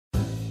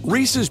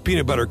Reese's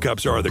Peanut Butter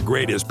Cups are the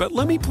greatest, but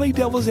let me play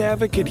devil's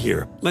advocate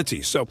here. Let's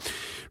see. So,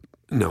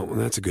 no,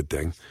 that's a good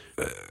thing.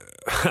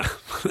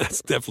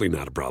 That's definitely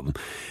not a problem.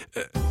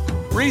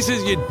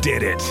 Reese's, you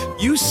did it.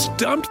 You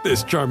stumped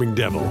this charming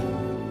devil.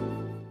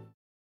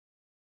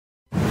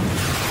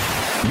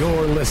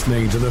 You're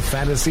listening to the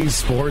Fantasy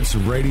Sports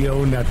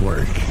Radio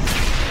Network.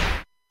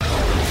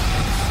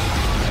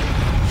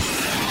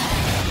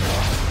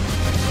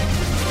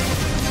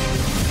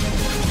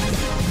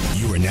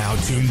 You are now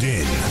tuned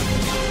in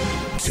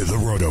to the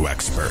Roto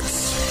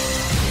Experts.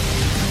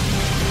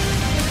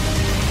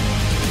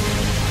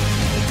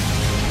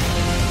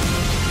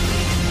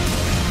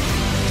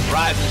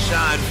 Rise and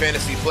shine,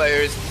 fantasy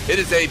players. It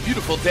is a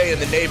beautiful day in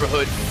the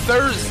neighborhood.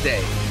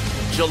 Thursday,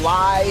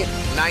 July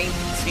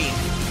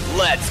 19th.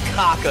 Let's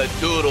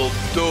cock-a-doodle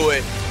do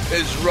it.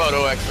 It's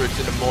Roto Experts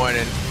in the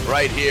morning,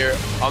 right here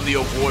on the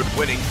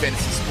award-winning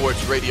Fantasy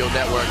Sports Radio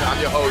Network.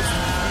 I'm your host,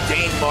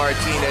 Dane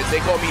Martinez. They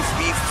call me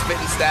Speed's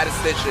Spitting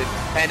Statistician.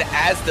 And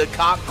as the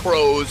cock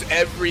crows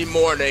every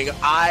morning,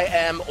 I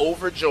am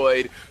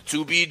overjoyed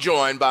to be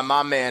joined by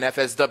my man,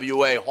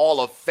 FSWA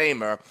Hall of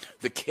Famer,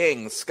 the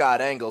King,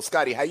 Scott Engel.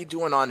 Scotty, how you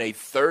doing on a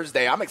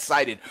Thursday? I'm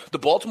excited. The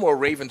Baltimore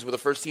Ravens were the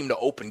first team to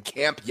open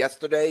camp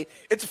yesterday.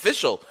 It's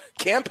official.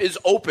 Camp is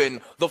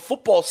open. The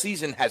football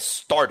season has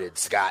started,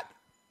 Scott.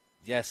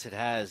 Yes, it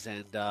has.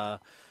 And,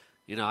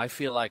 I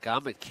feel like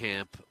I'm at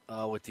camp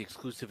with the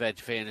exclusive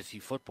Edge Fantasy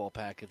Football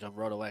Package on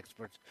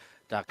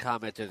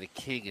RotoExperts.com. Enter the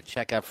King and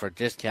check out for a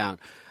discount.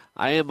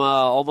 I am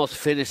almost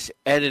finished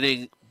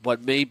editing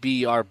what may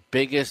be our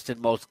biggest and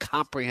most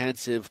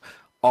comprehensive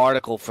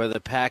article for the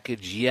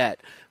package yet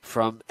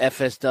from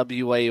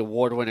FSWA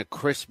award winner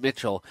Chris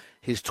Mitchell,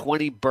 his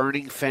 20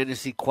 burning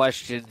fantasy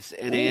questions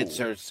and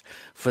answers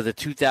for the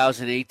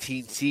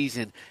 2018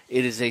 season.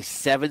 It is a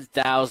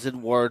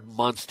 7,000-word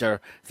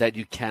monster that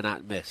you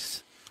cannot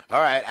miss. All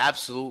right,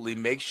 absolutely.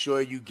 Make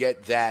sure you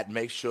get that.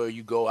 Make sure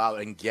you go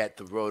out and get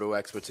the Roto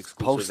Experts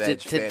exclusive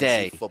Edge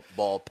Fantasy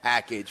Football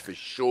Package for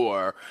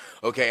sure.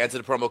 Okay, enter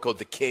the promo code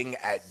The King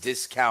at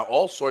discount.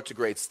 All sorts of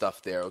great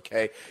stuff there,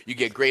 okay? You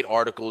get great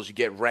articles. You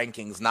get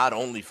rankings not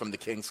only from the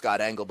King, Scott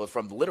Engel, but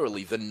from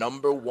literally the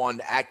number one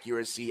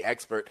accuracy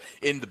expert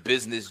in the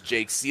business,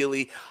 Jake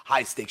Seeley.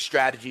 High-stakes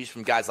strategies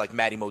from guys like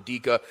Matty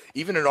Modica.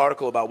 Even an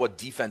article about what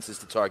defenses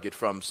to target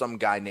from some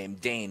guy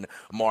named Dane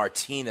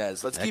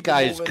Martinez. Let's keep it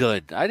moving. That guy is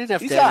good. I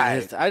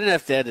didn't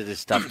have to edit his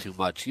stuff too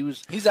much.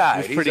 He's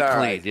pretty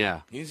clean,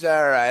 yeah. He's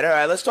all right. All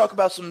right, let's talk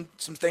about some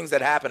things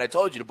that happened. I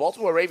told you, the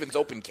Baltimore Ravens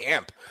opened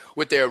camp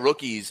with their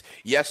rookies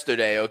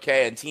yesterday,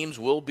 okay? And teams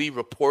will be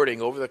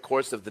reporting over the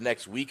course of the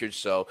next week or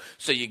so.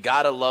 So you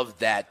got to love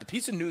that. The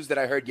piece of news that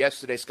I heard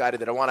yesterday, Scotty,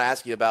 that I want to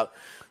ask you about,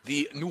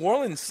 the New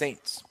Orleans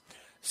Saints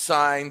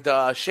signed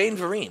Shane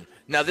Vereen.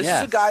 Now, this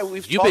is a guy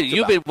we've talked about.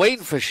 You've been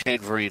waiting for Shane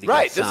Vereen to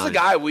Right, get signed. This is a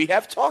guy we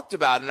have talked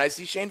about, and I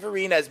see Shane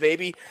Vereen as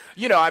maybe,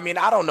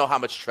 I don't know how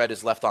much tread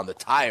is left on the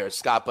tires,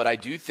 Scott, but I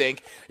do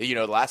think, the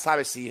last time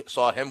I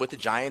saw him with the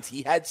Giants,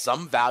 he had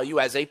some value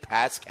as a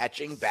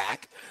pass-catching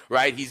back,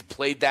 right? He's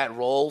played that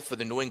role for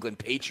the New England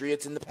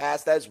Patriots in the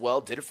past as well,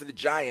 did it for the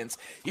Giants.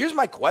 Here's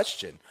my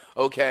question,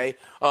 okay?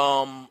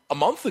 A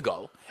month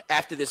ago,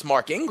 after this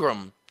Mark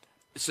Ingram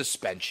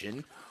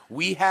suspension,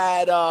 we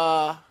had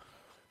a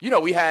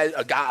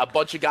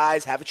bunch of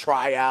guys have a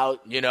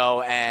tryout,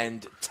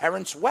 and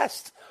Terrence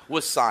West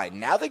was signed.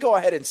 Now they go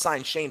ahead and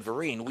sign Shane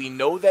Vereen. We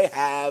know they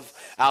have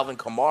Alvin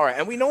Kamara,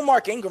 and we know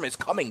Mark Ingram is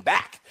coming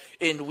back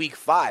in Week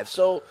 5.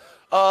 So,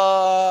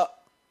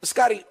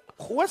 Scotty,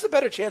 who has a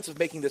better chance of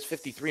making this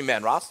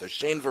 53-man roster,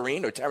 Shane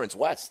Vereen or Terrence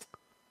West?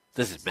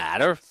 Does it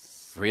matter?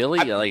 Really?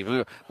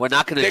 We're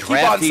not going to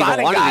draft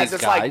either one guys. of these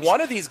it's guys. Like one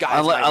of these guys,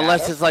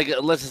 unless it's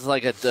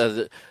like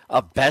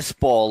a best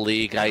ball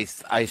league. I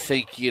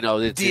think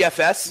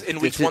DFS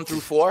in weeks 1 through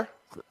 4.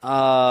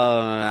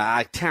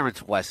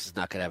 Terrence West is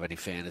not going to have any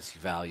fantasy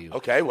value.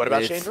 Okay, what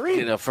about Shane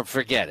Vereen?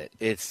 Forget it.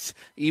 It's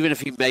even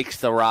if he makes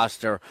the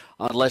roster,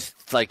 unless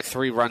it's like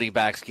 3 running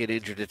backs get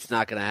injured, it's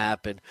not going to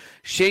happen.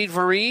 Shane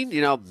Vereen,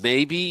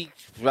 maybe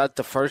throughout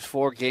the first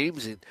 4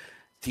 games in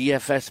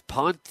DFS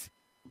punt.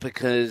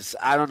 Because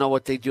I don't know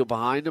what they do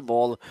behind him.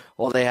 All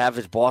they have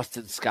is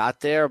Boston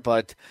Scott there.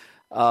 But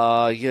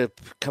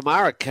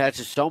Kamara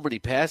catches so many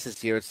passes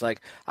here. It's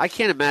like I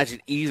can't imagine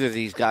either of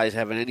these guys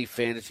having any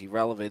fantasy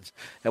relevance.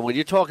 And when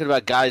you're talking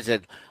about guys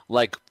that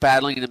like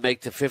battling to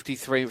make the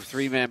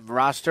 53-man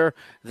roster,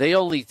 they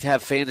only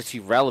have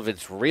fantasy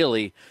relevance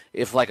really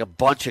if like a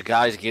bunch of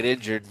guys get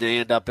injured and they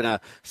end up in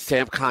a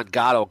Sam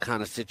Gatto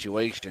kind of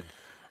situation.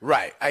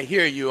 Right. I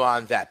hear you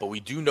on that, but we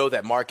do know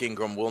that Mark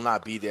Ingram will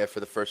not be there for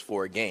the first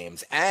 4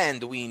 games.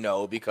 And we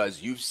know,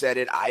 because you've said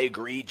it, I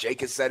agree, Jake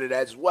has said it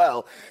as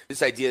well,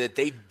 this idea that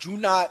they do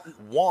not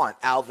want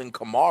Alvin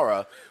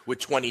Kamara with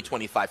 20,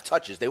 25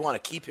 touches. They want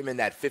to keep him in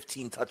that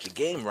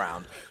 15-touch-a-game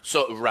realm.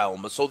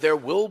 So there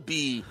will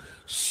be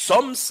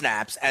some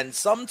snaps and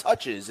some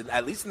touches,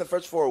 at least in the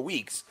first 4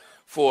 weeks,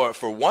 for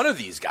one of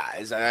these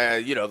guys.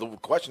 The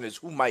question is,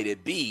 who might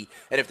it be?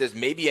 And if there's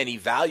maybe any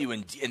value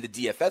in the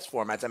DFS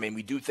formats. I mean,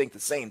 we do think the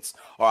Saints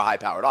are a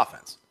high-powered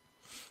offense.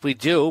 we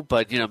do,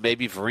 but,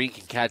 maybe Vereen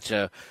can catch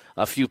a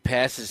few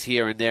passes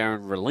here and there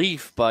in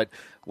relief. But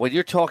when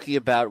you're talking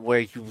about where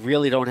you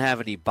really don't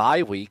have any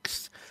bye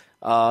weeks,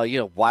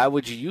 why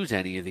would you use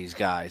any of these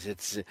guys?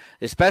 It's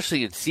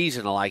especially in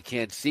seasonal. I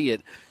can't see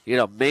it.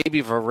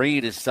 Maybe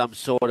Vereen is some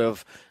sort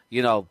of,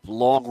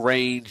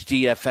 long-range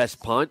DFS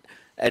punt.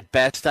 At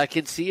best, I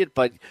can see it.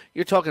 But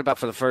you're talking about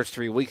for the first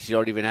 3 weeks, you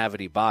don't even have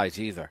any buys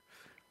either.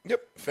 Yep,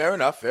 fair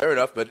enough.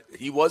 But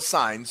he was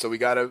signed, so we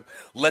got to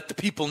let the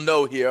people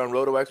know here on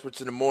Roto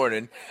Experts in the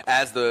Morning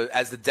as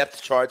the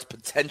depth charts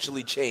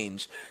potentially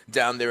change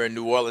down there in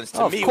New Orleans.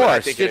 To me, of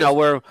course, I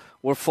think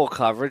we're full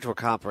coverage, we're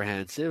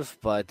comprehensive,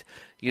 but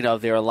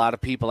there are a lot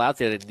of people out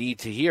there that need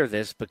to hear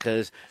this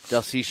because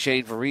they'll see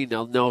Shane Vereen,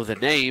 they'll know the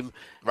name,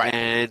 right?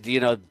 And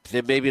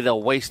maybe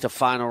they'll waste a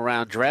final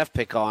round draft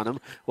pick on him.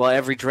 Well,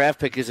 every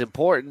draft pick is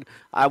important.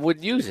 I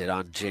wouldn't use it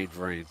on Shane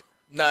Vereen.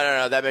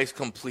 No, that makes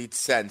complete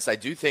sense. I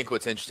do think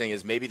what's interesting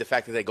is maybe the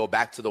fact that they go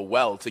back to the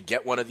well to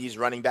get one of these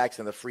running backs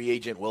in the free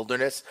agent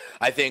wilderness.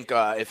 I think,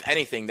 if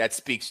anything, that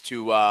speaks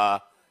to,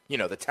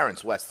 the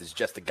Terrence West is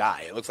just a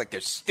guy. It looks like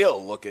they're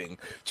still looking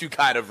to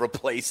kind of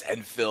replace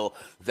and fill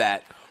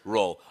that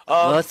role.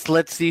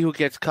 Let's see who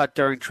gets cut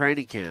during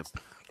training camp.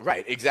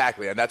 Right,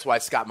 exactly. And that's why,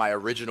 Scott, my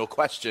original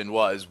question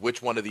was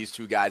which one of these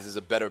two guys is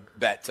a better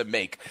bet to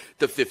make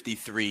the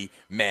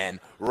 53-man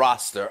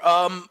roster.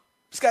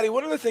 Scotty,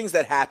 one of the things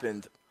that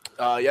happened,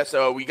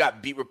 so we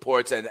got beat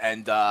reports,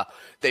 and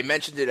they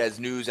mentioned it as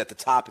news at the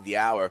top of the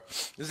hour,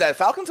 is that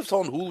Falcons have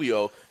told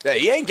Julio that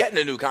he ain't getting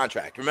a new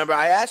contract. Remember,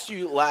 I asked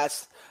you,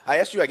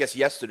 I guess,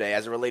 yesterday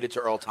as it related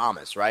to Earl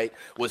Thomas, right?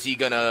 Was he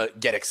going to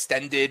get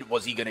extended?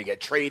 Was he going to get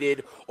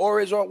traded? Or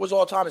was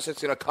Earl Thomas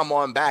just going to come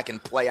on back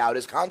and play out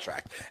his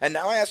contract? And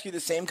now I ask you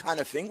the same kind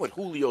of thing with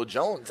Julio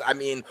Jones. I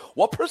mean,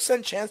 what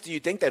 % chance do you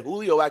think that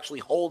Julio actually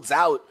holds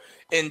out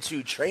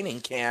into training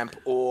camp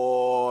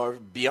or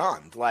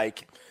beyond?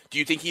 Like, do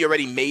you think he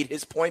already made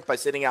his point by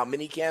sitting out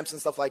mini camps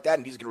and stuff like that,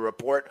 and he's going to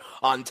report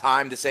on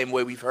time the same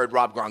way we've heard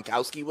Rob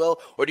Gronkowski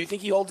will? Or do you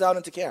think he holds out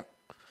into camp?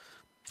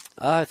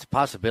 It's a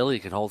possibility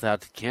he can hold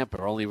out to camp, but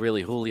only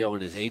really Julio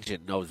and his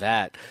agent know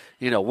that.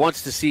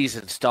 Once the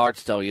season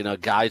starts, though,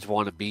 guys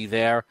want to be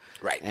there.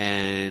 Right.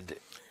 And,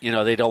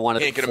 they don't want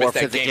to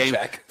forfeit the game.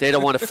 They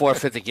don't want to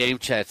forfeit the game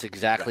checks.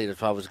 Exactly. Right.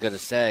 That's what I was going to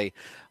say.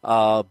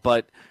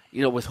 But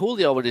with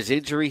Julio and his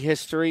injury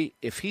history,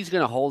 if he's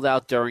going to hold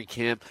out during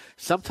camp,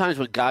 sometimes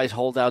when guys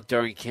hold out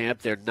during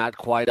camp, they're not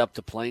quite up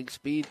to playing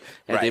speed,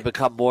 and they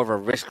become more of a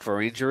risk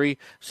for injury.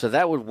 So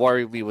that would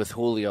worry me with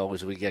Julio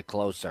as we get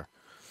closer.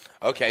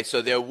 Okay,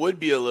 so there would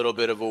be a little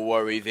bit of a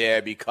worry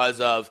there because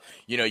of,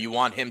 you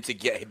want him to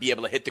be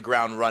able to hit the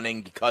ground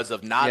running because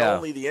of not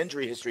only the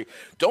injury history.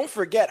 Don't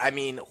forget,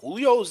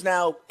 Julio's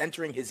now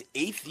entering his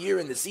eighth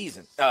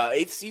season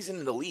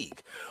in the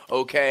league.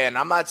 Okay, and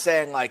I'm not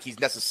saying like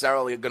he's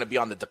necessarily going to be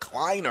on the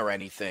decline or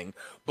anything,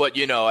 but,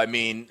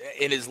 in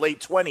his late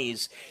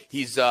 20s,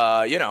 he's, he's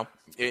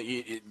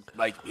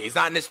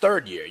not in his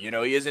third year.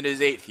 He is in his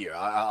eighth year.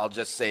 I'll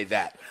just say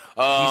that.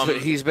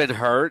 He's been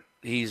hurt.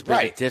 He's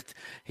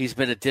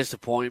been a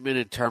disappointment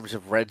in terms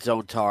of red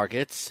zone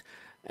targets,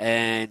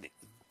 and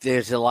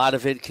there's a lot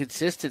of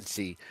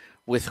inconsistency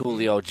with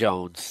Julio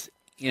Jones.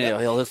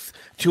 He'll have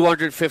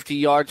 250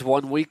 yards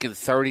one week and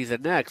 30 the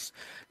next.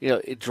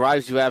 It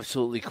drives you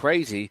absolutely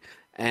crazy.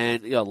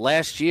 And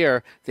last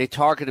year they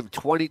targeted him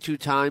 22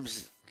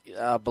 times,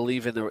 I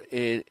believe, in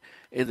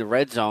the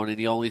red zone, and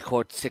he only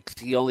caught 6.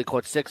 He only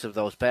caught 6 of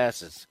those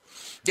passes.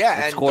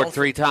 Yeah, and scored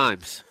 3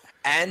 times.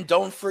 And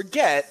don't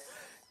forget,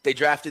 they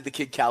drafted the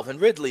kid Calvin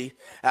Ridley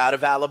out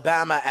of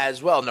Alabama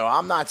as well. No,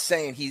 I'm not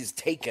saying he's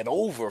taken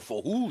over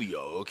for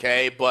Julio,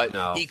 okay?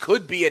 But he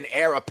could be an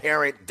heir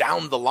apparent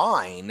down the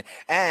line,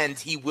 and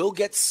he will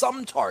get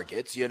some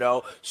targets,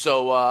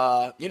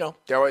 So,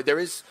 there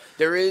is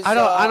a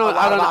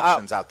lot of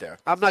options out there.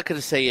 I'm not going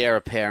to say heir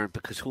apparent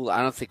because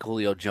I don't think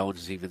Julio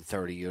Jones is even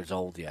 30 years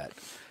old yet.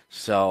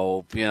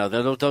 So,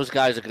 those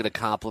guys are going to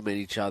complement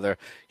each other.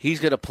 He's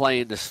going to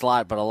play in the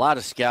slot, but a lot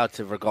of scouts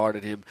have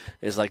regarded him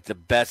as like the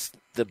best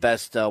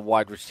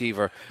wide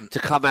receiver to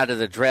come out of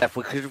the draft,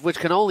 which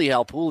can only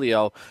help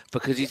Julio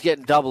because he's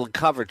getting double and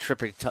covered,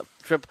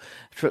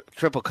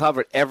 triple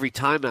covered every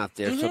time out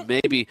there. So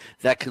maybe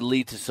that can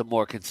lead to some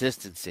more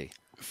consistency.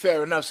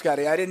 Fair enough,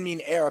 Scotty. I didn't mean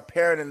heir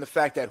apparent in the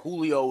fact that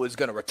Julio is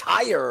going to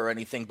retire or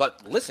anything,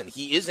 but listen,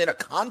 he is in a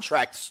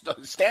contract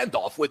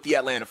standoff with the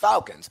Atlanta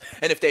Falcons.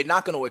 And if they're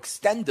not going to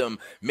extend him,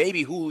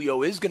 maybe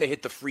Julio is going to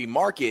hit the free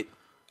market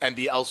and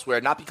be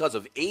elsewhere, not because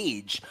of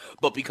age,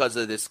 but because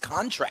of this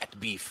contract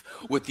beef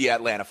with the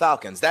Atlanta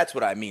Falcons. That's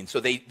what I mean. So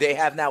they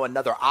have now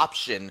another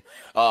option,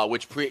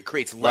 which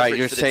creates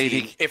leverage for the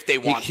team if they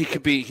want. He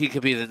could be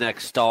the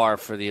next star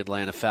for the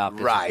Atlanta Falcons.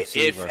 Right,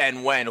 if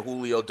and when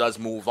Julio does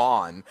move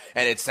on,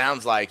 and it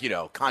sounds like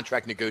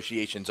contract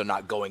negotiations are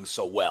not going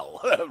so well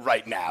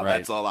right now. Right.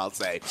 That's all I'll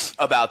say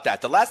about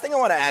that. The last thing I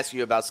want to ask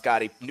you about,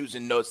 Scotty, news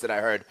and notes that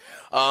I heard.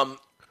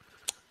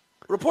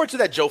 Reports are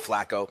that Joe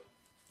Flacco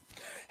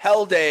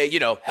held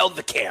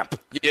the camp.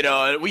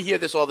 We hear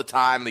this all the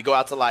time. They go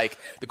out to like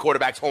the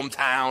quarterback's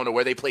hometown or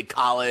where they played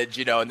college,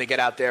 and they get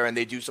out there and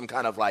they do some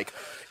kind of like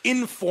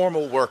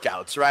informal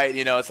workouts, right?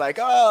 It's like,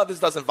 oh, this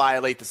doesn't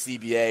violate the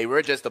CBA.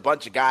 We're just a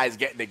bunch of guys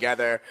getting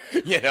together,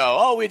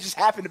 we just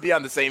happen to be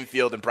on the same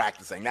field and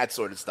practicing, that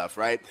sort of stuff,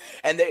 right?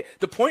 And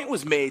the point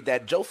was made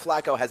that Joe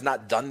Flacco has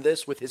not done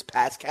this with his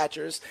pass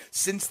catchers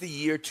since the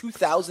year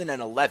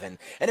 2011.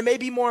 And it may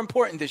be more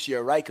important this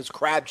year, right? Because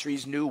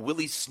Crabtree's new,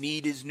 Willie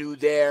Snead is new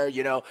there,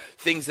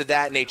 things of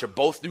that nature.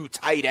 Both new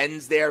tight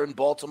ends there in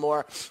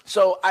Baltimore.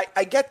 So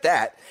I get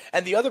that.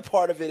 And the other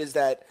part of it is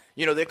that,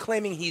 they're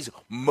claiming he's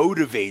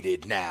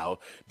motivated now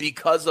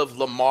because of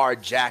Lamar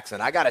Jackson.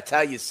 I got to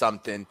tell you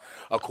something.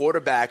 A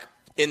quarterback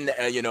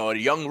a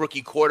young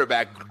rookie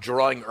quarterback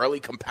drawing early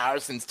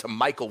comparisons to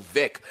Michael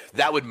Vick,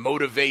 that would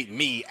motivate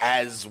me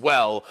as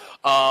well.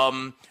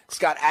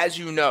 Scott, as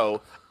you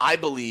know, I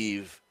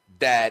believe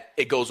that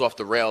it goes off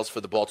the rails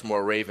for the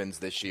Baltimore Ravens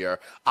this year.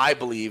 I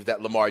believe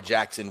that Lamar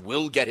Jackson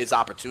will get his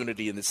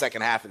opportunity in the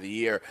second half of the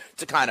year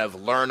to kind of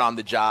learn on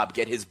the job,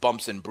 get his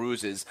bumps and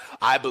bruises.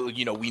 I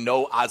believe, we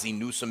know Ozzie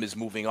Newsome is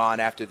moving on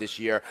after this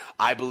year.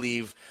 I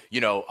believe,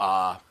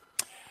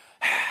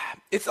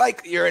 it's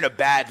like you're in a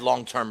bad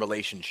long-term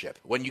relationship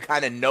when you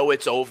kind of know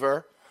it's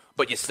over,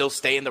 but you still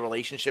stay in the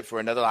relationship for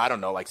another,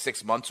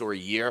 6 months or a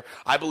year.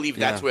 I believe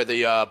that's where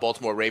the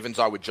Baltimore Ravens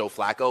are with Joe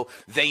Flacco.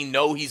 They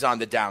know he's on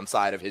the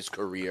downside of his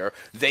career.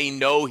 They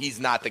know he's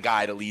not the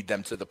guy to lead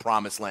them to the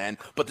promised land,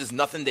 but there's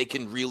nothing they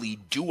can really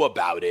do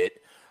about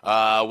it.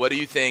 What do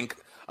you think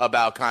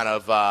about kind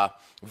of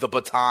the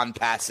baton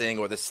passing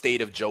or the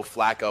state of Joe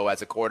Flacco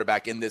as a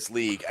quarterback in this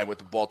league and with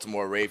the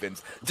Baltimore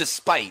Ravens,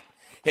 despite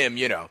him,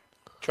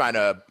 trying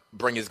to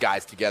bring his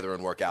guys together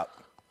and work out?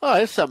 Well,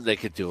 there's something they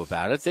could do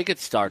about it. They could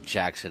start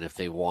Jackson if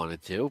they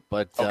wanted to.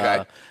 But,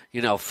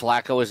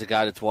 Flacco is a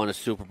guy that's won a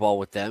Super Bowl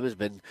with them, has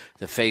been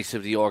the face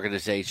of the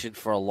organization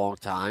for a long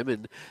time.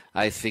 And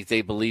I think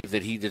they believe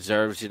that he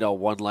deserves,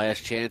 one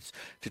last chance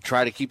to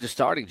try to keep the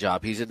starting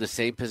job. He's in the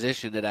same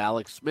position that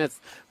Alex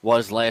Smith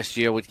was last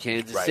year with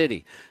Kansas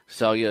City.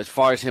 So, as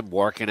far as him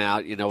working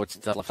out, it's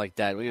stuff like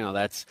that,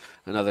 that's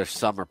another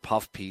summer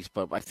puff piece.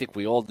 But I think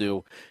we all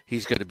knew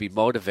he's going to be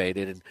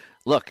motivated. And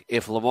look,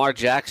 if Lamar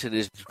Jackson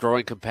is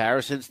drawing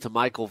comparisons to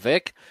Michael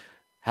Vick,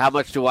 how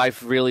much do I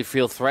really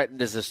feel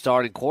threatened as a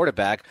starting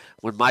quarterback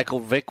when Michael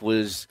Vick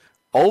was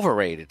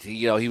overrated?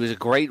 He was a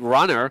great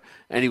runner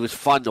and he was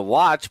fun to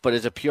watch, but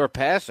as a pure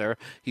passer,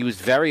 he was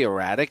very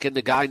erratic and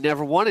the guy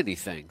never won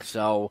anything.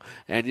 So,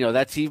 and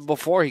that's even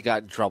before he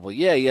got in trouble.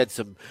 Yeah, he had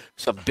some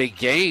big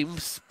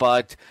games,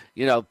 but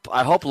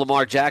I hope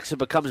Lamar Jackson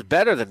becomes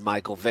better than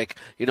Michael Vick,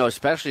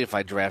 especially if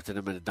I drafted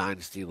him in a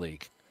dynasty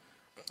league.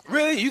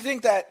 Really? You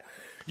think that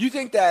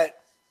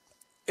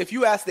if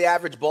you ask the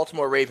average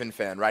Baltimore Raven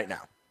fan right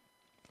now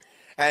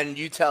and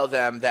you tell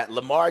them that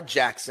Lamar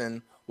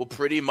Jackson will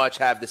pretty much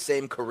have the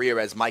same career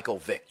as Michael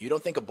Vick, you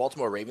don't think a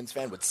Baltimore Ravens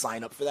fan would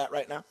sign up for that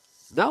right now?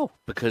 No,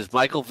 because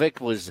Michael Vick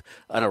was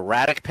an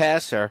erratic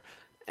passer,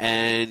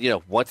 and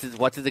what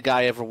did the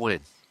guy ever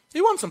win?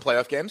 He won some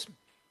playoff games.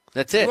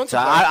 That's it. So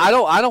I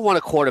don't want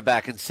a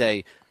quarterback and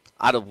say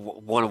I don't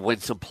want to win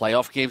some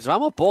playoff games. If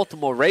I'm a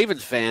Baltimore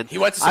Ravens fan, he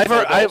went to some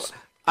Pro Bowls.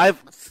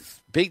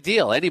 Big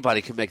deal.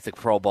 Anybody can make the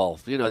Pro Bowl.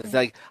 It's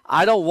like,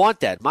 I don't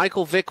want that.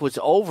 Michael Vick was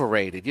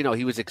overrated.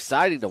 He was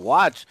exciting to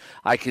watch.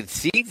 I can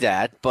see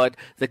that, but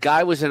the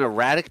guy was an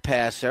erratic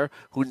passer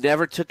who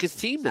never took his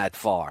team that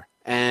far.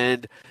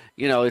 And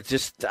it's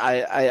just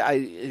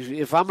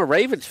if I'm a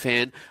Ravens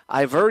fan,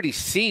 I've already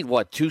seen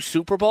 2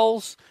 Super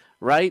Bowls.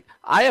 Right?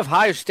 I have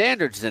higher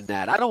standards than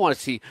that. I don't want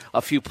to see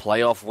a few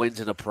playoff wins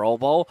in a Pro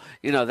Bowl.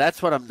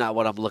 That's what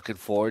I'm looking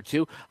forward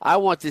to. I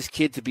want this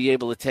kid to be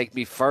able to take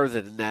me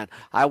further than that.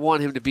 I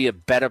want him to be a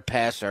better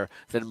passer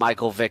than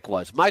Michael Vick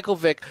was. Michael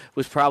Vick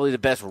was probably the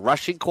best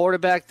rushing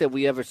quarterback that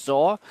we ever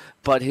saw,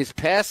 but his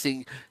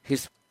passing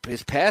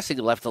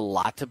left a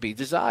lot to be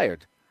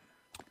desired.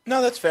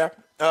 No, that's fair.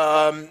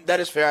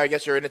 That is fair. I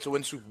guess you're in it to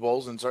win Super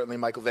Bowls, and certainly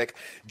Michael Vick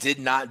did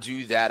not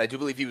do that. I do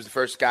believe he was the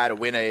first guy to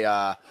win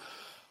a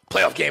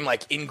playoff game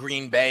like in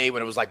Green Bay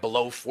when it was like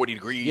below 40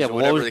 degrees or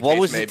whatever the case may be. What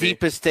was the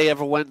deepest they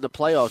ever went in the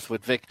playoffs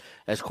with Vic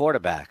as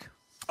quarterback?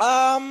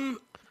 I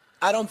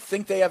don't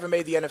think they ever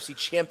made the NFC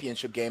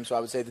Championship game, so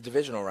I would say the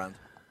divisional round.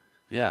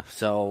 Yeah,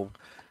 so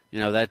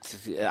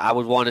I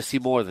would want to see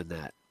more than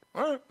that.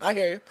 All right,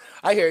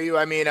 I hear you.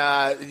 I mean,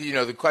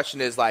 the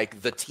question is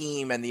like the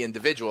team and the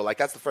individual. Like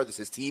that's the furthest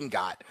his team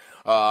got.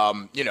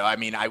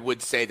 I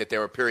would say that there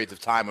were periods of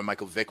time when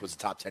Michael Vick was a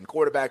top 10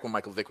 quarterback, when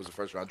Michael Vick was a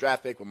first-round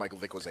draft pick, when Michael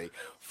Vick was a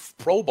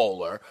Pro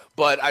Bowler.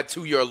 But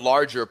to your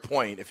larger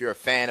point, if you're a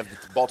fan of the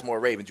Baltimore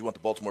Ravens, you want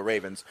the Baltimore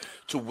Ravens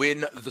to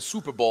win the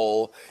Super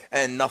Bowl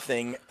and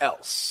nothing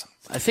else.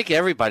 I think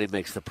everybody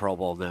makes the Pro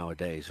Bowl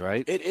nowadays,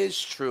 right? It is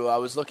true. I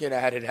was looking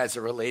at it as it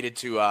related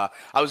to I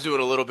was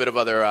doing a little bit of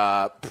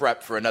other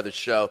prep for another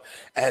show,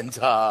 and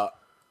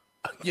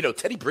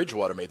Teddy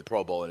Bridgewater made the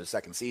Pro Bowl in his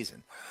second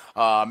season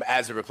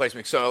as a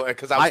replacement. So,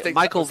 because I was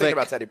thinking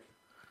about Teddy.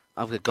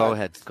 Go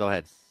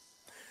ahead.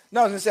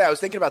 No, I was going to say, I was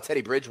thinking about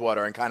Teddy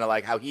Bridgewater and kind of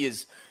like how he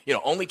is,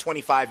 only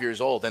 25 years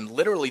old. And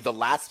literally the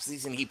last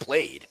season he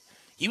played,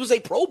 he was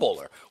a Pro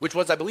Bowler, which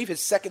was, I believe, his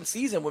second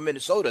season with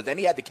Minnesota. Then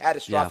he had the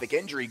catastrophic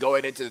injury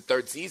going into the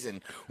third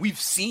season. We've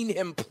seen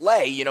him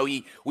play.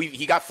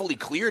 He got fully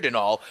cleared and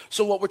all.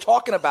 So what we're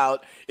talking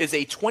about is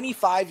a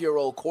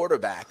 25-year-old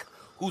quarterback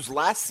whose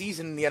last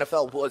season in the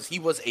NFL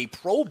was a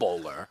Pro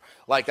Bowler.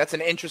 Like, that's an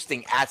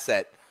interesting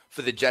asset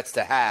for the Jets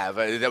to have.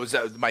 That was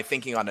my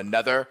thinking on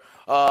another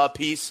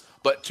piece.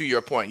 But to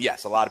your point,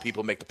 yes, a lot of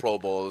people make the Pro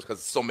Bowls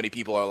because so many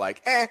people are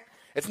like,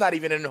 it's not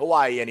even in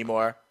Hawaii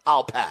anymore.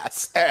 I'll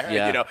pass.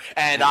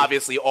 And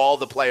obviously all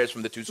the players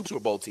from the two Super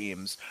Bowl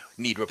teams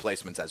need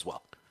replacements as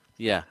well.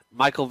 Yeah.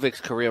 Michael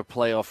Vick's career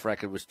playoff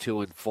record was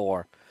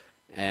 2-4.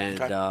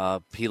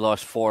 And he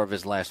lost 4 of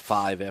his last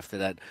 5 after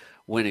that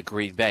win at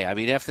Green Bay. I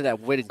mean, after that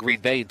win at Green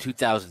Bay in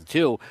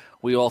 2002,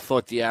 we all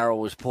thought the arrow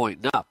was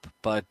pointing up.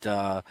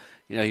 But,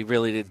 he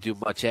really didn't do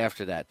much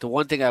after that. The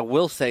one thing I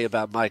will say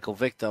about Michael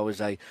Vick, though,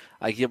 is I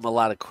give him a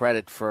lot of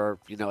credit for,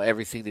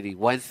 everything that he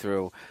went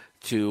through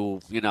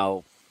to,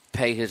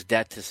 pay his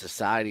debt to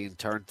society and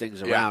turn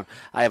things around.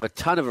 I have a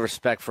ton of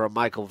respect for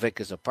Michael Vick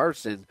as a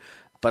person,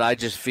 but I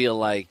just feel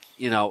like,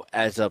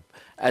 as a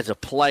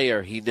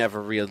player, he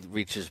never really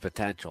reached his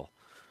potential.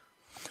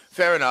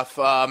 Fair enough.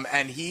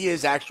 And he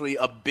is actually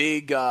a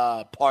big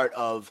part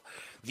of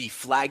the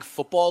flag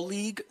football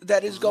league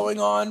that is going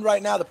on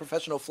right now, the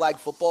professional flag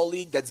football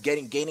league that's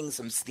gaining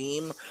some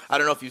steam. I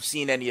don't know if you've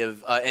seen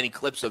any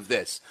clips of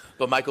this,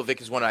 but Michael Vick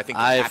is one of, I think,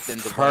 the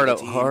captains of one of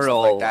the teams. I've heard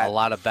a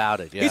lot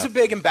about it. Yeah. He's a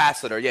big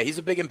ambassador. Yeah, he's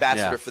a big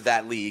ambassador for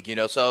that league.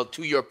 So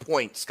to your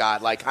point,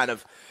 Scott, like kind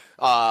of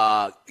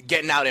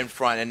getting out in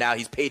front, and now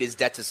he's paid his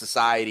debt to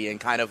society and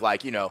kind of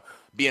like,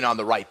 being on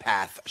the right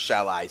path,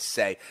 shall I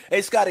say.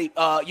 Hey, Scotty,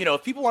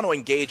 if people want to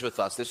engage with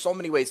us, there's so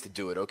many ways to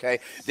do it, okay?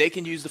 They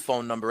can use the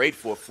phone number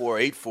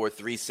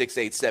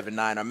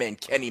 844-843-6879. Our man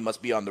Kenny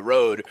must be on the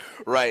road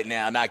right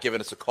now, not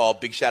giving us a call.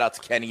 Big shout out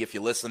to Kenny if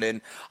you're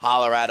listening.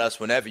 Holler at us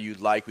whenever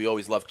you'd like. We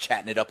always love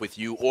chatting it up with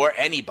you or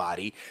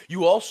anybody.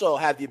 You also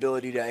have the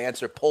ability to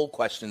answer poll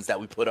questions that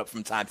we put up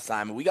from time to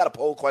time. And we got a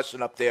poll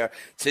question up there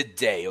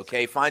today,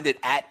 okay? Find it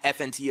at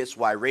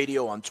FNTSY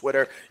Radio on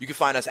Twitter. You can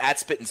find us at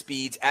Spittin'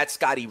 Speeds, at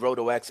Scotty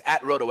Roto at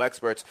Roto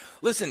Experts.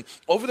 Listen,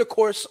 over the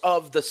course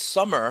of the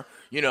summer,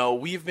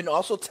 we've been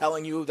also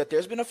telling you that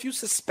there's been a few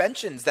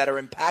suspensions that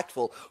are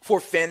impactful for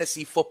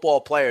fantasy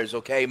football players,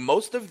 okay?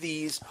 Most of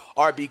these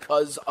are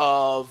because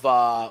of,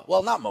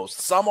 not most.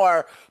 Some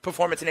are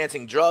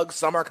performance-enhancing drugs.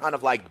 Some are kind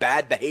of like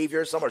bad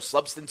behavior. Some are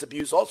substance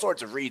abuse, all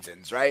sorts of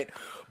reasons, right?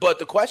 But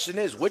the question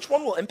is, which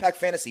one will impact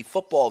fantasy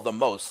football the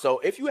most? So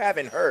if you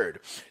haven't heard,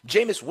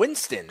 Jameis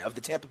Winston of the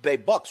Tampa Bay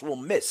Bucks will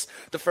miss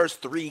the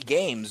first 3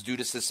 games due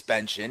to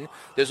suspension.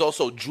 There's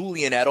also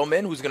Julian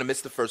Edelman, who's going to miss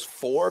the first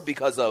 4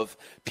 because of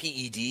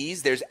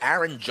PEDs. There's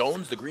Aaron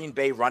Jones, the Green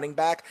Bay running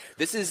back.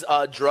 This is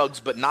drugs,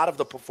 but not of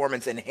the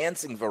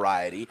performance-enhancing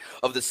variety,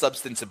 of the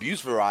substance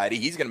abuse variety.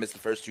 He's going to miss the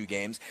first 2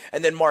 games.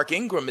 And then Mark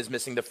Ingram is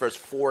missing the first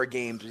 4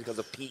 games because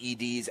of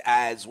PEDs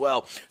as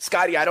well.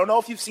 Scotty, I don't know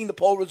if you've seen the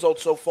poll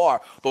results so far,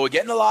 but we're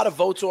getting a lot of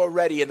votes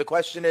already, and the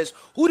question is,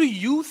 who do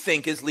you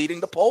think is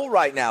leading the poll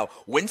right now?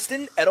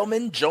 Winston,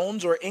 Edelman,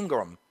 Jones, or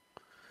Ingram?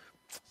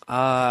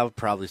 I would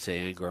probably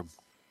say Ingram.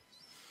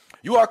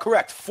 You are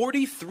correct.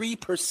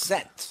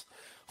 43%.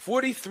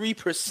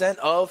 43%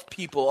 of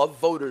people, of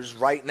voters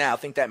right now,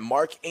 think that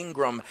Mark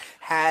Ingram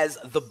has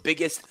the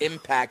biggest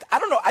impact. I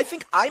don't know. I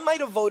think I might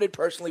have voted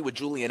personally with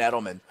Julian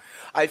Edelman.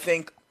 I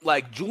think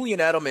Julian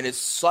Edelman is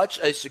such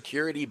a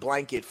security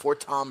blanket for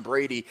Tom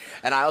Brady.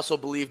 And I also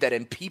believe that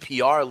in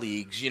PPR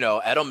leagues,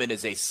 Edelman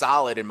is a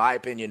solid, in my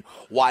opinion,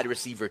 wide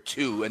receiver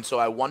too. And so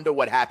I wonder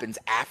what happens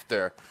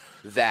after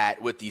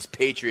that with these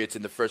Patriots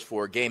in the first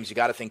 4 games. You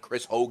got to think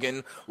Chris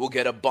Hogan will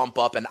get a bump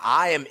up, and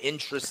I am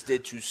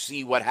interested to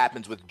see what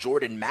happens with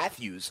Jordan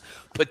Matthews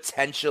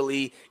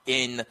potentially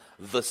in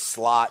the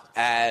slot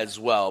as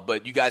well.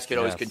 But you guys can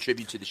always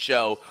contribute to the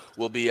show.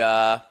 We'll be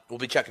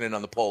checking in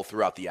on the poll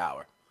throughout the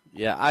hour.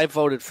 Yeah, I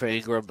voted for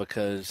Ingram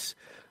because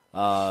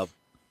it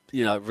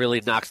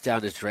really knocks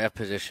down his draft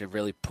position,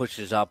 really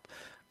pushes up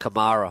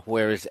Kamara,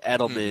 whereas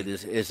Edelman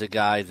is a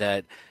guy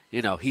that,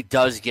 he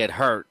does get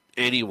hurt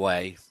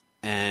anyway.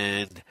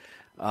 And,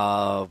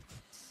 I'm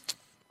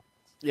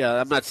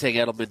not saying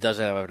Edelman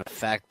doesn't have an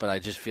effect, but I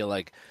just feel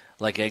like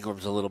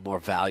Ingram's a little more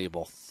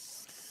valuable.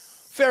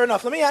 Fair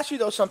enough. Let me ask you,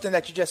 though, something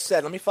that you just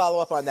said. Let me follow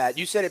up on that.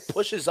 You said it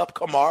pushes up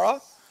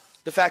Kamara,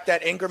 the fact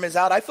that Ingram is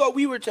out. I thought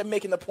we were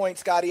making the point,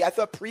 Scotty. I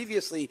thought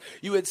previously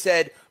you had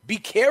said be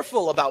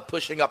careful about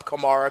pushing up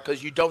Kamara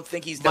because you don't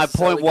think he's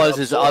necessarily My point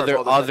was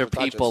other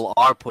people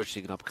are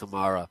pushing up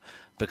Kamara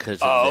because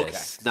of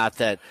this. Okay. Not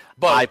that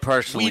I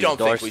personally we don't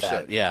endorse think we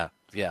that. should.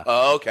 Yeah.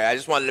 Oh, okay. I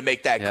just wanted to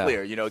make that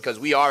clear, because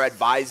we are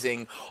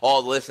advising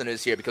all the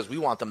listeners here because we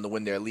want them to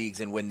win their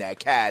leagues and win that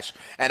cash.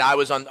 And I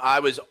was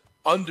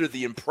under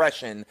the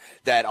impression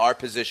that our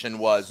position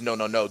was no,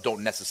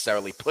 don't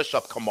necessarily push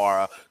up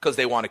Kamara because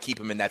they want to keep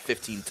him in that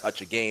 15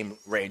 touch a game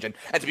range. And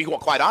to be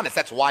quite honest,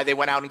 that's why they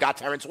went out and got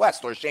Terrence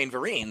West or Shane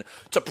Vereen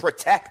to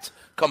protect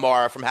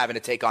Kamara from having to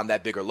take on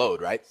that bigger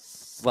load, right?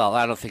 Well,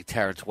 I don't think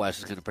Terrence West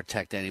is going to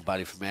protect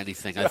anybody from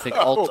anything. I think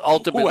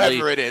ultimately,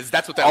 whoever it is,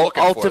 that's what they're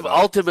looking for.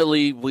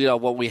 Ultimately,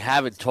 what we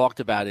haven't talked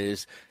about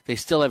is they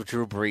still have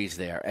Drew Brees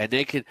there, and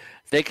they could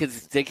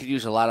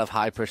use a lot of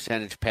high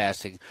percentage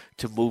passing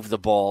to move the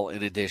ball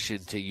in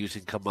addition to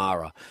using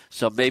Kamara.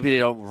 So maybe they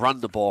don't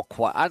run the ball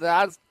quite.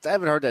 I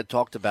haven't heard that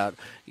talked about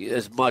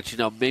as much.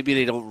 Maybe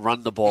they don't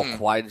run the ball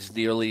quite as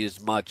nearly as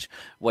much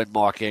when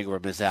Mark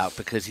Ingram is out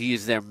because he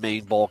is their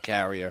main ball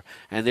carrier,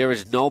 and there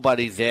is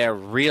nobody there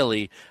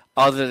really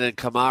other than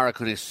Kamara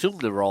could assume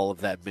the role of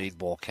that main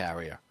ball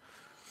carrier.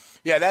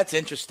 Yeah, that's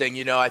interesting.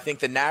 I think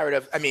the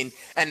narrative,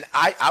 and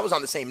I was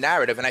on the same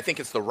narrative, and I think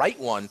it's the right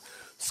one.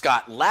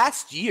 Scott,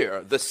 last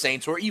year, the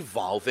Saints were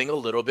evolving a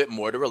little bit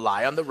more to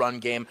rely on the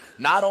run game,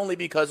 not only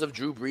because of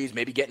Drew Brees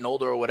maybe getting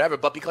older or whatever,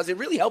 but because it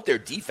really helped their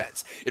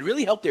defense. It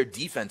really helped their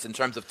defense in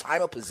terms of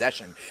time of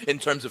possession, in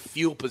terms of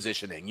field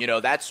positioning,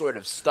 that sort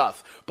of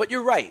stuff. But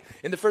you're right.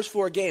 In the first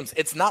 4 games,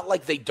 it's not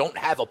like they don't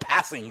have a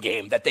passing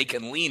game that they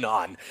can lean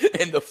on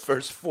in the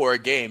first 4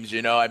 games,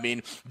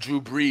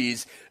 Drew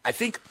Brees, I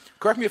think,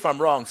 correct me if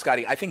I'm wrong,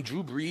 Scotty, I think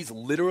Drew Brees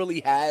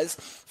literally has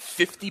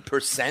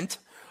 50%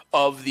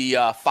 of the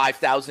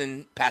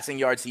 5,000 passing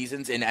yard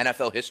seasons in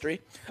NFL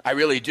history. I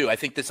really do. I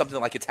think there's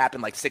something like it's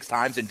happened like 6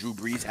 times and Drew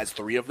Brees has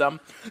 3 of them.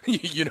 I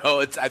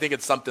think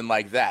it's something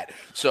like that.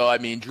 So,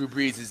 Drew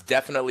Brees is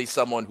definitely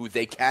someone who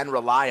they can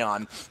rely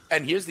on.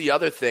 And here's the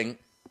other thing,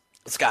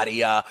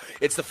 Scotty.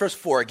 It's the first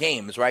 4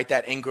 games, right,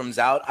 that Ingram's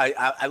out.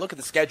 I look at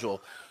the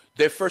schedule.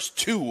 Their first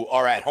 2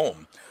 are at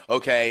home.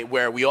 Okay,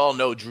 where we all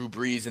know Drew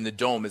Brees in the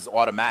Dome is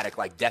automatic,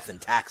 like death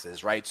and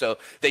taxes, right? So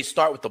they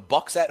start with the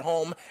Bucs at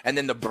home and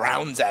then the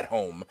Browns at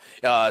home.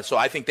 So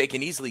I think they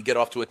can easily get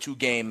off to a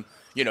 2-game,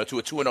 to a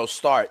 2-0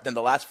 start. Then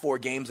the last 4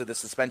 games of the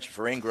suspension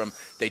for Ingram,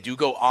 they do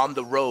go on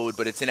the road,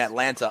 but it's in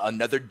Atlanta,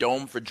 another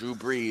Dome for Drew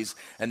Brees,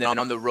 and then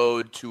on the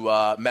road to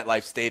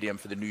MetLife Stadium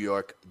for the New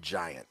York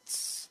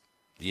Giants.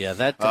 Yeah,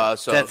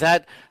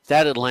 that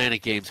Atlanta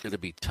game's going to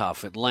be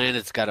tough.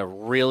 Atlanta's got a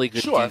really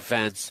good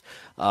defense,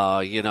 with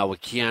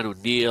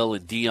Keanu Neal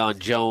and Deion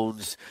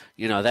Jones.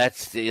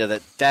 That's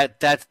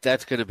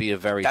going to be a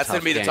very tough game. That's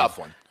going to be the tough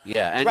one.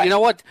 Yeah, and right. You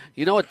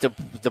know what?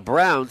 The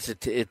Browns.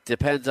 It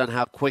depends on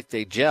how quick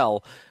they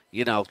gel.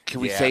 Can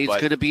we say it's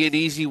going to be an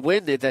easy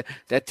win?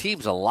 That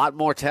team's a lot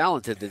more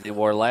talented than they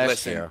were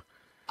last year.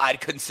 I'd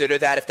consider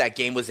that if that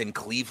game was in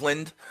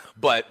Cleveland,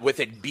 but with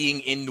it being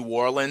in New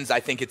Orleans,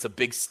 I think it's a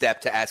big step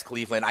to ask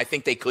Cleveland. I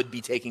think they could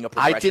be taking a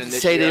progression this year. I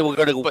didn't say they were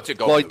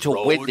going to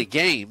win the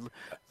game,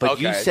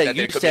 but you said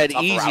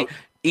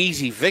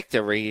easy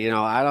victory.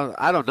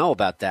 I don't know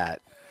about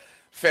that.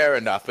 Fair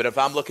enough, but if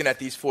I'm looking at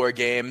these 4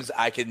 games,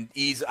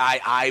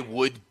 I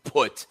would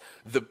put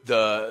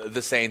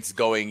the Saints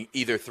going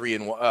either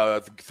 3-1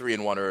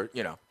 or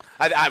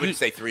I would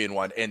say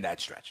 3-1 in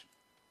that stretch.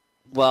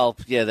 Well,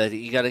 yeah,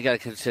 you got to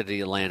consider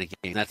the Atlanta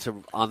game. That's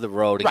on the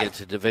road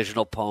against a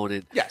divisional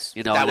opponent. Yes,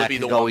 that would be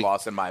the one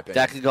loss in my opinion.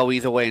 That could go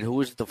either way. And who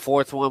was the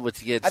 4th one?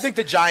 I think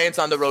the Giants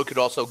on the road could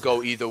also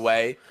go either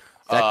way.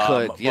 That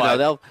could,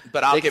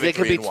 but I'll give it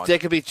 3-1. They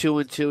could be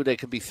 2-2. They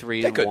could be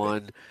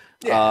 3-1.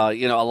 Yeah.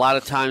 A lot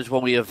of times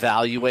when we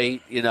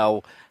evaluate,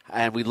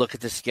 and we look at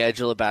the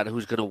schedule about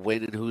who's going to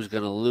win and who's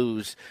going to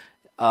lose,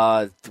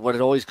 what it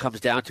always comes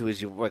down to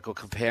is you're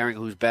comparing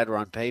who's better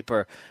on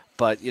paper,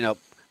 but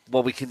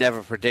what we can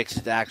never predict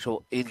is the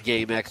actual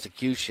in-game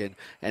execution,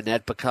 and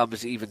that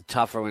becomes even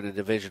tougher in a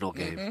divisional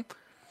game. Mm-hmm.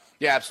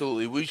 Yeah,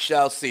 absolutely. We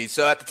shall see.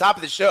 So at the top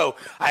of the show,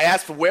 I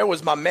asked for where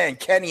was my man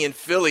Kenny in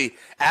Philly.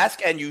 Ask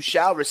and you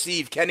shall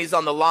receive. Kenny's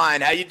on the line.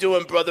 How you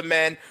doing, brother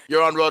man?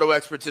 You're on Roto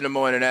Experts in the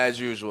morning as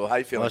usual. How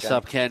you feeling, What's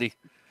up, Kenny?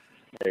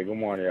 Hey, good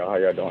morning, y'all. How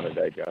y'all doing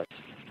today, guys?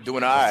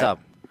 Doing all right. What's up?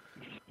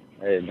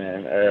 Hey,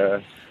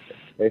 man.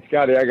 Hey,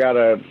 Scotty, I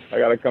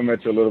gotta come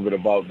at you a little bit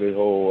about this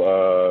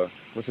whole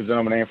what's the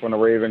gentleman name from the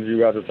Ravens? You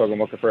guys are talking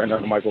about comparing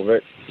him to Michael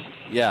Vick.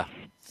 Yeah,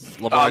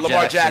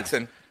 Lamar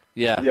Jackson.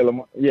 Yeah.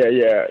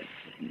 Yeah.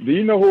 Do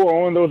you know who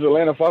are on those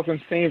Atlanta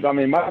Falcons teams?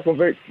 Michael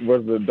Vick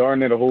was the darn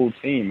near the whole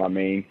team.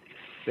 They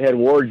had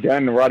Ward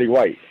Dunn and Roddy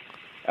White,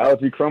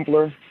 Algie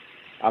Crumpler.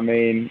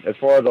 As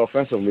far as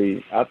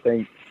offensively, I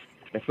think,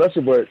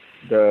 especially with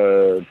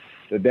the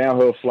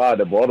downhill slide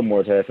that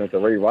Baltimore's had since the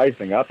Ray Rice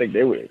thing, I think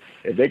they would,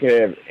 if they could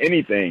have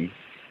anything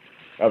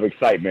of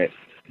excitement,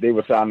 they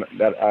would sign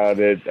that.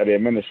 The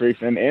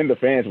administration and the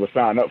fans would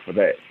sign up for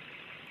that.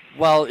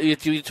 Well, you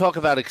talk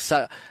about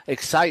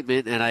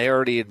excitement, and I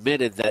already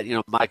admitted that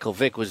Michael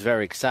Vick was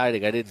very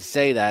exciting. I didn't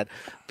say that,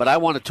 but I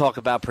want to talk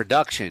about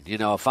production.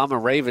 If I'm a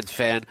Ravens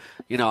fan,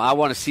 I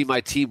want to see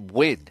my team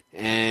win.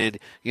 And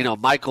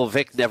Michael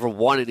Vick never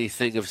won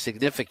anything of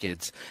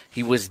significance.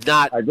 He was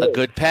not a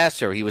good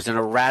passer. He was an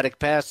erratic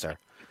passer.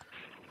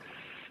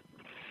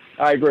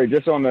 I agree.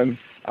 Just on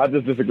I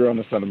just disagree on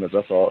the sentiments.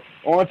 That's all.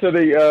 On to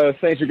the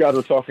Saints. You guys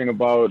were talking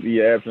about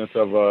the absence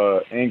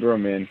of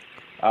Ingram, and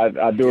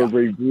I do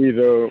agree.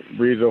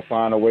 Breeze will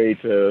find a way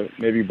to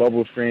maybe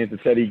bubble screen to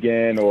Teddy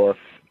Ginn, or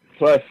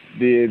plus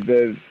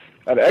the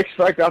X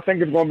factor I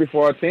think is going to be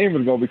for our team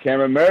is going to be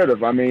Cameron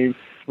Meredith. I mean,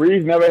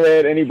 Breeze never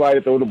had anybody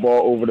to throw the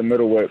ball over the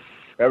middle with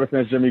ever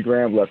since Jimmy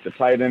Graham left. Our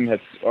tight ends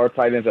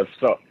have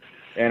sucked,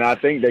 and I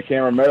think that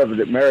Cameron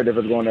Meredith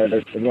is going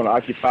to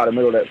occupy the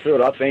middle of that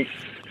field. I think.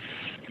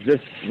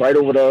 Just right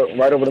over the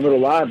middle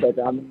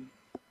linebacker. I mean,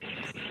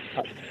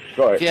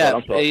 go ahead.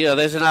 Yeah,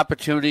 there's an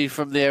opportunity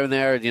from there and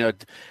there.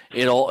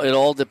 It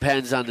all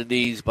depends on the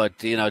knees, but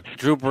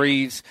Drew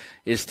Brees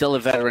is still a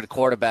veteran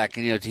quarterback,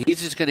 and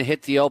he's just going to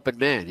hit the open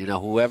man.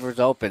 Whoever's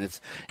open,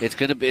 it's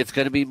going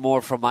to be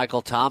more from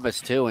Michael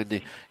Thomas too, and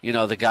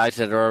the guys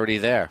that are already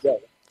there. Yeah.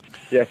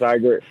 Yes, I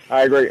agree.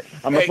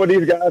 I'm gonna put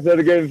these guys that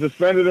are getting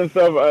suspended and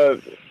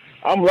stuff.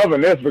 I'm loving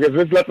this because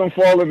just let them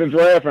fall in the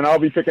draft, and I'll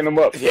be picking them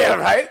up. Yeah,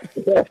 right?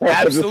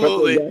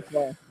 Absolutely.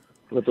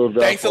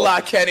 Thanks a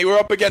lot, Kenny. We're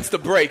up against the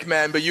break,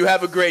 man, but you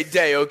have a great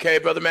day, okay,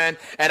 brother man?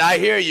 And I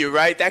hear you,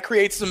 right? That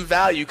creates some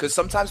value because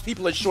sometimes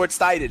people are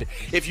short-sighted.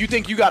 If you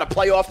think you got a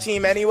playoff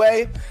team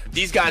anyway,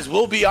 these guys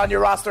will be on your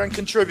roster and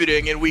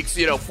contributing in weeks,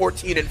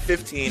 14 and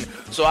 15.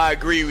 So I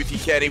agree with you,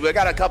 Kenny. We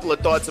got a couple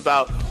of thoughts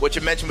about what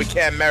you mentioned with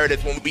Cam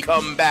Meredith when we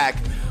come back.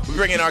 We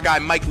bring in our guy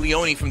Mike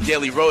Leone from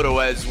Daily Roto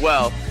as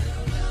well.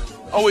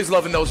 Always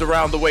loving those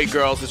around the way,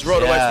 girls. It's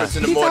Roto Experts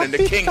in the morning. The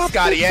King,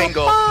 Scotty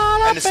Angle,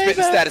 and the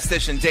spitting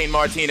statistician, Dane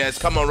Martinez.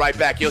 Come on right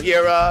back. You'll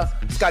hear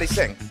Scotty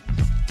sing.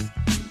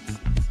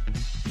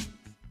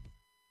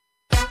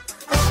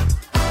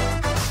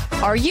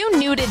 Are you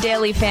new to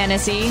daily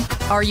fantasy?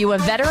 Are you a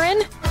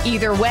veteran?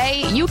 Either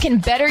way, you can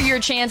better your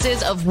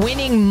chances of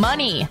winning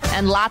money,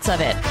 and lots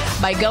of it,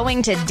 by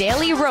going to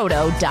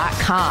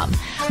dailyroto.com.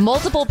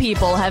 Multiple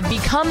people have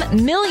become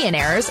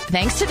millionaires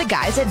thanks to the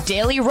guys at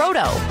Daily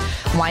Roto.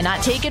 Why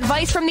not take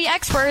advice from the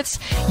experts?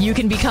 You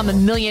can become a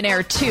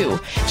millionaire too.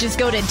 Just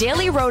go to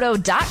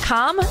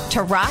dailyroto.com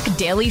to rock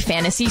daily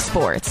fantasy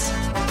sports.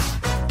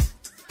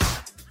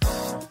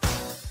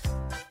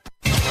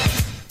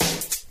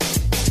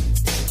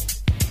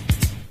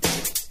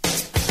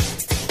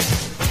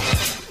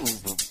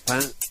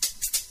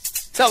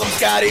 Tell him,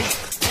 Scotty.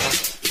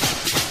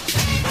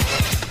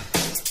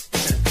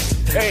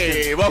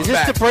 Hey, welcome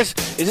back. Is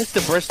this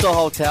the Bristol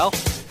Hotel?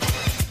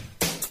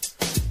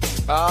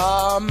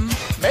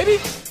 Maybe.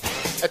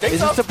 I think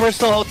Is so. this the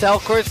Bristol Hotel,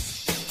 Chris?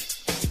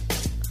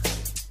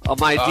 Oh,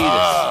 my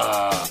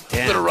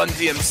Adidas. Little Run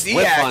DMC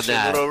Whip action. on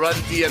that. Little Run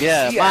DMC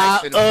Yeah, my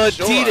action.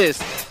 Adidas.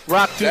 Sure.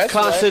 Rock through That's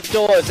concert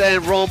doors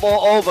and roam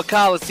all over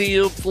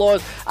Coliseum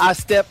floors. I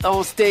stepped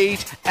on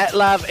stage at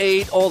Live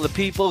Aid. All the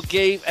people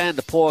gave and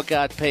the poor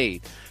got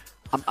paid.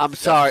 I'm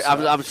sorry.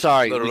 I'm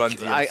sorry. Little Run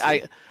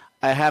DMC.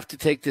 I have to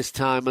take this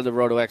time on the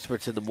Roto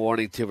Experts in the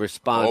morning to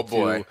respond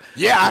to.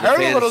 Yeah, I heard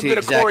a little bit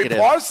of Corey executive.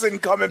 Parson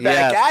coming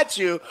back at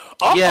you.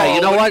 Uh-oh. Yeah,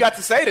 you know what you got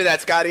to say to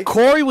that, Scotty?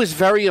 Corey was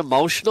very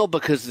emotional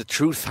because the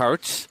truth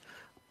hurts.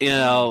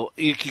 You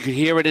could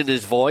hear it in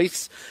his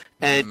voice.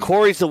 And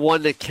Corey's the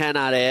one that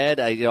cannot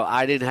add.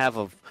 I didn't have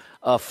a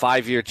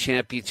 5-year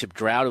championship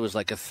drought. It was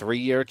like a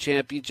 3-year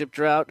championship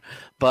drought.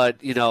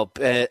 But,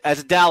 as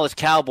a Dallas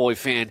Cowboy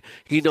fan,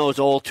 he knows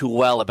all too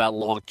well about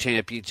long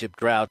championship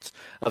droughts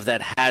of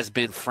that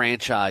has-been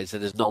franchise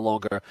that is no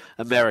longer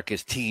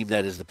America's team,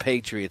 that is the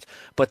Patriots.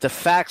 But the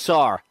facts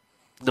are,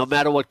 no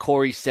matter what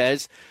Corey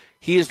says,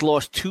 he has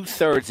lost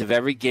 2/3 of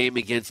every game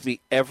against me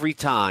every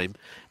time.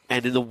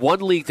 And in the one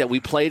league that we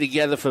play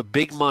together for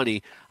big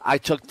money, I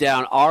took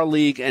down our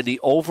league and the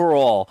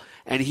overall,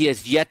 and he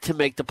has yet to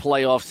make the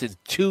playoffs in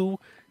 2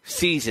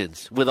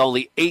 seasons with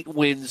only 8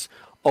 wins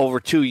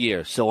over 2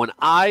 years. So when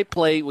I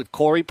play with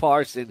Corey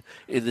Parson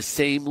in the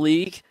same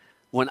league,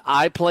 when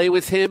I play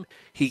with him,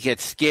 he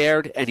gets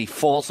scared and he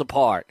falls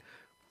apart.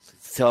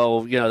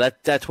 So,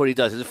 that's what he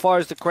does. As far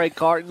as the Craig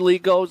Carton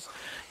league goes,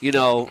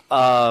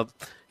 I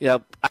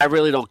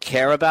really don't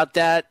care about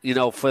that,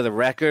 for the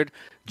record.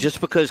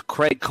 Just because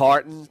Craig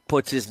Carton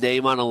puts his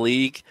name on a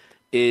league,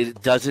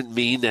 it doesn't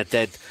mean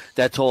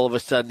that's all of a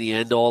sudden the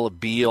end-all,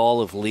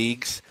 be-all of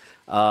leagues.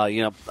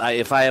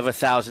 If I have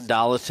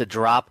 $1,000 to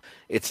drop,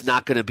 it's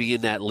not going to be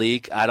in that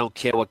league. I don't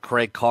care what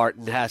Craig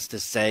Carton has to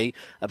say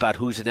about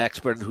who's an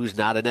expert and who's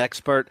not an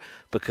expert,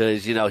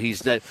 because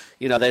he's not.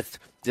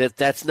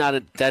 That's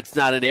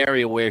not an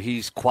area where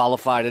he's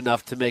qualified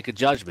enough to make a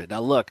judgment.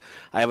 Now, look,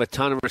 I have a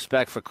ton of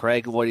respect for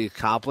Craig and what he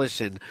accomplished,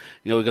 and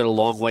we got a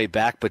long way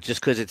back. But just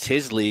because it's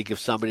his league, if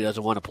somebody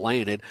doesn't want to play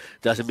in it,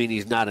 doesn't mean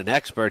he's not an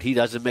expert. He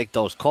doesn't make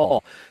those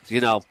calls.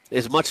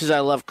 As much as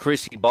I love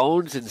Chrissy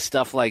Bones and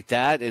stuff like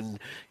that, and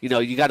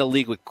you got a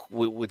league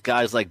with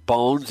guys like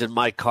Bones and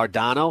Mike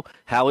Cardano.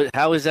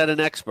 How is that an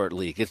expert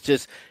league?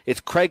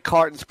 It's Craig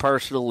Carton's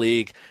personal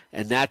league,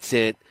 and that's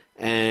it.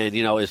 And,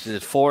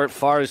 as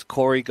far as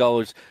Corey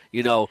goes,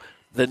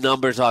 the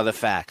numbers are the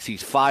facts.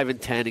 He's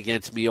 5-10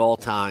 against me all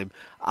time.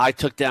 I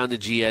took down the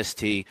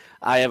GST.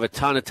 I have a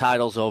ton of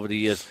titles over the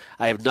years.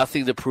 I have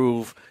nothing to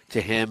prove to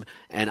him,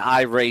 and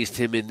I raised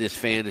him in this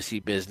fantasy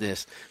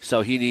business,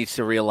 so he needs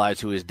to realize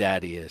who his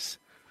daddy is.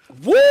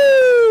 Woo!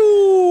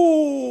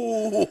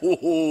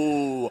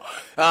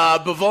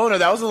 Bavona,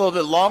 that was a little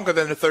bit longer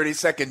than a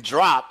 30-second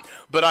drop,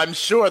 but I'm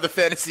sure the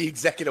fantasy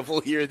executive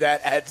will hear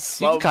that at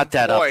some point. You can cut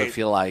that up if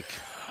you like.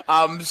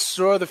 I'm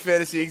sure the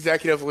fantasy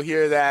executive will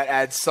hear that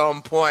at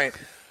some point.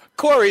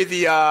 Corey,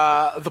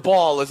 the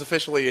ball is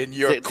officially in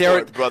your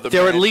court, brother.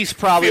 There are at least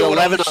probably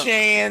 11.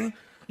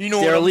 You know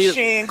what I'm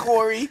saying,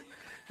 Corey?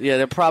 Yeah,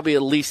 there are probably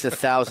at least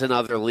 1,000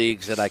 other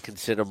leagues that I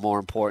consider more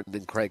important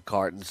than Craig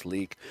Carton's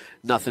league.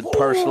 Nothing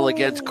personal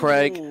against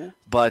Craig,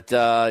 but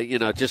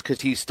just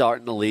because he's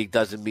starting the league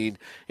doesn't mean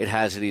it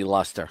has any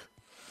luster.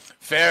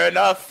 Fair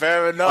enough.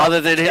 Other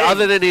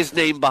than his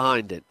name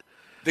behind it.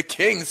 The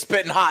King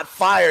spitting hot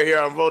fire here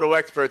on Roto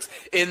Experts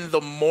in the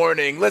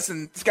morning.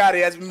 Listen,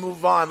 Scotty, as we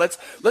move on, let's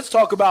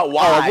talk about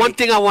why. One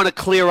thing I want to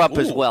clear up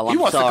as well. He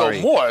wants to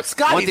go more.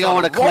 Scotty's one thing I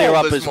want to clear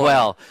up as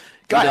well.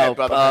 Go ahead,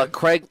 brother.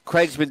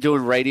 Craig's been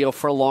doing radio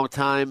for a long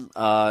time,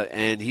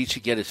 and he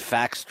should get his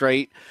facts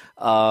straight.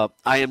 I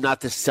am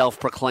not the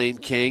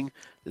self-proclaimed king.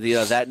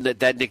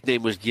 That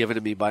nickname was given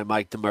to me by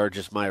Mike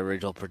DeMurgis, my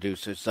original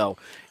producer. So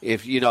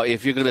if you're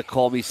going to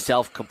call me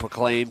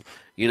self-proclaimed,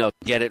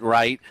 get it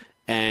right.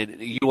 And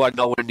you are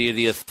nowhere near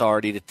the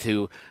authority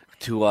to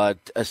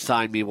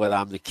assign me whether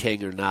I'm the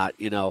king or not.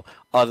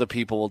 Other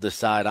people will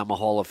decide I'm a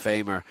Hall of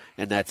Famer,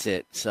 and that's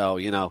it. So,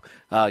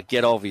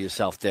 get over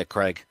yourself there,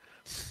 Craig.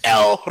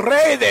 El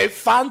Rey de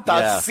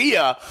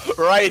Fantasia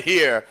right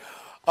here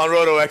on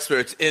Roto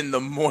Experts in the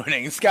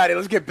morning. Scotty,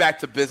 let's get back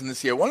to business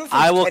here.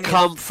 I will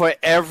come for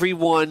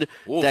everyone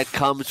that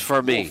comes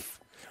for me.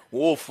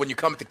 Wolf, when you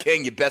come to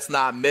King, you best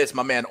not miss.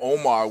 My man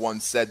Omar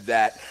once said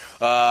that.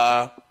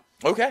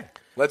 Okay.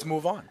 Let's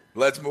move on.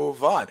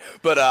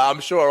 But I'm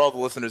sure all the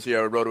listeners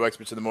here at Roto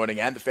Experts in the Morning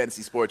and the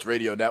Fantasy Sports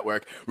Radio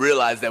Network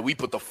realize that we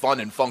put the fun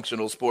in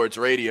functional sports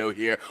radio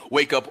here.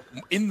 Wake up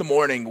in the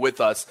morning with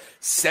us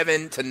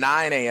 7 to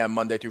 9 a.m.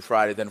 Monday through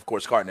Friday. Then, of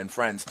course, Carton and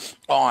Friends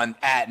on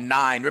at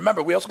 9.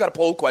 Remember, we also got a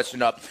poll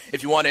question up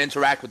if you want to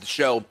interact with the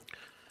show.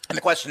 And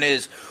the question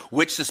is,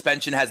 which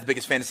suspension has the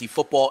biggest fantasy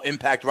football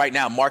impact right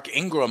now? Mark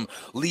Ingram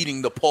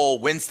leading the poll,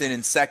 Winston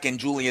in second,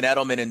 Julian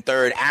Edelman in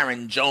third,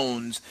 Aaron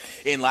Jones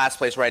in last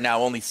place right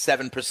now. Only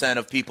 7%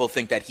 of people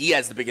think that he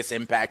has the biggest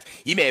impact.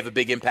 He may have a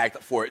big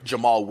impact for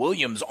Jamal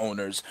Williams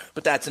owners,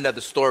 but that's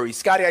another story.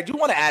 Scotty, I do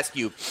want to ask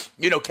you,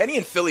 Kenny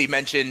and Philly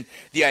mentioned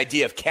the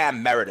idea of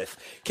Cam Meredith.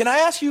 Can I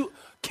ask you,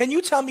 can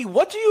you tell me,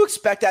 what do you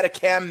expect out of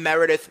Cam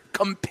Meredith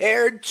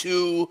compared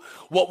to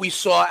what we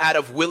saw out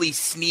of Willie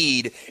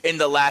Snead in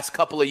the last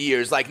couple of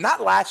years? Like,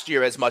 not last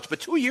year as much, but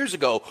 2 years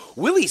ago,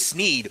 Willie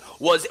Snead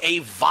was a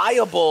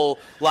viable,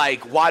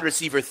 wide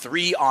receiver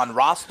 3 on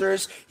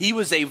rosters. He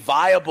was a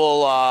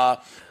viable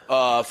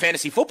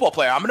fantasy football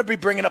player. I'm going to be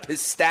bringing up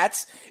his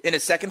stats in a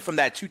second from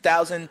that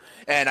 2000,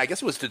 and I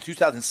guess it was the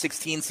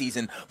 2016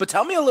 season. But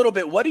tell me a little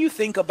bit, what do you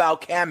think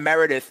about Cam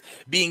Meredith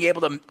being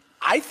able to,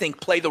 I think,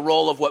 play the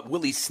role of what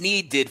Willie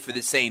Snead did for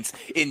the Saints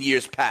in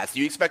years past? Do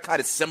you expect kind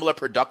of similar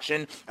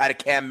production out of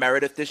Cam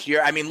Meredith this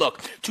year? I mean,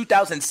 look,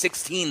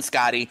 2016,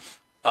 Scotty,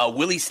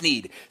 Willie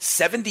Snead,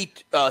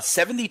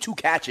 72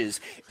 catches,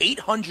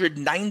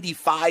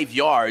 895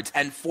 yards,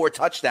 and 4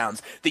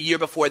 touchdowns. The year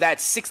before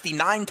that,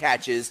 69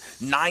 catches,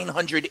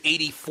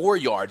 984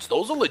 yards.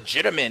 Those are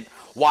legitimate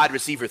wide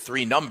receiver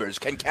 3 numbers.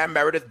 Can Cam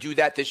Meredith do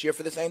that this year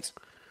for the Saints?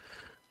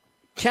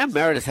 Cam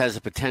Meredith has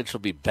the potential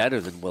to be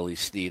better than Willie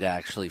Snead,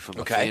 actually, from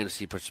a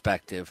fantasy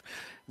perspective.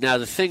 Now,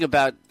 the thing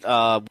about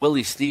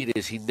Willie Snead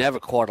is he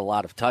never caught a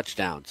lot of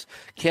touchdowns.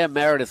 Cam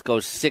Meredith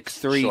goes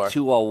 6'3",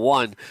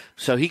 201,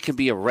 so he can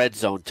be a red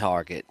zone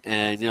target.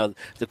 And,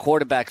 the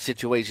quarterback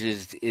situation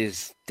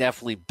is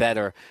definitely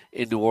better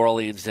in New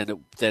Orleans than it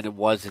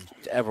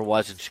ever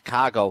was in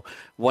Chicago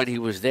when he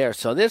was there.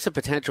 So there's a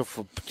potential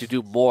to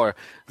do more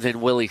than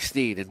Willie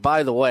Snead. And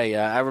by the way,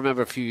 I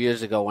remember a few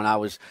years ago when I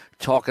was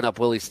talking up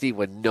Willie Snead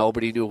when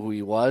nobody knew who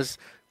he was.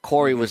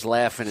 Corey was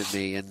laughing at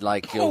me and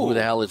who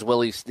the hell is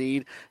Willie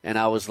Snead? And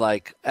I was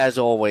like, as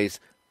always,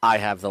 I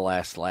have the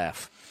last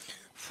laugh.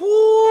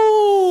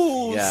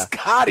 Ooh, yeah.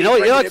 Scotty, you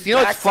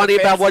know what's funny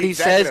about what he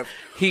says?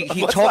 He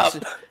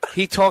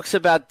talks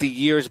about the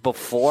years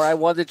before I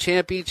won the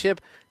championship.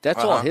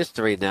 That's all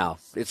history now.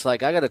 It's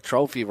like I got a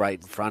trophy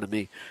right in front of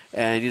me,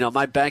 and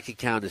my bank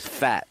account is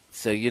fat.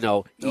 So he's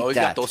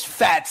got those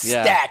fat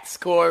stats,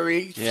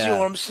 Corey. You know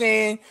what I'm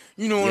saying?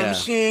 You know what I'm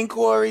saying,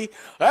 Corey?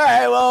 All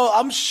right, well,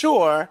 I'm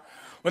sure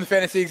when the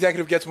fantasy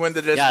executive gets wind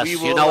of this, we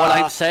will. You know what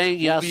I'm saying?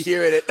 Yes. We'll be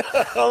hearing it.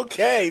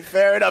 Okay,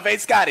 fair enough. Hey,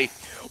 Scotty,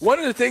 one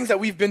of the things that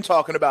we've been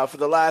talking about for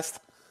the last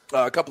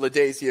a couple of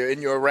days here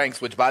in your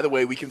ranks, which, by the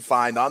way, we can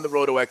find on the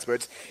Roto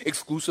Experts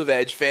exclusive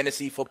Edge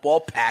fantasy football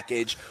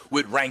package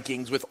with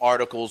rankings, with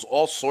articles,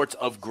 all sorts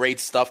of great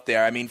stuff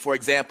there. I mean, for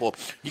example,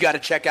 you got to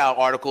check out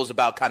articles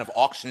about kind of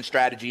auction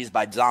strategies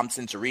by Dom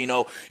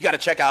Cincerino. You got to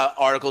check out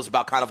articles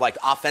about kind of like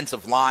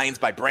offensive lines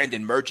by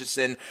Brandon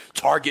Murchison,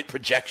 target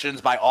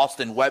projections by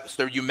Austin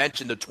Webster. You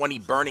mentioned the 20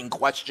 burning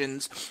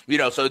questions,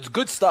 so it's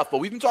good stuff, but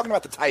we've been talking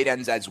about the tight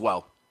ends as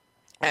well.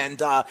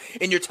 And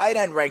in your tight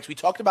end ranks, we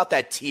talked about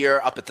that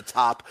tier up at the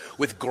top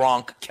with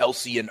Gronk,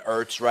 Kelsey, and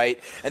Ertz, right?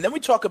 And then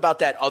we talk about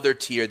that other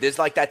tier. There's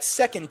like that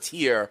second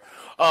tier.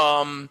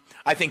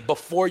 I think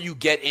before you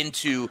get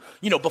into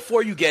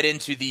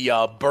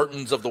the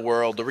Burtons of the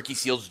world, the Ricky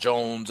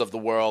Seals-Jones of the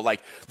world, like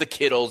the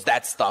Kittles,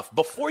 that stuff.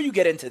 Before you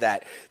get into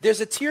that,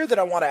 there's a tier that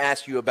I want to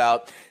ask you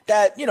about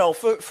that,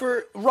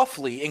 for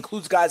roughly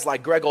includes guys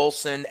like Greg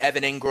Olsen,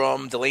 Evan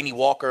Ingram, Delaney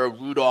Walker,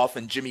 Rudolph,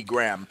 and Jimmy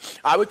Graham.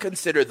 I would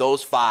consider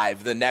those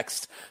five the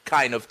next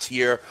kind of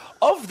tier.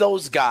 Of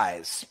those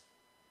guys,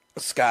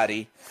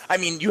 Scotty, I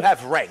mean, you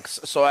have ranks,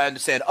 so I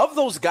understand. Of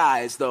those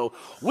guys, though,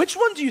 which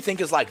one do you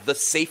think is like the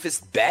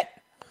safest bet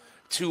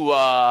to,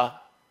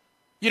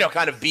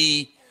 kind of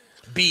be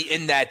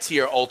in that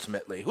tier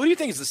ultimately? Who do you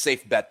think is the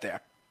safe bet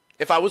there?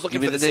 If I was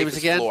looking for the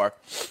safest floor.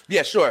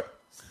 Yeah, sure.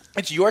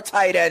 It's your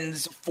tight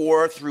ends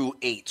 4 through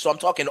 8. So I'm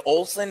talking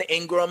Olsen,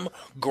 Ingram,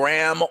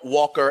 Graham,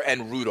 Walker,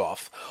 and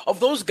Rudolph. Of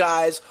those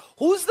guys,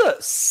 who's the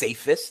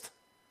safest,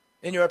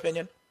 in your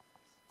opinion?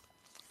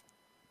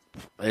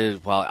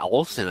 Well,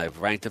 Olsen,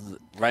 I've ranked him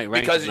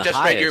because him you the just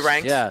highest. read your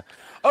ranks. Yeah,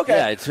 okay.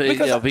 Yeah,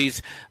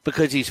 it's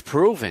because he's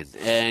proven,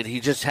 and he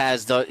just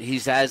has he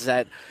has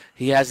that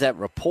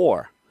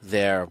rapport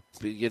there.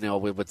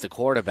 With the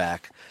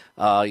quarterback.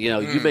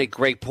 You make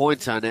great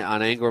points on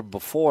Ingram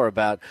before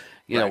about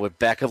with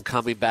Beckham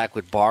coming back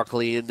with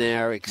Barkley in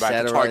there,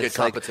 etc. Right, the target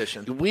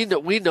competition.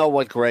 We know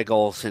what Greg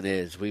Olsen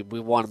is. We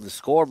want him to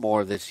score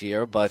more this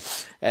year,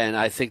 and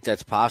I think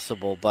that's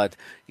possible. But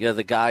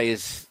the guy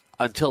is.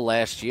 Until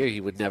last year, he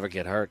would never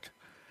get hurt.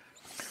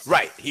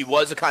 Right. He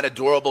was a kind of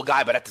durable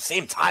guy, but at the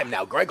same time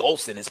now, Greg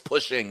Olsen is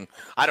pushing,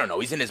 I don't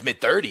know, he's in his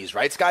mid-30s,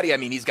 right, Scotty? I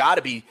mean, he's got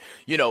to be,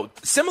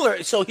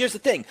 similar. So here's the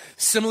thing.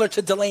 Similar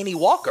to Delaney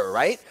Walker,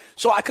 right?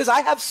 So because I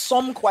have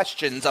some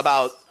questions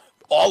about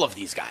all of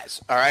these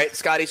guys, all right,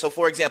 Scotty? So,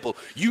 for example,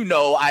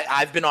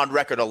 I've been on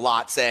record a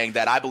lot saying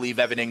that I believe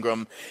Evan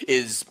Ingram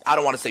is, I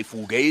don't want to say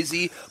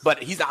fugazi,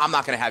 but I'm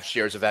not going to have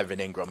shares of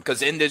Evan Ingram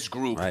because in this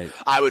group, right.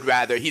 I would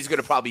rather, he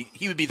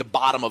would be the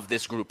bottom of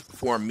this group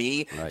for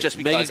me, right. Just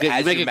because, you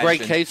make a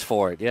great case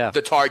for it, yeah.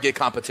 The target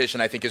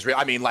competition, I think, is real.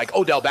 I mean, like,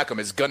 Odell Beckham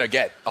is going to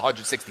get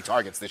 160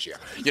 targets this year.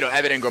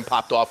 Evan Ingram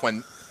popped off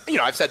when,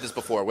 I've said this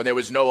before, when there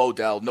was no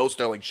Odell, no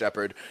Sterling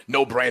Shepard,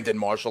 no Brandon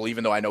Marshall,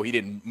 even though I know he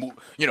didn't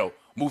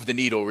move the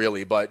needle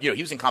really, but he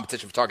was in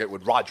competition for target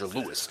with Roger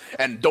Lewis.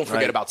 And don't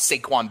forget about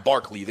Saquon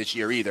Barkley this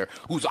year either,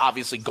 who's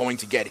obviously going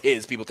to get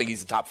his. People think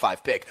he's the top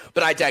 5 pick.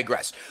 But I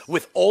digress.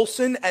 With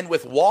Olsen and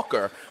with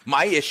Walker,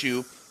 my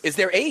issue is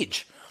their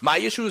age. My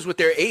issue is with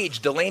their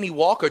age. Delaney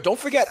Walker, don't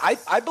forget,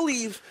 I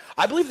believe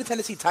the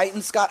Tennessee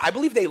Titans, Scott, I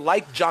believe they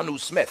like Jonnu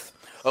Smith,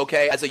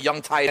 okay, as a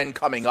young tight end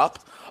coming up.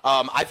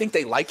 I think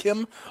they like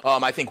him.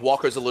 I think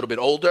Walker's a little bit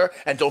older.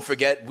 And don't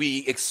forget,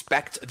 we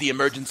expect the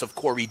emergence of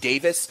Corey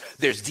Davis.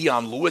 There's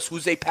Dion Lewis,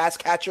 who's a pass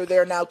catcher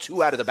there now,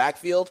 2 out of the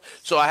backfield.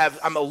 So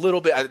I'm a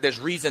little bit, there's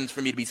reasons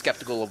for me to be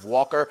skeptical of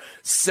Walker.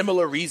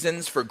 Similar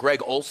reasons for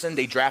Greg Olsen.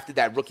 They drafted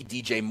that rookie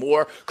DJ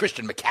Moore.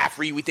 Christian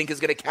McCaffrey, we think,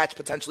 is going to catch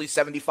potentially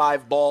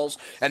 75 balls.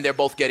 And they're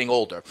both getting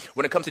older.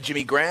 When it comes to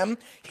Jimmy Graham,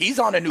 he's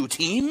on a new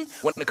team.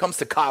 When it comes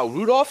to Kyle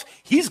Rudolph,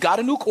 he's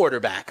got a new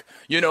quarterback.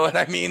 You know what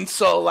I mean?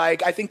 So, I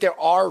think there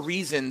are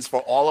reasons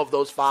for all of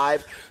those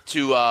 5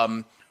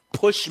 to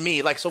push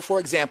me. So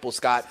for example,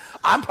 Scott,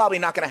 I'm probably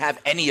not going to have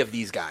any of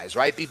these guys,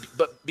 right?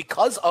 But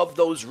because of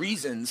those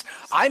reasons,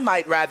 I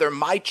might rather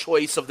my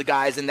choice of the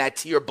guys in that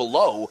tier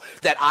below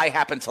that I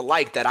happen to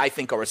like, that I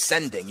think are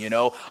ascending.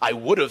 I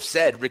would have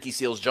said Ricky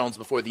Seals-Jones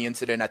before the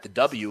incident at the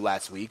W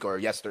last week or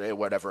yesterday or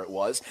whatever it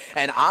was.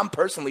 And I'm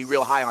personally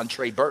real high on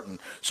Trey Burton.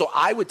 So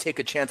I would take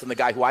a chance on the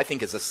guy who I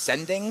think is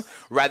ascending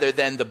rather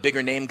than the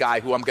bigger name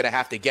guy who I'm going to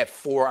have to get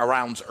 4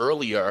 rounds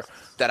earlier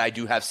that I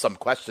do have some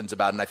questions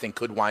about and I think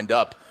could wind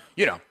up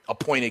a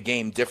point a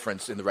game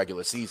difference in the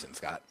regular season,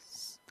 Scott.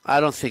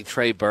 I don't think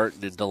Trey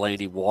Burton and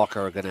Delaney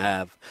Walker are going to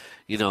have,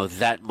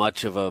 that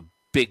much of a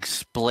big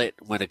split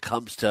when it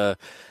comes to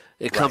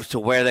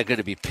where they're going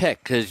to be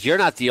picked. Because you're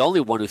not the only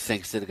one who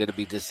thinks they're going to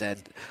be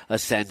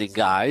ascending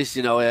guys.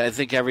 I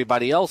think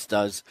everybody else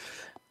does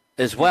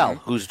as well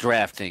who's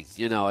drafting.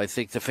 I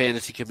think the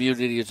fantasy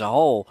community as a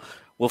whole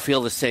will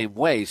feel the same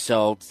way.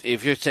 So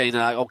if you're saying,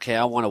 okay,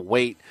 I want to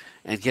wait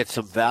and get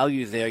some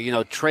value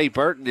there. Trey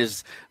Burton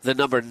is the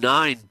number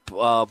 9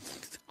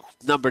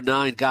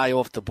 guy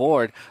off the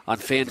board on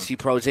Fantasy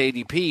Pros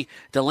ADP.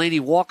 Delaney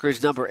Walker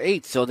is number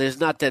 8, so there's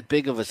not that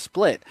big of a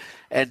split.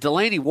 And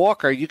Delaney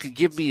Walker, you can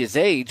give me his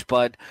age,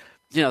 but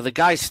the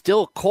guy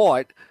still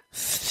caught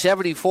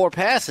 74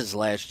 passes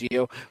last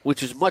year,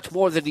 which is much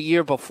more than the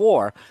year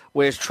before,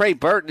 whereas Trey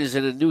Burton is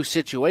in a new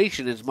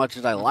situation. As much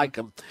as I like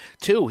him,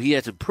 too, he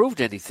hasn't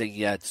proved anything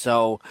yet.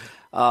 So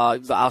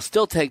I'll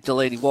still take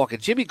Delaney Walker.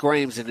 Jimmy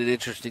Graham's in an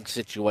interesting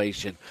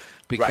situation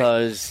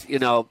because,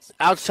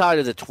 outside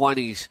of the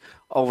 20s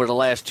over the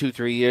last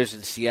 2-3 years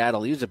in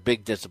Seattle, he was a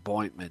big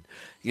disappointment.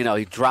 He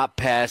dropped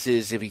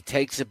passes. If he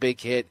takes a big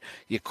hit,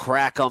 you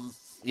crack him.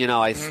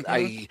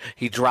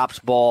 He drops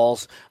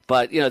balls,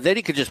 but then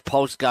he could just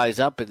post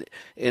guys up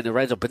in the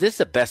red zone. But this is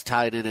the best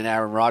tight end that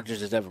Aaron Rodgers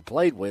has ever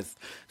played with.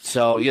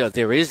 So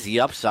there is the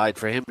upside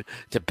for him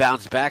to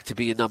bounce back to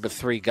be a number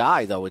 3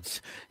 guy. Though it's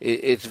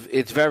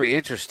very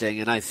interesting,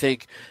 and I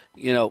think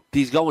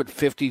he's going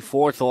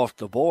 54th off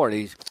the board.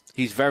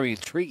 He's very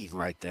intriguing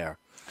right there.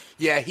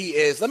 Yeah, he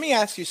is. Let me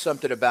ask you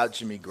something about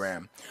Jimmy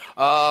Graham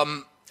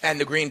and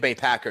the Green Bay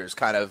Packers,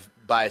 kind of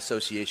by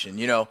association.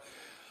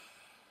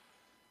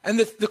 And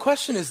the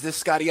question is this,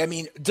 Scotty. I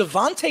mean,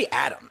 Davante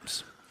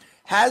Adams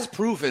has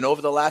proven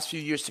over the last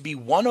few years to be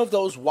one of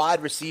those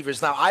wide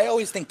receivers. Now, I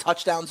always think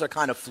touchdowns are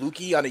kind of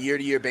fluky on a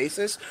year-to-year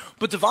basis,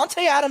 but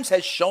Davante Adams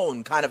has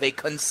shown kind of a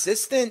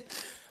consistent,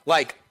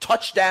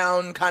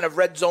 touchdown kind of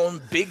red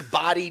zone,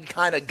 big-bodied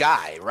kind of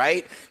guy,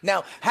 right?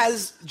 Now,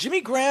 has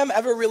Jimmy Graham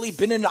ever really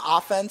been in an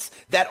offense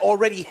that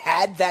already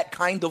had that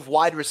kind of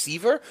wide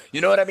receiver? You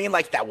know what I mean?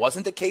 That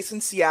wasn't the case in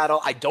Seattle.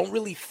 I don't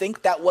really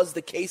think that was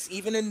the case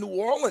even in New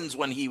Orleans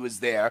when he was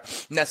there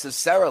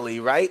necessarily,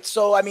 right?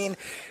 So, I mean,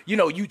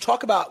 you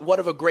talk about what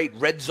of a great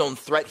red zone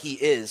threat he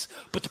is,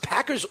 but the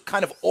Packers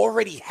kind of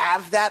already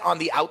have that on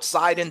the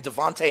outside in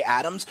Davante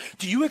Adams.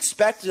 Do you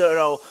expect,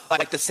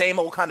 the same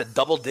old kind of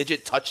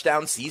double-digit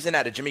touchdown season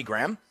out of Jimmy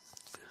Graham?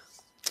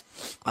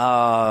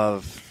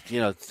 Russell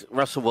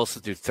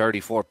Wilson threw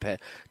 34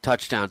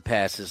 touchdown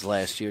passes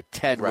last year,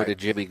 10 with a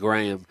Jimmy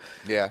Graham.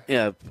 Yeah.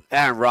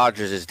 Aaron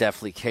Rodgers is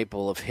definitely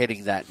capable of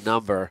hitting that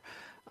number.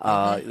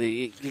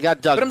 You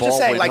got Doug but I'm Baldwin just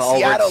saying, over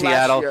Seattle. in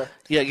Seattle.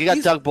 Yeah, you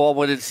got Doug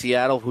Baldwin in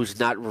Seattle, who's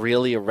not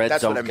really a red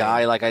zone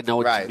guy. I know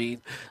what you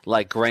mean.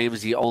 Graham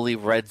is the only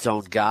red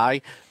zone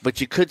guy,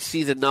 but you could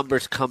see the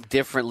numbers come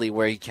differently,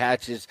 where he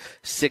catches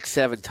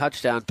 6-7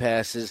 touchdown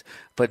passes,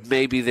 but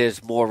maybe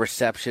there's more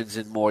receptions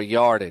and more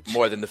yardage.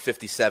 More than the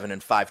 57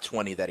 and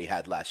 520 that he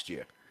had last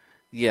year.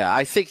 Yeah,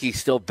 I think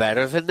he's still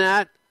better than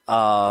that.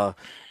 I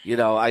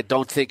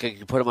don't think I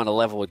can put him on a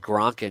level with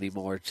Gronk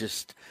anymore.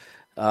 Just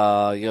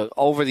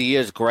over the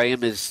years,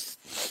 Graham has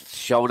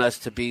shown us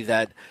to be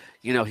that,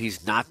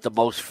 he's not the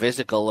most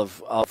physical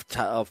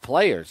of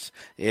players.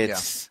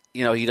 It's,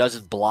 he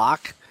doesn't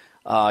block.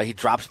 He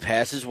drops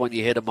passes when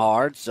you hit him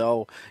hard.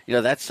 So,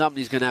 that's something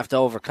he's going to have to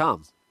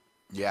overcome.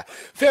 Yeah,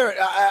 fair.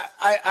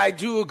 I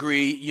do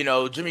agree.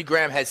 Jimmy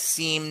Graham has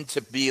seemed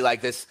to be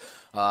like this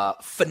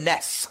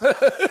finesse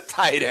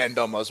tight end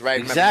almost, right?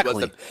 Exactly.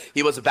 Remember,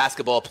 he was a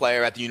basketball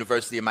player at the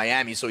University of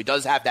Miami, so he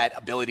does have that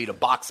ability to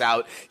box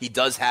out. He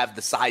does have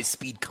the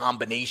size-speed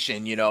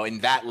combination, in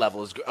that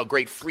level. Is a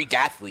great freak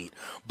athlete.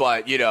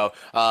 But,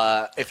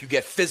 if you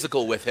get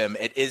physical with him,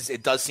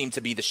 it does seem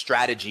to be the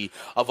strategy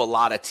of a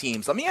lot of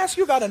teams. Let me ask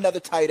you about another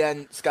tight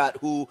end, Scott,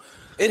 who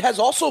it has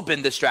also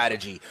been the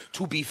strategy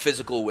to be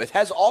physical with,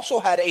 has also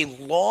had a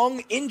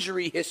long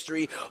injury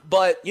history,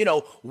 but,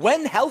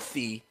 when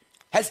healthy,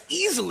 has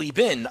easily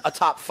been a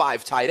top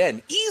 5 tight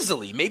end.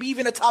 Easily. Maybe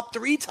even a top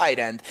 3 tight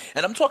end.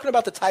 And I'm talking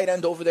about the tight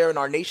end over there in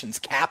our nation's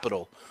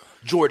capital,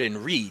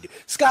 Jordan Reed.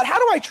 Scott, how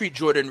do I treat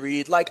Jordan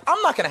Reed?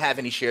 I'm not going to have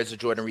any shares of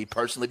Jordan Reed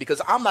personally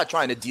because I'm not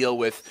trying to deal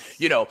with,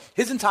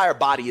 his entire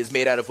body is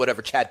made out of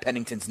whatever Chad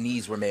Pennington's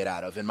knees were made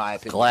out of, in my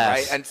opinion. Glass.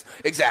 Right? And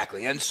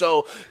exactly. And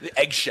so,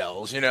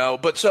 eggshells,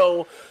 But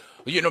so,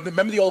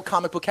 remember the old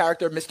comic book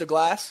character, Mr.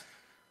 Glass?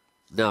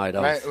 No, I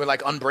don't. Right? Or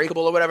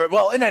Unbreakable or whatever.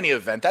 Well, in any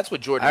event, that's what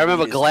Jordan I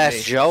remember Reed is Glass to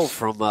me. Joe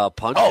from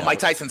Punch-Out. Oh, Mike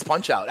Tyson's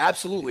Punch-Out.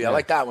 Absolutely. Yeah. I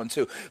like that one,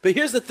 too. But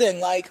here's the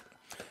thing,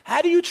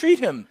 how do you treat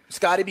him,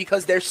 Scotty?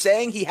 Because they're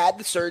saying he had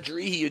the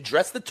surgery. He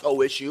addressed the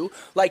toe issue.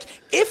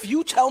 If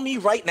you tell me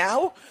right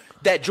now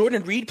that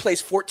Jordan Reed plays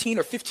 14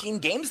 or 15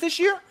 games this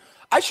year,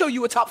 I show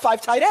you a top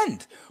 5 tight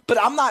end. But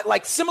I'm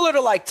not similar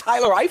to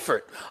Tyler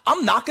Eifert.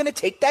 I'm not going to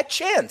take that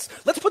chance.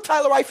 Let's put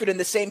Tyler Eifert in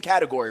the same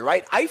category,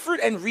 right? Eifert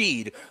and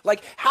Reed.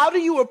 How do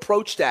you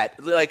approach that?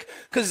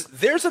 Because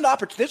there's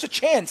there's a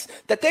chance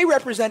that they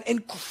represent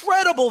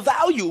incredible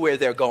value where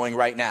they're going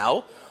right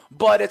now.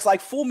 But it's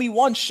fool me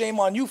once, shame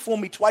on you. Fool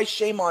me twice,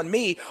 shame on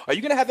me. Are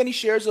you going to have any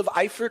shares of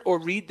Eifert or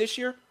Reed this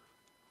year?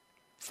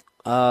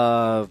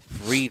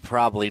 Reed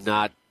probably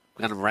not.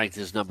 Going to rank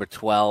as number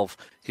 12.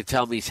 You can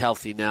tell me he's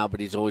healthy now, but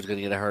he's always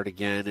going to get hurt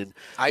again. And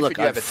look,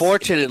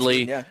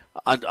 unfortunately,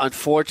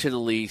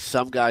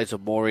 some guys are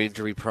more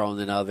injury prone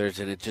than others,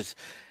 and it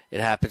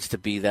happens to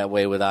be that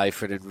way with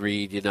Eifert and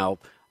Reed.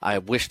 I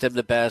wish them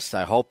the best.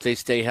 I hope they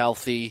stay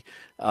healthy.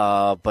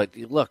 But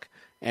look,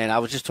 and I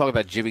was just talking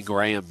about Jimmy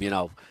Graham.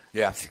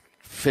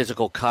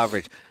 Physical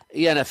coverage.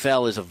 The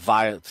NFL is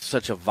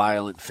such a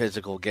violent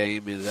physical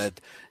game, in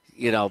that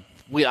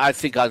I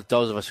think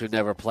those of us who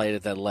never played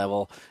at that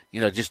level,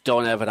 just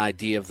don't have an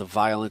idea of the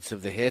violence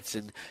of the hits,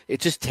 and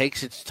it just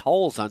takes its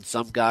tolls on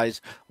some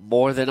guys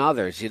more than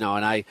others, and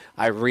I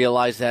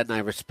realize that and I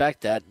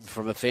respect that. And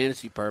from a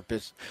fantasy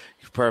perspective,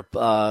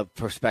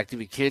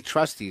 you can't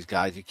trust these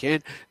guys. You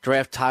can't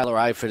draft Tyler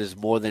Eifert as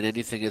more than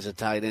anything as a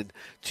tight end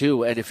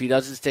too, and if he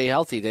doesn't stay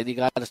healthy, then you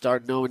got to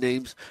start knowing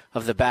names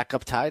of the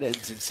backup tight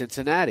ends in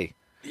Cincinnati.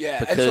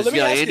 Yeah, because and so let me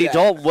ask Andy you that.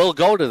 Dalton will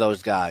go to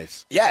those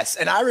guys. Yes,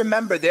 and I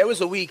remember there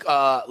was a week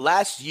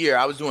last year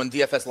I was doing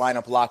DFS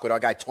lineup lock with our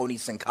guy Tony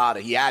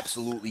Sincata. He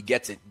absolutely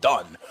gets it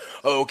done.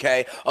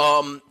 Okay.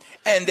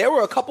 And there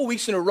were a couple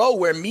weeks in a row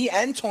where me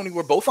and Tony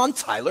were both on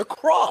Tyler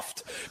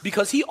Kroft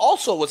because he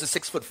also was a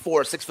 6'4",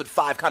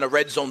 6'5" kind of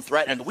red zone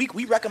threat. And the week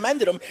we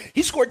recommended him,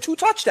 he scored 2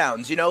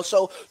 touchdowns,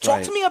 So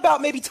talk to me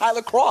about maybe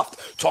Tyler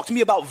Kroft. Talk to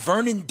me about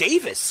Vernon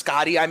Davis,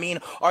 Scotty. I mean,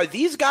 are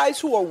these guys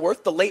who are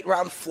worth the late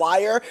round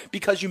flyer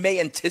because you may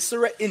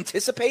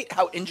anticipate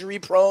how injury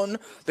prone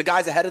the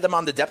guys ahead of them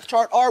on the depth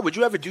chart are? Would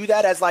you ever do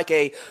that as like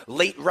a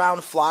late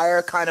round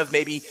flyer kind of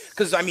maybe?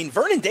 Because, I mean,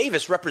 Vernon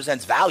Davis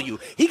represents value.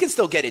 He can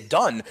still get it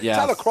done. Yes.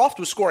 Tyler Kroft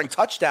was scoring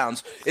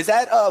touchdowns. Is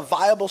that a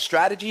viable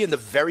strategy in the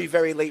very,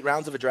 very late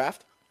rounds of a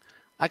draft?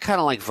 I kind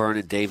of like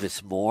Vernon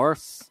Davis more.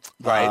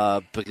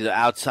 Right. Because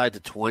outside the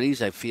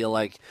 20s, I feel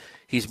like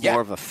he's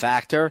more of a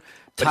factor.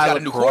 But Tyler, he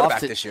got a new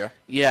quarterback this year.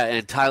 Yeah,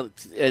 and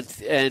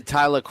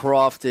Tyler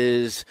Kroft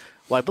is,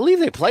 well, I believe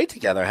they played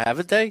together,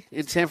 haven't they?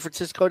 In San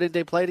Francisco, did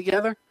they play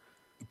together?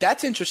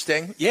 That's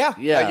interesting. Yeah.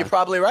 Yeah. You're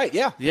probably right.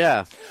 Yeah.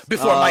 Yeah.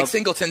 Before Mike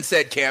Singleton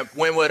said, can't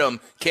win with him,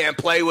 can't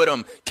play with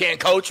him, can't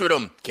coach with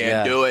him,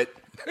 can't do it.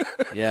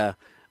 Yeah.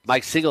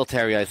 Mike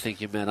Singletary, I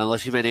think you meant,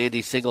 unless you meant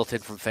Andy Singleton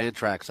from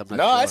Fantrax. I'm not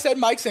No, sure. I said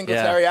Mike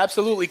Singletary. Yeah.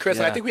 Absolutely, Chris.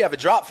 Yeah. And I think we have a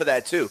drop for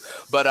that, too.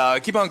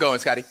 But keep on going,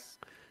 Scotty.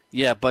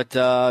 Yeah, but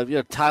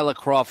Tyler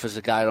Kroft is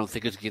a guy I don't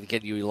think is going to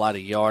get you a lot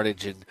of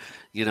yardage and,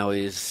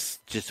 is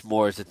just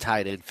more as a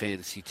tight end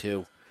fantasy,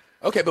 too.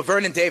 Okay, but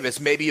Vernon Davis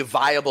may be a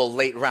viable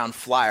late round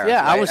flyer.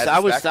 Yeah, right,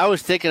 I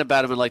was thinking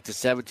about him in like the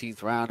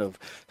 17th round of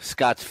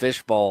Scott's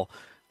Fishbowl,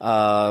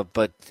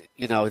 but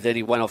then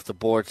he went off the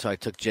board, so I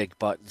took Jake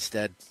Butt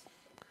instead.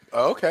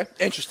 Oh, okay,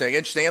 interesting.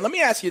 And let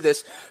me ask you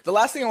this: the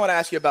last thing I want to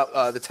ask you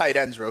about the tight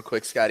ends, real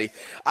quick, Scotty.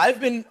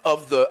 I've been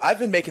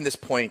making this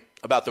point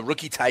about the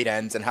rookie tight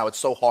ends and how it's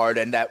so hard,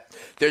 and that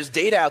there's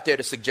data out there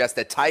to suggest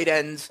that tight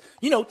ends,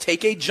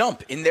 take a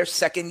jump in their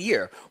second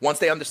year once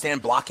they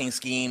understand blocking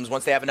schemes,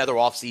 once they have another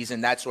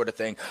offseason, that sort of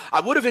thing.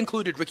 I would have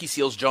included Ricky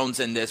Seals-Jones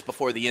in this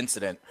before the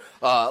incident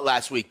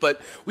last week, but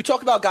we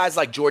talk about guys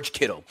like George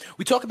Kittle.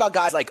 We talk about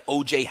guys like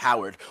O.J.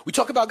 Howard. We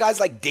talk about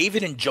guys like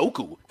David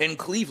Njoku in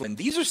Cleveland.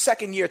 These are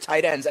second-year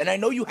tight ends, and I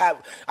know you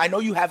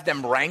have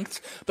them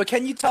ranked, but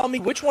can you tell me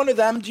which one of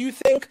them do you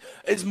think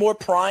is more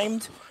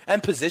primed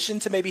and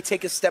positioned to maybe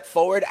take a step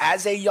forward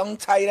as a young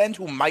tight end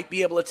who might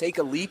be able to take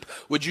a leap?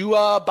 Would you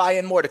buy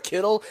in more to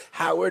Kittle,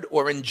 Howard,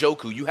 or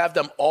Njoku? You have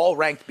them all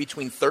ranked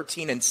between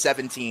 13 and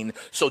 17,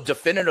 so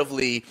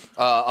definitively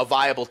a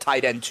viable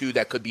tight end too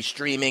that could be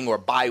streaming or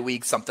bye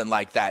week, something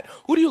like that.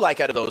 Who do you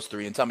like out of those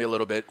three? And tell me a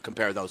little bit,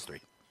 compare those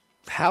three.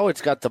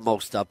 Howard's got the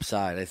most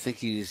upside. I think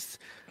he's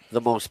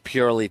the most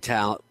purely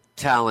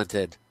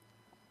talented.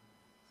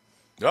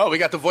 Oh, we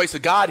got the voice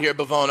of God here,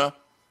 Bavona.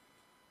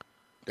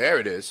 There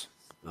it is.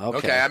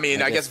 Okay. I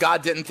mean, I guess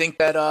God didn't think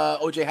that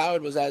O.J.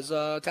 Howard was as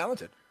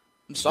talented.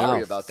 I'm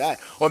sorry about that.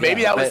 Or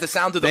maybe that was the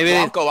sound of the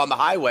Bronco on the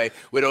highway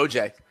with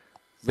O.J.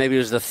 Maybe it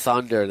was the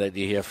thunder that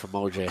you hear from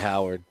O.J.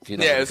 Howard.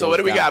 Yeah, so what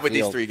do we got with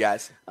these three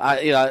guys?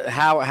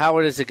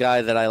 Howard is a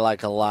guy that I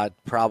like a lot,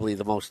 probably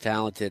the most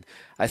talented.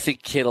 I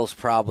think Kittle's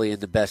probably in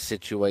the best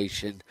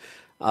situation,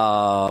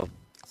 with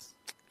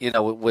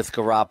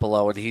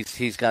Garoppolo, and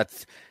he's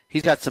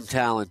got some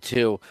talent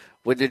too.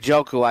 With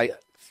Njoku,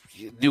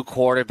 new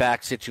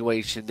quarterback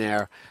situation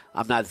there.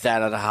 I'm not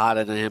that hot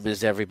on him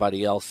as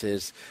everybody else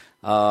is.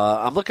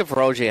 I'm looking for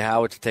O.J.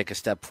 Howard to take a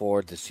step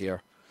forward this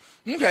year.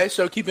 Okay,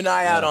 so keep an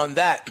eye out on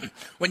that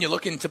when you're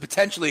looking to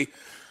potentially,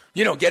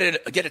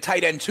 get a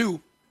tight end too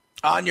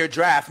on your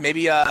draft.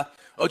 Maybe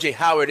O.J.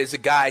 Howard is a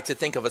guy to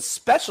think of,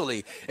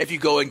 especially if you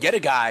go and get a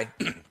guy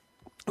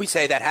we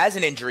say that has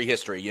an injury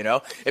history.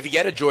 If you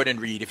get a Jordan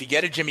Reed, if you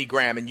get a Jimmy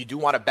Graham, and you do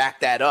want to back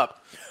that up.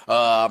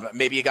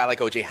 Maybe a guy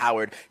like O.J.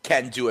 Howard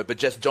can do it, but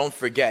just don't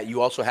forget,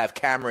 you also have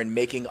Cameron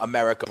making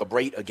America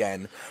great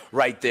again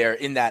right there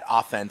in that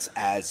offense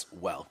as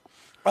well.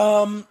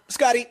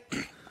 Scotty,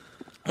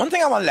 one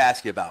thing I wanted to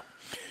ask you about.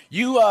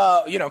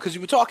 Because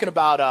you were talking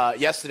about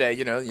yesterday,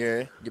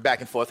 you're back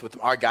and forth with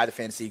our guy, the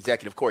fantasy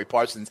executive, Corey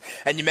Parsons,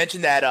 and you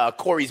mentioned that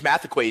Corey's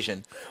math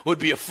equation would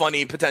be a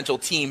funny potential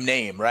team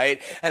name, right?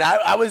 And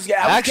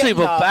actually,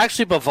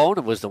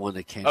 Bavona was the one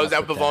that came. Oh, is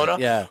that Bavona?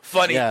 Yeah.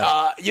 Funny. Yeah.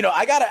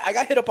 I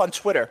got hit up on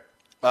Twitter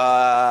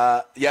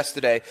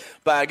yesterday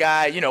by a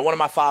guy, one of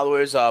my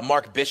followers,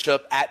 Mark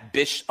Bishop at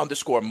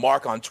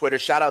Bish_Mark on Twitter.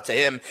 Shout out to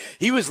him.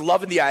 He was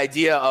loving the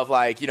idea of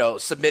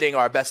submitting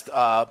our best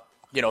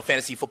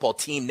fantasy football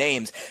team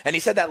names. And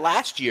he said that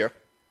last year,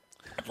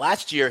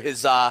 Last year,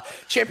 his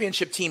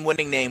championship team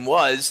winning name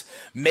was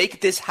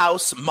Make This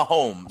House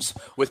Mahomes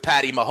with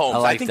Patty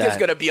Mahomes. I think there's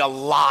going to be a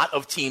lot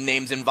of team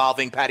names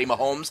involving Patty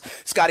Mahomes.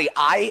 Scotty,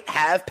 I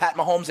have Pat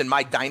Mahomes in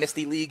my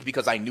Dynasty League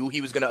because I knew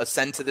he was going to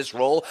ascend to this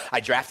role. I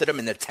drafted him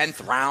in the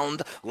 10th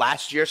round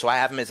last year, so I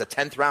have him as a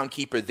 10th round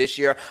keeper this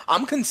year.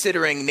 I'm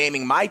considering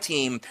naming my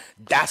team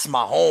Das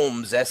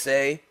Mahomes,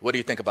 S.A. What do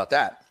you think about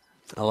that?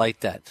 I like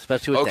that,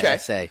 especially with the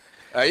S.A.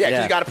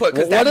 Because you got to put,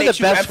 because that makes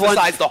you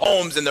emphasize the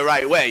Holmes in the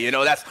right way.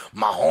 That's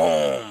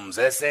Mahomes,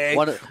 S.A.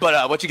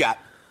 But what you got?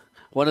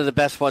 One of the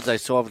best ones I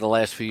saw over the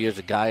last few years,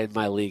 a guy in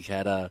my league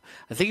had I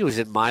think he was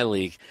in my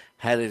league,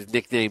 had his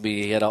nickname.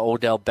 He had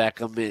Odell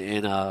Beckham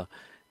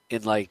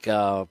in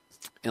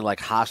like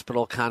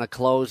hospital kind of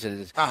clothes,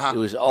 and it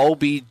was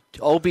OBJGYN.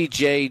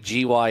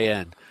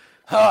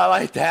 Oh, I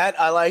like that.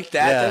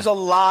 Yeah. There's a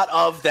lot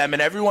of them,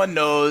 and everyone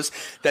knows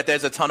that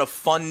there's a ton of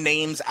fun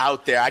names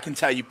out there. I can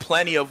tell you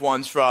plenty of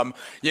ones from,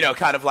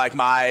 kind of like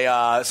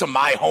my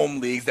my home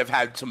leagues. They've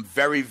had some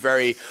very,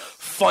 very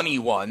funny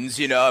ones.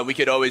 We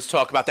could always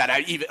talk about that.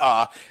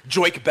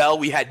 Joik Bell,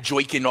 we had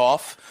Joiking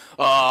Off.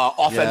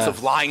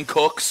 Offensive line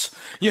cooks,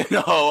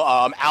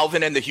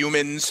 Alvin and the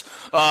Humans,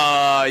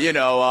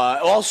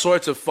 all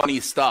sorts of funny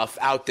stuff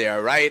out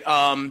there, right?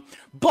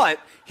 But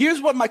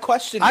here's what my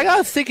question is. I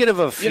got thinking of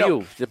a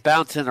few that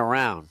bouncing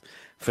around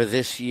for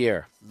this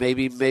year.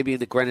 Maybe in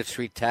the Greenwich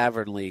Street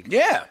Tavern League.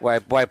 Yeah.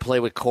 Where I play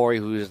with Corey,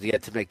 who is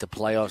yet to make the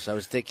playoffs. I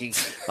was thinking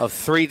of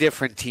 3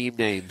 different team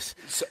names.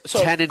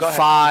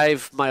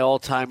 10-5, my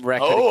all-time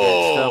record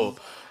against them.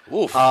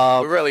 Oof.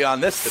 We're really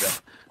on this today.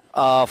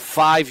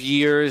 5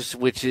 years,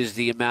 which is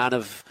the amount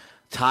of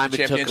time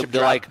it took him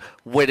to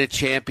win a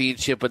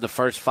championship. In the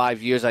first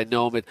 5 years, I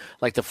know him.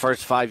 The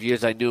first 5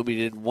 years, I knew him. He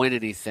didn't win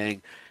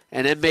anything,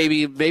 and then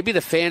maybe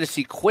the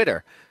fantasy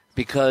quitter,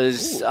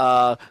 because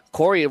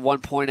Corey at one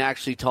point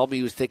actually told me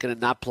he was thinking of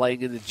not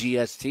playing in the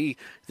GST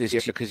this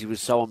year because he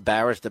was so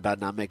embarrassed about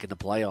not making the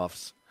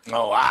playoffs.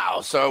 Oh wow!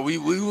 So we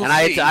will.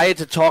 And see. I had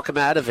to talk him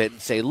out of it and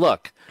say,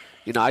 look.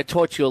 I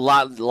taught you a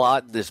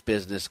lot in this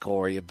business,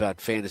 Corey, about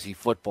fantasy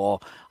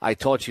football. I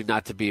taught you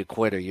not to be a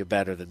quitter. You're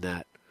better than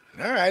that.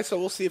 All right, so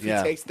we'll see if he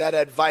takes that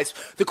advice.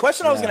 The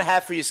question I was going to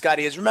have for you,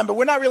 Scotty, is remember,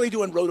 we're not really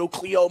doing Roto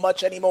Clio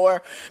much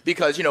anymore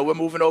because, we're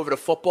moving over to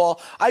football.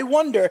 I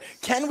wonder,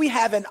 can we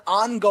have an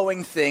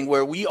ongoing thing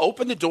where we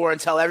open the door and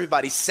tell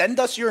everybody,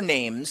 send us your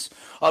names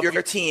of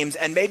your teams,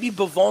 and maybe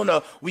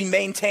Bavona, we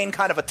maintain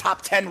kind of a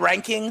top 10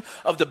 ranking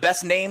of the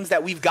best names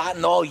that we've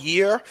gotten all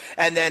year.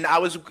 And then I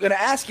was going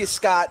to ask you,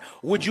 Scott,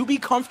 would you be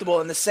comfortable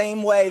in the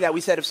same way that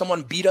we said if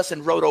someone beat us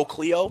in Roto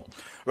Clio,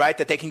 right,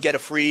 that they can get a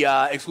free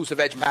exclusive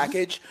edge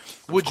package?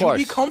 Would you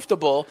be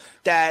comfortable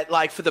that,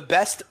 for the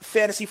best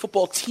fantasy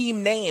football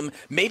team name,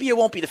 maybe it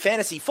won't be the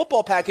fantasy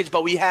football package,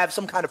 but we have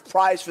some kind of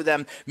prize for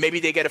them?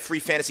 Maybe they get a free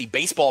fantasy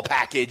baseball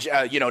package,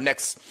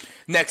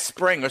 next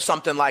spring or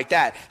something like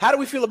that. How do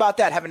we feel about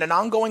that? Having an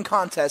ongoing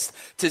contest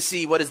to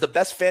see what is the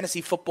best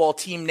fantasy football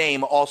team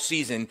name all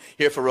season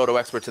here for Roto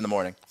Experts in the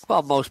Morning.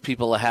 Well, most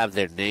people have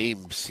their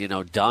names,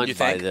 done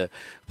by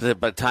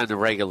the time the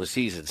regular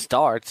season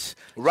starts.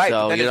 Right.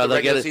 So, then the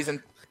regular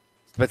season.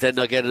 But then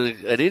they'll get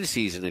an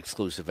in-season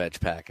exclusive edge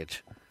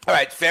package. All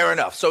right, fair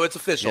enough. So it's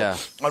official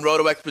on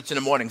Roto Experts in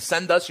the Morning.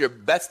 Send us your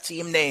best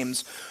team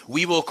names.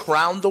 We will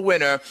crown the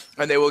winner,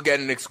 and they will get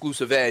an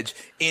exclusive edge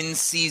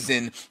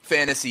in-season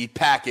fantasy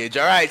package.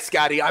 All right,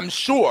 Scotty, I'm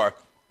sure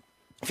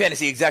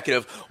Fantasy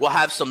Executive will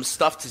have some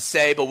stuff to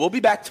say, but we'll be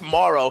back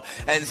tomorrow.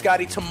 And,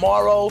 Scotty,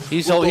 tomorrow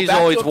he's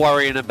always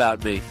worrying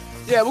about me.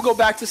 Yeah, we'll go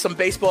back to some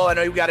baseball. I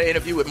know we got an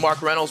interview with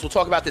Mark Reynolds. We'll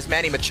talk about this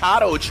Manny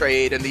Machado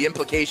trade and the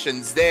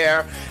implications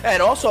there.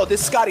 And also,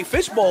 this Scotty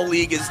Fishbowl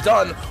League is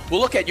done. We'll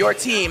look at your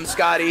team,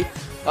 Scotty.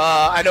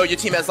 I know your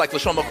team has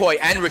LaShawn McCoy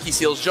and Ricky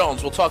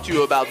Seals-Jones. We'll talk to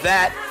you about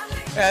that.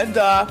 And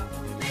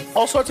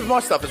all sorts of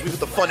more stuff as we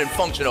put the fun and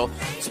functional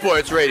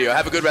sports radio.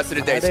 Have a good rest of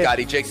the day,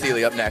 Scotty. Jake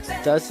Seeley up next.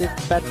 Does it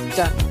better.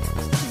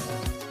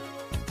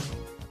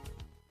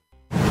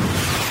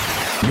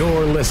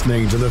 You're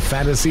listening to the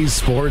Fantasy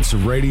Sports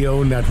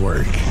Radio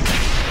Network.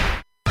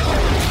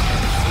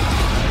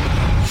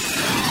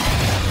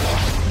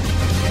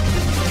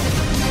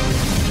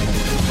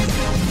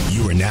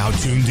 You are now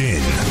tuned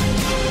in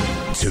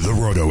to the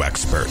Roto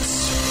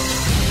Experts.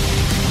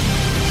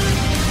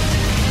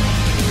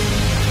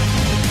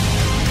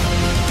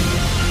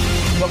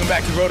 Welcome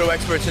back to Roto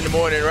Experts in the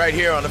Morning right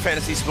here on the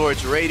Fantasy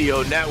Sports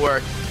Radio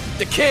Network.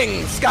 The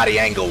King, Scotty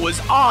Engel,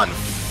 was on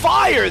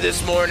fire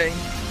this morning.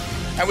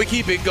 And we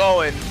keep it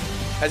going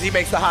as he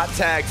makes the hot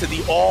tag to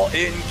the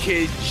all-in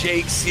kid,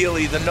 Jake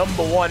Seeley, the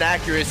 #1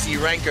 accuracy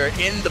ranker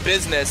in the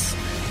business.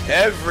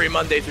 Every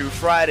Monday through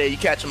Friday, you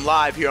catch him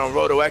live here on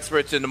Roto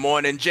Experts in the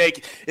Morning.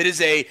 Jake, it is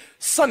a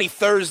sunny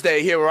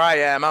Thursday here where I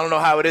am. I don't know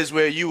how it is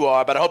where you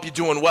are, but I hope you're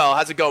doing well.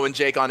 How's it going,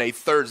 Jake, on a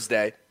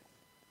Thursday?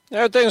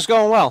 Everything's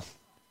going well.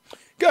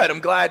 Good.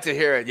 I'm glad to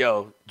hear it.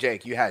 Yo,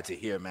 Jake, you had to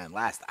hear, man.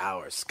 Last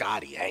hour,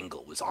 Scotty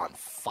Engel was on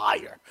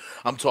fire.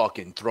 I'm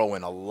talking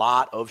throwing a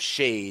lot of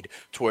shade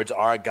towards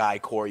our guy,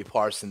 Corey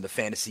Parson, the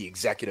fantasy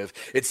executive.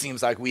 It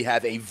seems like we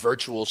have a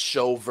virtual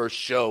show versus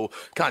show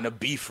kind of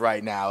beef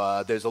right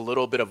now. There's a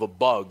little bit of a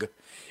bug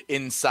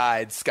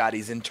inside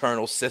Scotty's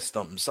internal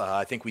systems.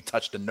 I think we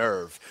touched a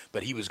nerve,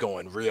 but he was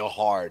going real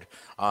hard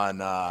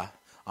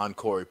on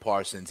Corey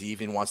Parsons. He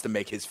even wants to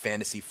make his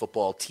fantasy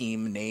football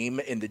team name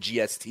in the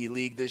GST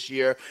League this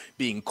year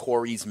being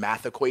Corey's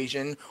Math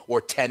Equation,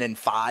 or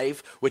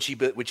 10-5,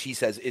 which he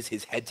says is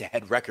his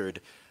head-to-head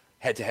record,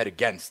 head-to-head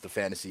against the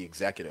fantasy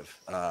executive.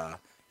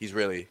 He's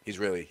really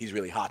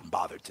hot and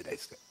bothered today,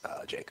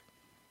 Jake.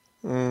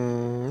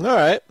 All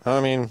right.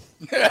 I mean,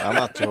 I'm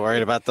not too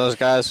worried about those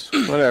guys.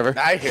 Whatever.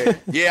 I hear you.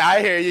 Yeah,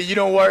 I hear you. You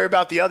don't worry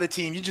about the other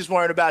team. You're just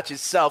worried about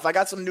yourself. I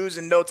got some news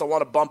and notes I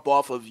want to bump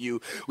off of you.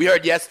 We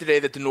heard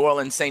yesterday that the New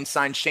Orleans Saints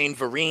signed Shane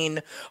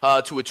Vereen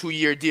to a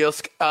 2-year deal.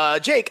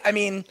 Jake, I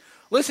mean,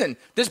 listen,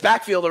 this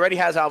backfield already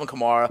has Alvin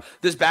Kamara.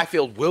 This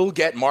backfield will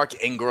get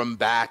Mark Ingram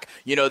back.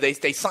 You know, they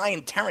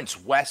signed Terrence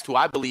West, who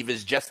I believe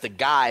is just the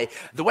guy.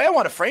 The way I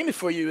want to frame it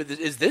for you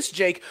is this,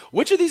 Jake.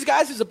 Which of these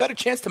guys has a better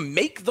chance to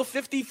make the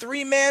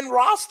 53-man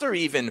roster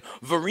even,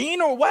 Vereen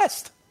or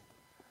West?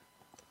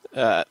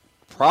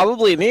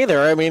 Probably neither.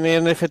 I mean,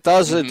 and if it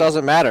does, it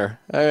doesn't matter.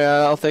 I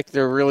don't think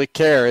they really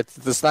care.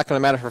 It's not going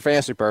to matter for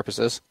fantasy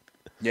purposes.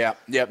 Yeah.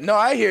 No,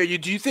 I hear you.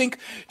 Do you think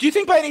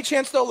by any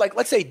chance, though, like,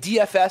 let's say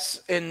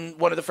DFS in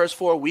one of the first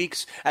 4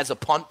 weeks as a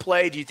punt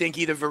play, do you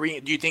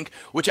think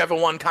whichever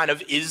one kind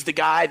of is the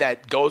guy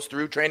that goes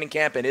through training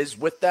camp and is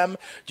with them,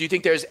 do you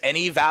think there's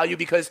any value?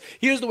 Because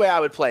here's the way I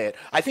would play it.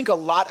 I think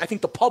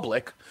the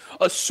public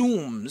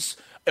assumes,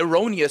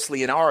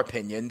 erroneously in our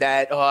opinion,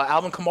 that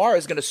Alvin Kamara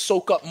is going to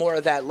soak up more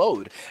of that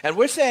load. And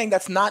we're saying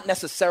that's not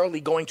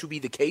necessarily going to be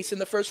the case in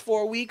the first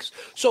 4 weeks.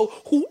 So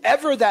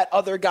whoever that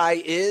other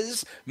guy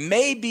is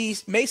may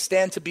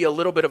stand to be a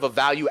little bit of a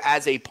value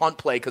as a punt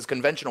play, because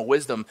conventional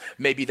wisdom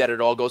may be that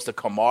it all goes to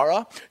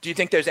Kamara. Do you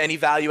think there's any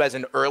value as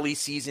an early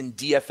season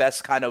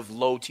DFS kind of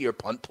low tier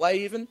punt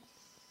play even?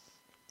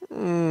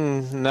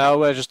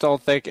 No, I just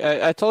don't think.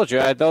 I told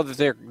you, I know that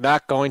they're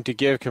not going to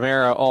give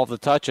Kamara all the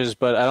touches,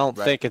 but I don't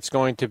think it's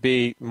going to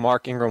be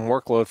Mark Ingram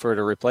workload for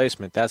the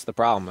replacement. That's the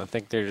problem. I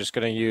think they're just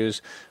going to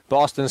use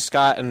Boston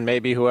Scott and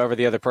maybe whoever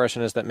the other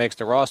person is that makes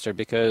the roster,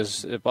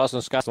 because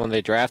Boston Scott's the one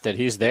they drafted.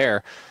 He's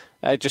there.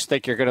 I just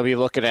think you're going to be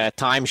looking at a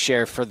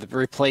timeshare for the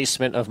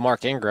replacement of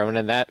Mark Ingram, and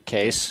in that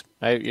case,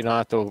 you don't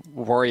have to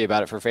worry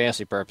about it for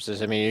fantasy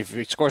purposes. I mean, if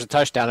he scores a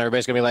touchdown,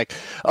 everybody's going to be like,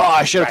 oh,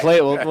 I should have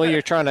played. Well,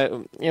 you're trying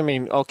to – I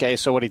mean, okay,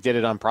 so what, he did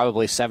it on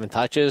probably 7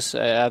 touches?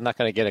 I'm not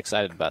going to get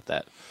excited about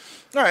that.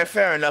 All right,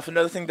 fair enough.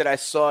 Another thing that I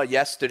saw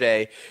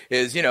yesterday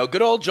is,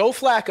 good old Joe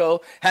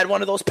Flacco had one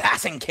of those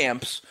passing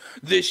camps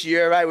this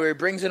year, right, where he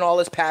brings in all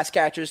his pass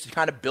catchers to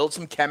kind of build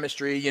some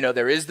chemistry.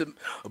 There is the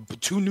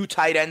 2 new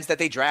tight ends that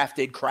they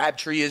drafted.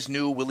 Crabtree is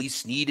new. Willie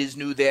Snead is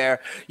new there.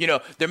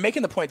 They're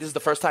making the point this is the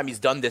first time he's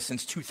done this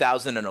since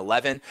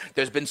 2011.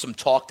 There's been some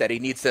talk that he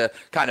needs to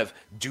kind of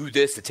do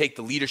this, to take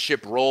the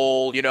leadership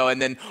role,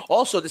 and then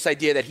also this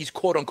idea that he's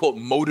quote-unquote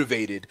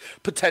motivated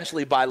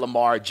potentially by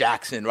Lamar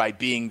Jackson, right,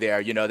 being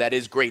there. That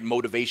is great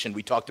motivation.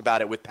 We talked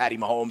about it with Patty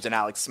Mahomes and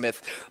Alex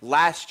Smith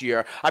last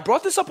year. I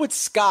brought this up with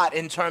Scott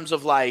in terms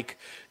of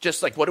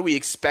what do we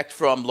expect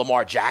from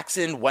Lamar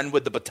Jackson? When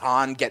would the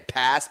baton get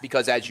passed?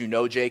 Because as you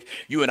know, Jake,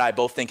 you and I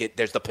both think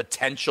there's the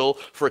potential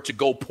for it to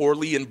go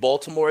poorly in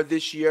Baltimore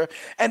this year.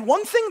 And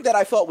one thing that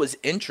I thought was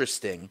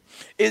interesting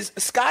is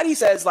Scotty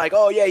says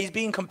oh yeah, he's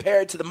being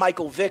compared to the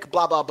Michael Vick,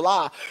 blah, blah,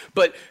 blah.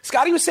 But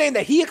Scotty was saying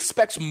that he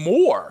expects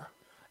more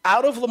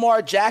out of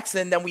Lamar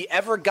Jackson than we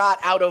ever got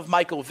out of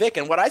Michael Vick.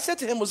 And what I said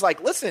to him was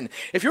listen,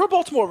 if you're a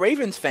Baltimore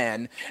Ravens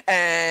fan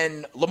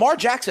and Lamar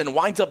Jackson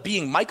winds up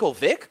being Michael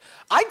Vick,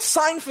 I'd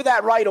sign for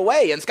that right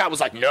away. And Scott was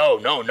like, no,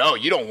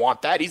 you don't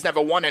want that. He's never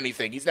won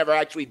anything. He's never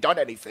actually done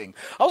anything.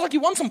 I was like, he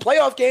won some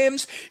playoff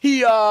games.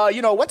 He,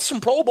 went to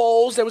some Pro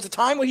Bowls. There was a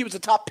time when he was a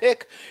top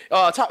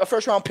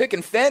first-round pick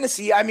in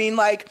fantasy. I mean,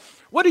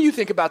 what do you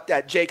think about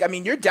that, Jake? I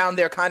mean, you're down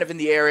there kind of in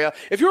the area.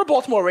 If you're a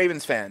Baltimore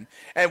Ravens fan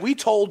and we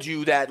told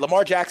you that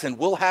Lamar Jackson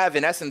will have,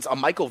 in essence, a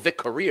Michael Vick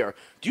career,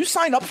 do you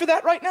sign up for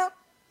that right now?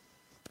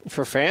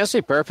 For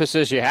fantasy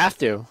purposes, you have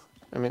to.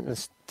 I mean,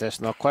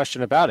 there's no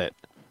question about it.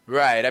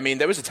 Right. I mean,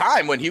 there was a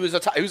time when he was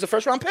a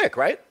first-round pick,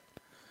 right?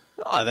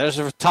 Oh, there's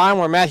a time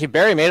where Matthew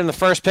Berry made him the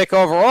first pick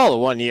overall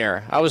one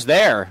year. I was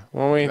there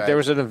when there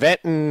was an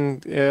event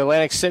in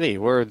Atlantic City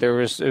where it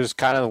was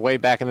kind of way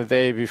back in the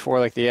day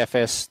before the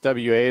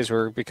FSWAs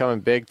were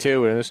becoming big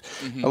too, and it was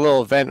a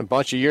little event a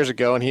bunch of years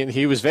ago, and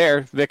he was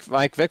there.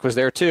 Mike Vick was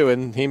there too,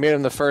 and he made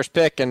him the first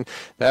pick, and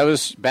that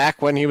was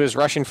back when he was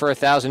rushing for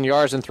 1,000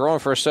 yards and throwing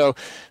for. So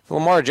if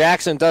Lamar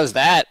Jackson does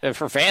that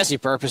for fantasy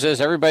purposes,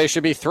 everybody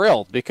should be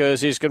thrilled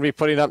because he's going to be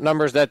putting up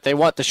numbers that they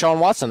want Deshaun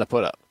Watson to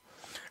put up.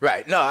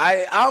 Right. No,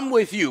 I'm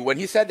with you. When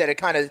he said that, it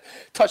kind of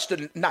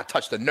not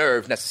touched the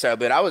nerve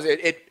necessarily, but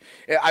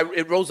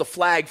it rose a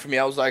flag for me.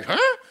 I was like, huh?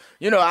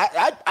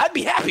 I'd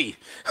be happy.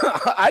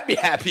 I'd be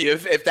happy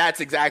if that's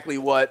exactly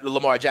what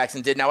Lamar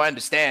Jackson did. Now, I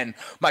understand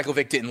Michael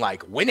Vick didn't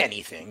win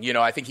anything.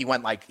 I think he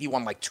won 2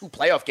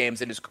 playoff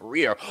games in his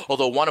career,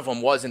 although one of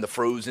them was in the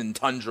frozen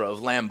tundra of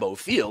Lambeau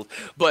Field.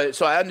 But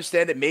so I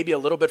understand it maybe a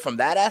little bit from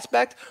that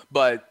aspect,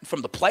 but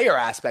from the player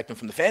aspect and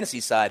from the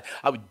fantasy side,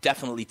 I would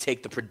definitely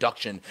take the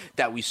production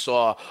that we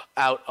saw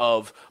out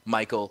of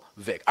Michael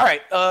Vick. All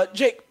right,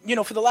 Jake,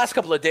 for the last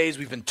couple of days,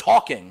 we've been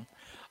talking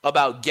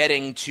about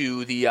getting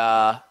to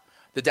the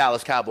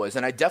Dallas Cowboys,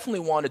 and I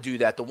definitely want to do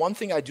that. The one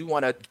thing I do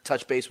want to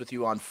touch base with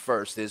you on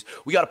first is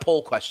we got a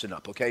poll question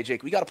up, okay,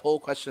 Jake? We got a poll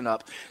question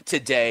up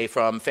today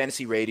from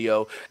Fantasy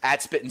Radio,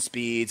 at Spittin'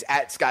 Speeds,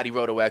 at Scotty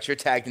RotoX. You're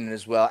tagged in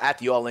as well, at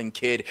the All In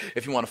Kid,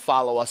 if you want to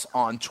follow us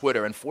on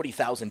Twitter. And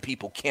 40,000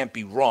 people can't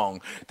be wrong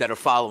that are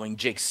following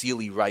Jake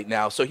Seeley right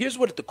now. So here's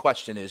what the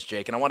question is,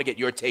 Jake, and I want to get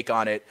your take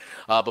on it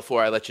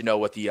before I let you know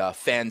what the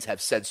fans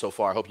have said so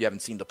far. I hope you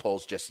haven't seen the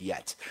polls just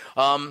yet.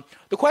 The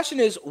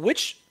question is,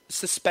 which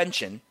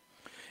suspension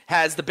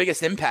has the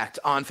biggest impact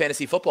on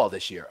fantasy football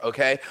this year,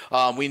 okay?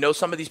 We know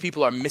some of these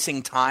people are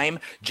missing time.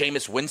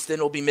 Jameis Winston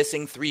will be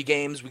missing 3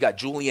 games. We got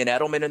Julian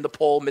Edelman in the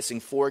poll,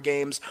 missing 4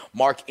 games.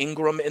 Mark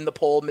Ingram in the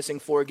poll, missing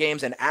 4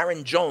 games. And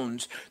Aaron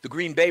Jones, the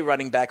Green Bay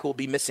running back, who will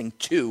be missing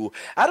 2.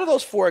 Out of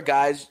those 4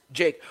 guys,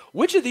 Jake,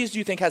 which of these do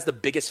you think has the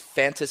biggest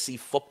fantasy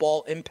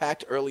football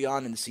impact early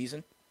on in the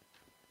season?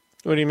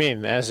 What do you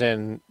mean? As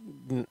in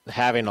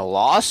having a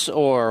loss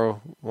or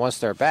once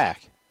they're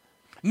back?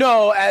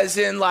 No, as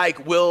in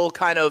will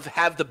kind of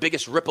have the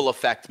biggest ripple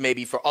effect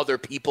maybe for other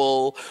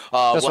people.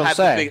 That's what I'm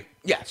saying.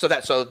 So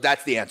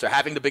that's the answer.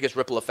 Having the biggest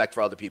ripple effect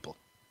for other people.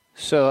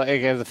 So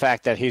again, the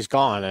fact that he's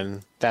gone,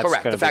 and that's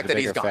correct. The fact that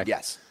he's effect.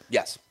 gone.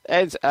 Yes.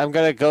 And I'm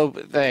going to go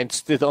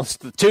it's the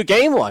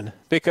 2-game one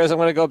because I'm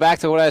going to go back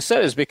to what I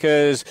said is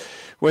because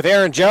with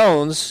Aaron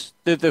Jones,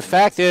 the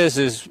fact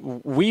is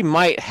we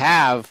might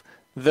have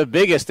the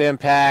biggest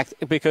impact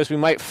because we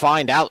might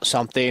find out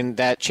something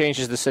that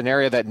changes the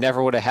scenario that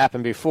never would have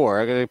happened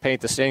before. I'm going to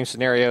paint the same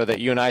scenario that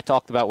you and I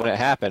talked about when it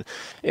happened,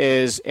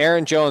 is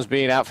Aaron Jones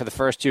being out for the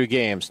first 2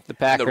 games. The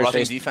Packers the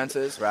roughing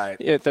defenses, right?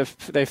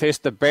 They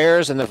faced the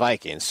Bears and the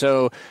Vikings.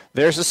 So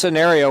there's a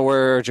scenario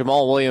where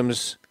Jamal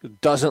Williams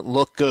doesn't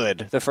look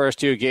good the first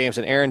 2 games,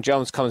 and Aaron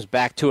Jones comes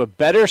back to a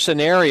better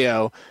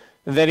scenario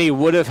than he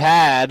would have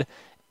had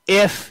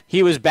if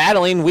he was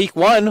battling week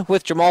 1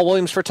 with Jamal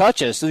Williams for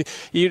touches. So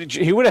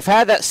he would have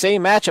had that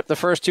same matchup the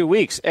first 2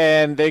 weeks,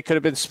 and they could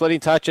have been splitting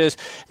touches.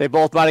 They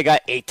both might have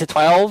got 8 to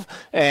 12,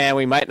 and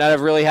we might not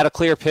have really had a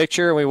clear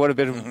picture, and we would have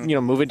been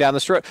moving down the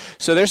strip.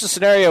 So there's a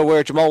scenario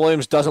where Jamal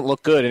Williams doesn't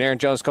look good, and Aaron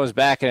Jones comes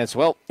back, and it's,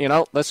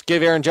 let's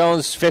give Aaron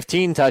Jones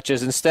 15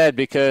 touches instead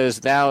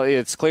because now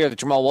it's clear that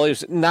Jamal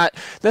Williams, not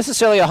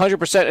necessarily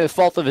 100% at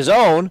fault of his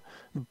own,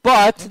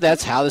 but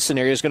that's how the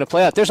scenario is going to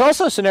play out. There's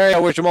also a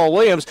scenario where Jamal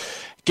Williams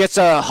gets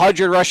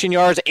 100 rushing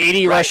yards,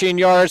 80 rushing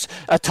yards,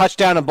 a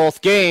touchdown in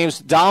both games,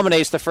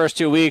 dominates the first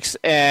 2 weeks,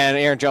 and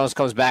Aaron Jones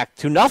comes back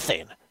to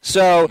nothing.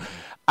 So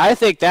I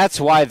think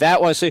that's why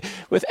that one. See,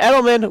 with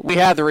Edelman, we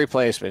have the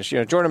replacements.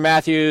 Jordan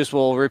Matthews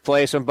will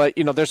replace him, but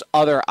there's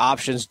other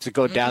options to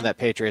go down that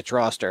Patriots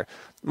roster.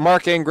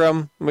 Mark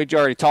Ingram, we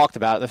already talked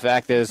about. The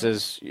fact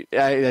is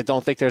I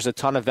don't think there's a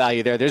ton of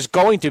value there. There's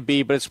going to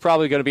be, but it's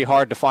probably going to be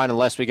hard to find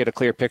unless we get a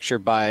clear picture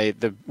by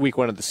the week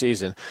 1 of the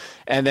season.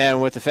 And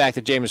then with the fact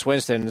that Jameis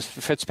Winston,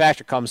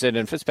 Fitzpatrick comes in,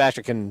 and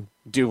Fitzpatrick can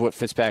do what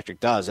Fitzpatrick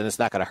does, and it's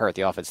not going to hurt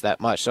the offense that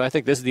much. So I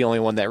think this is the only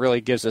one that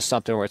really gives us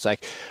something where it's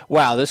like,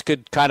 wow, this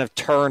could kind of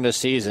turn the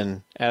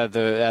season out of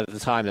the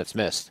time that's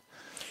missed.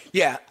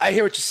 Yeah, I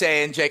hear what you're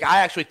saying, Jake. I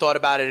actually thought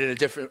about it in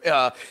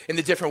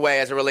a different way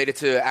as it related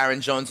to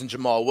Aaron Jones and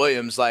Jamal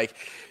Williams.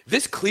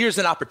 This clears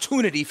an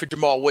opportunity for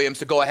Jamal Williams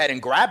to go ahead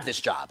and grab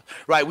this job,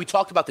 right? We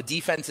talked about the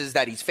defenses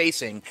that he's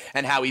facing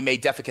and how he may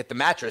defecate the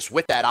mattress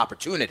with that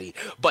opportunity.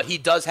 But he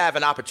does have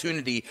an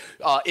opportunity,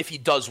 if he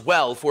does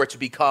well, for it to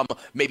become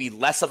maybe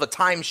less of a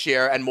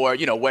timeshare and more,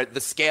 where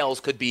the scales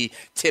could be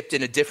tipped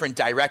in a different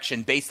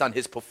direction based on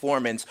his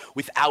performance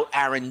without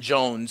Aaron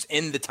Jones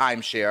in the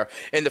timeshare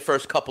in the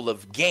first couple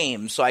of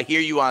games. So I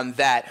hear you on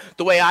that.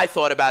 The way I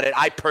thought about it,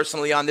 I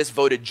personally on this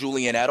voted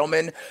Julian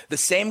Edelman. The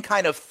same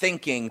kind of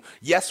thinking,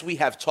 yes, we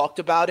have talked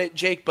about it,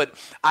 Jake, but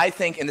I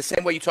think in the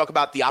same way you talk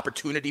about the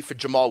opportunity for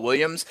Jamal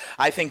Williams,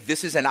 I think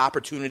this is an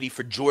opportunity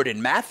for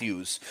Jordan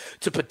Matthews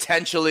to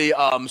potentially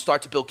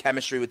start to build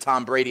chemistry with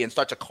Tom Brady and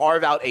start to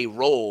carve out a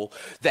role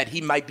that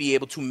he might be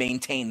able to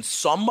maintain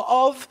some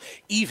of,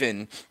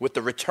 even with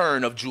the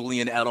return of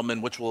Julian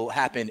Edelman, which will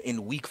happen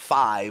in week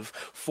 5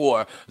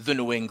 for the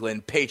New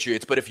England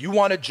Patriots. But if you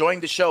want to join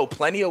the show,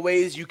 plenty of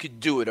ways you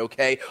could do it,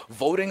 okay?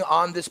 Voting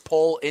on this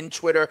poll in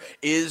Twitter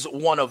is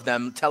one of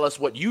them. Tell us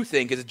what you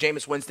think think? Is it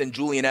Jameis Winston,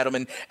 Julian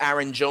Edelman,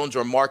 Aaron Jones,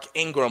 or Mark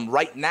Ingram?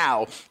 Right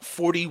now,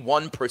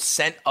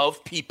 41%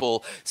 of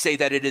people say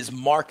that it is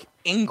Mark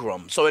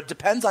Ingram. So it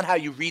depends on how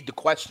you read the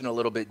question a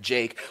little bit,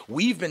 Jake.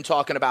 We've been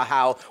talking about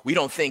how we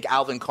don't think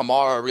Alvin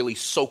Kamara really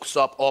soaks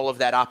up all of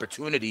that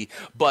opportunity,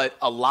 but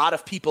a lot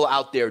of people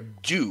out there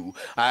do.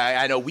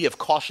 I know we have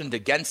cautioned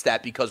against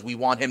that because we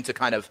want him to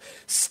kind of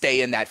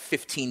stay in that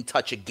 15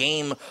 touch a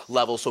game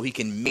level so he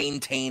can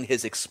maintain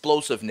his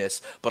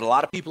explosiveness. But a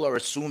lot of people are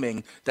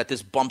assuming that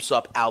this bumps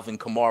up Alvin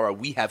Kamara.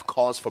 We have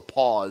cause for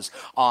pause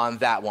on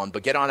that one.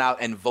 But get on out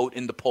and vote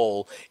in the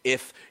poll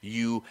if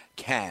you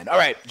can. All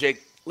right,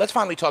 Jake. Let's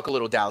finally talk a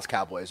little Dallas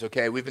Cowboys,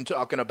 okay? We've been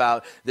talking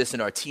about this in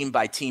our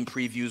team-by-team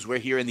previews. We're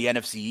here in the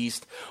NFC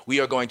East.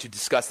 We are going to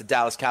discuss the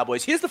Dallas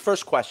Cowboys. Here's the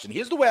first question.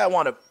 Here's the way I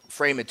want to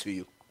frame it to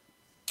you,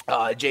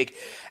 Jake.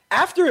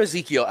 After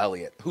Ezekiel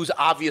Elliott, who's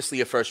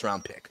obviously a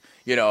first-round pick,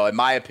 you know, in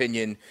my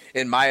opinion,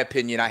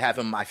 I have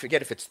him, I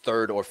forget if it's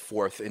third or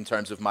fourth in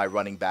terms of my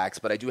running backs,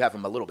 but I do have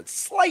him a little bit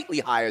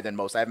slightly higher than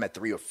most. I have him at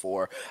 3 or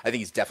 4. I think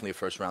he's definitely a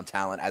first-round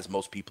talent, as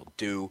most people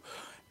do.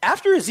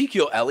 After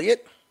Ezekiel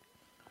Elliott,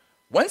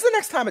 when's the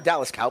next time a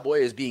Dallas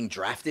Cowboy is being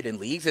drafted in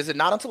leagues? Is it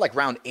not until like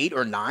round 8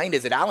 or 9?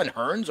 Is it Allen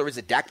Hurns or is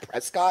it Dak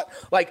Prescott?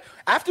 Like,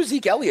 after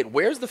Zeke Elliott,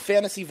 where's the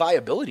fantasy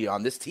viability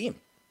on this team?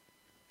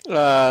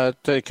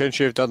 Couldn't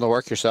you have done the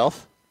work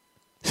yourself?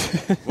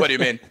 What do you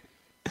mean?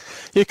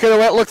 You could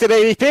have looked at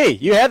ADP.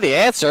 You had the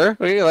answer.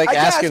 You're like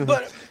asking.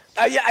 Guess,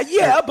 but,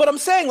 yeah, but I'm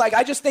saying, like,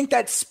 I just think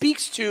that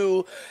speaks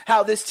to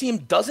how this team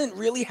doesn't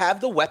really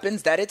have the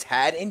weapons that it's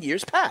had in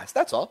years past.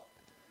 That's all.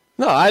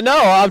 No, I know.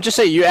 I'm just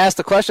saying you asked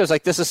the question. It's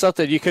like this is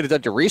something you could have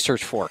done your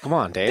research for. Come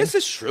on, Dave. This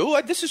is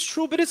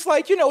true. But it's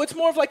like, you know, it's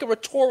more of like a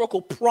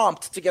rhetorical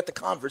prompt to get the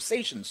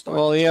conversation started.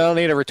 Well, you don't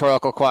need a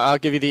rhetorical question. I'll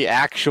give you the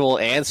actual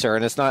answer,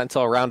 and it's not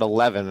until round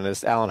 11, and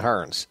it's Allen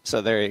Hurns.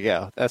 So there you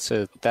go.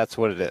 That's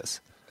what it is.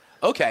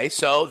 Okay,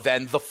 so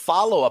then the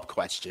follow-up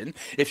question,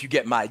 if you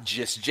get my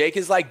gist, Jake,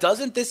 is like,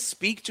 doesn't this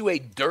speak to a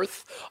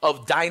dearth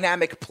of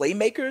dynamic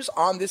playmakers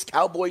on this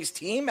Cowboys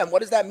team? And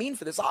what does that mean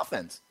for this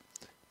offense?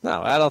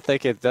 No, I don't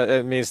think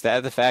it means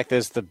that. The fact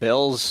is the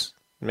Bills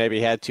maybe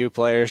had 2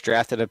 players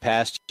drafted in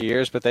past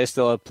years, but they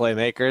still have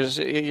playmakers.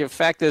 The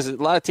fact is a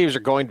lot of teams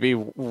are going to be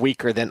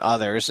weaker than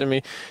others. I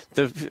mean,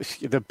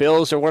 the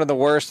Bills are one of the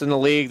worst in the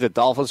league. The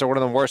Dolphins are one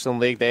of the worst in the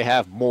league. They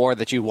have more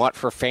that you want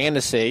for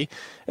fantasy.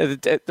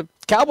 The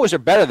Cowboys are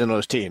better than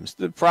those teams.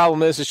 The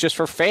problem is it's just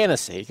for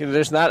fantasy.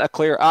 There's not a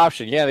clear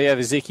option. Yeah, they have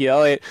Ezekiel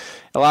Elliott.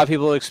 A lot of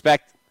people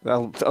expect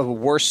a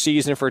worse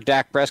season for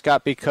Dak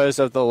Prescott because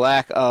of the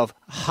lack of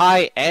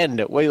high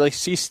end.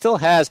 He still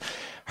has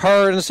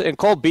Hurns and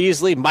Cole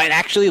Beasley might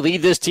actually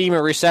lead this team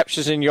in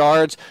receptions and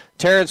yards.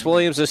 Terrence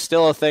Williams is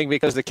still a thing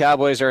because the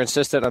Cowboys are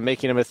insistent on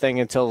making him a thing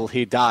until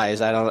he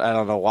dies. I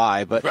don't know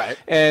why, but right.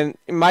 And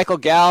Michael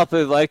Gallup,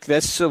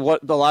 that's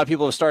what a lot of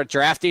people have started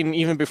drafting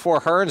even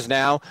before Hurns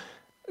now.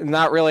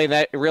 Not really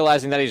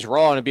realizing that he's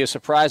raw, and it'd be a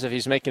surprise if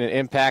he's making an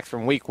impact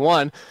from week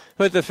 1.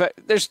 But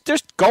there's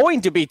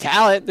going to be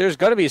talent. There's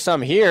going to be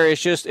some here.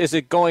 It's just, is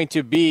it going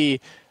to be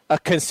a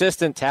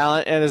consistent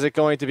talent, and is it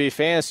going to be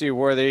fantasy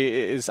worthy?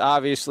 Is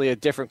obviously a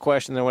different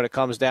question than when it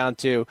comes down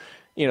to,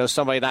 you know,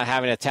 somebody not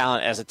having a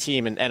talent as a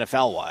team and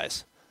NFL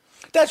wise.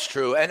 That's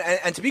true,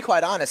 and to be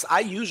quite honest, I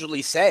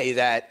usually say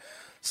that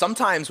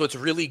sometimes what's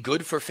really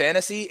good for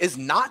fantasy is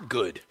not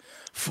good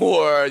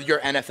for your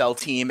NFL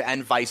team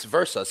and vice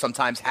versa.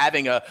 Sometimes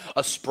having a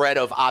spread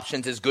of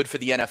options is good for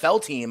the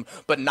NFL team,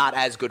 but not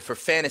as good for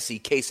fantasy.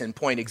 Case in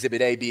point,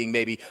 Exhibit A being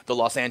maybe the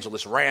Los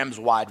Angeles Rams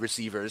wide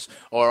receivers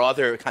or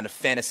other kind of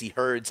fantasy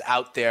herds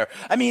out there.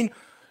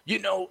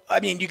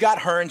 You got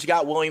Hurns, you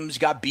got Williams, you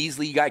got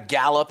Beasley, you got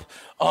Gallup,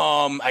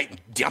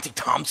 Deontay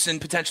Thompson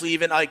potentially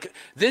even.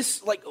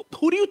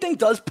 Who do you think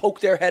does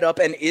poke their head up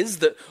and is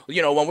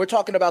when we're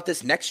talking about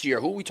this next year,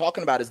 who are we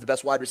talking about as the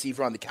best wide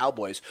receiver on the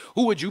Cowboys?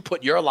 Who would you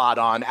put your lot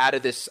on out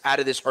of this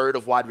herd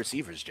of wide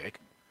receivers, Jake?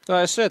 No,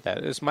 I said that.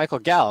 It's Michael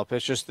Gallup.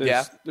 It's just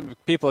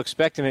people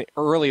expecting it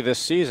early this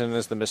season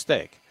is the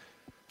mistake.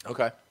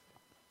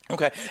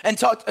 Okay, and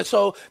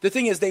so the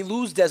thing is, they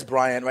lose Des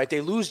Bryant, right?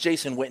 They lose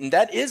Jason Witten.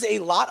 That is a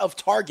lot of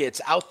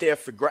targets out there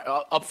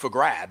up for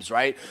grabs,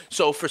 right?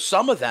 So for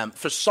some of them,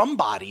 for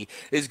somebody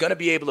is going to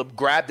be able to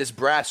grab this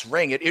brass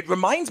ring. It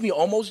reminds me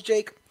almost,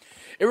 Jake.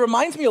 It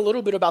reminds me a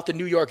little bit about the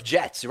New York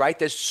Jets, right?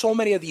 There's so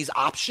many of these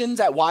options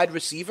at wide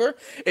receiver.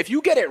 If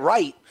you get it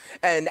right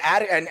and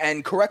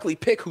and correctly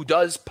pick who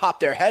does pop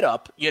their head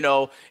up,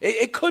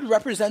 it could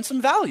represent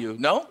some value.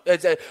 No,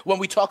 when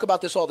we talk about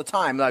this all the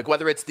time, like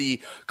whether it's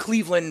the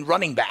Cleveland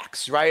running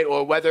backs, right,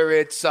 or whether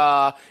it's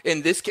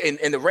in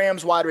the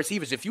Rams wide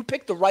receivers, if you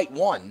pick the right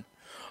one,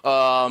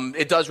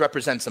 it does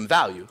represent some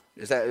value.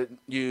 Is that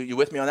you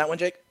with me on that one,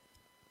 Jake?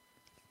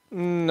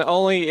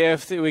 Only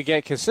if we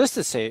get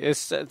consistency.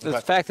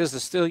 The fact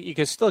is you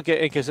can still get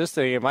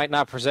inconsistency. It might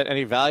not present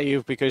any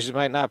value because it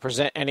might not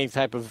present any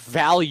type of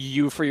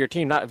value for your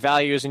team. Not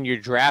value as in you're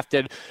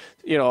drafted,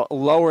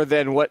 lower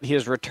than what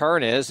his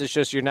return is. It's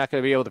just you're not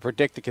going to be able to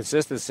predict the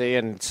consistency,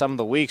 and some of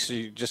the weeks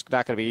you're just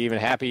not going to be even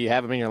happy you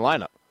have him in your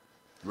lineup.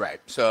 Right.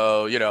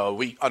 So,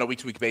 on a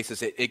week-to-week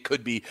basis, it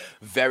could be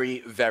very,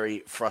 very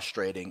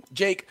frustrating.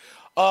 Jake,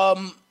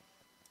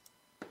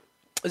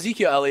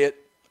 Ezekiel Elliott,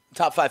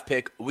 top 5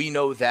 pick. We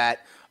know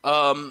that.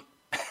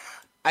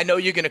 I know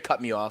you're going to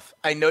cut me off.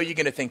 I know you're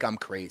going to think I'm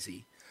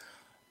crazy.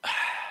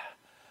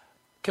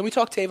 Can we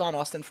talk Tavon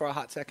Austin for a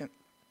hot second?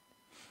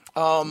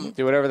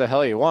 Do whatever the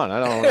hell you want. I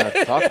don't want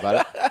to talk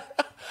about it.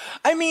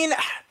 I mean,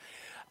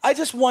 I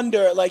just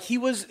wonder. Like he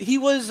was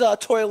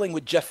toiling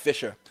with Jeff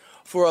Fisher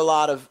for a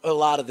lot of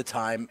the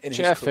time in his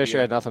career. Jeff Fisher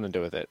had nothing to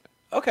do with it.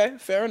 Okay,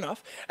 fair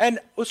enough. And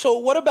so,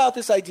 what about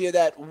this idea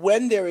that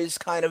when there is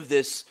kind of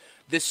this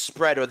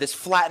spread or this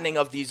flattening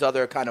of these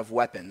other kind of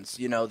weapons,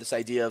 this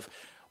idea of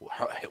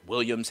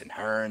Williams and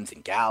Hearns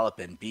and Gallup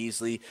and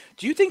Beasley.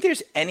 Do you think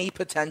there's any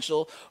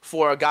potential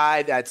for a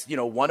guy that's,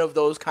 one of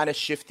those kind of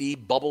shifty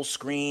bubble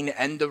screen,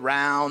 end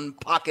around,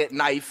 pocket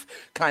knife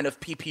kind of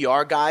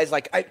PPR guys?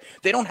 Like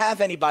they don't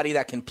have anybody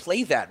that can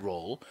play that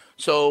role.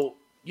 So,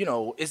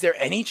 is there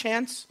any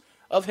chance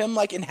of him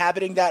like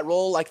inhabiting that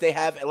role like they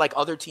have, like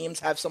other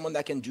teams have someone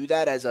that can do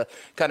that as a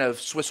kind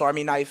of Swiss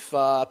Army knife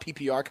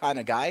PPR kind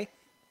of guy?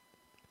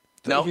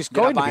 No, he's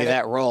going to be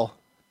that role.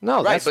 No,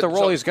 right, that's the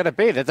role he's going to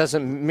be. That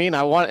doesn't mean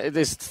I want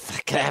this.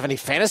 Can I have any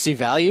fantasy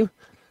value?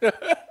 All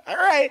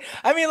right.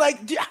 I mean, like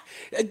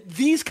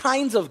these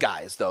kinds of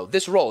guys, though,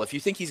 this role, if you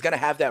think he's going to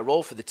have that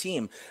role for the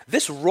team,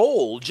 this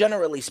role,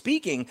 generally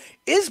speaking,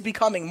 is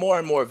becoming more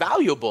and more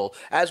valuable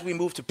as we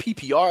move to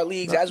PPR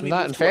leagues, as we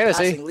move to a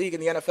passing league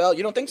in the NFL.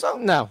 You don't think so?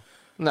 No.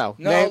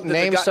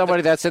 Name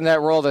somebody that's in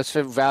that role that's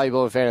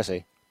valuable in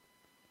fantasy.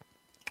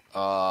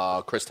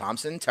 Chris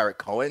Thompson, Tarek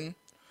Cohen.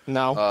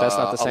 No, that's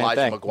not the same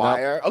Elijah thing.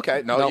 McGuire. Nope.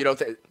 Okay, no, you don't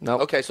think.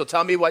 Nope. Okay, so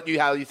tell me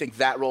how you think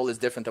that role is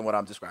different than what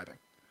I'm describing.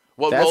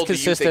 What that's role do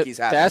you think he's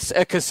having? That's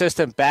a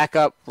consistent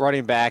backup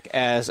running back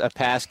as a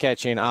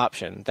pass-catching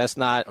option. That's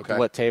not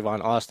what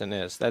Tavon Austin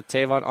is. That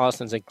Tavon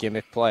Austin's a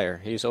gimmick player.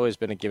 He's always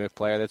been a gimmick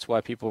player. That's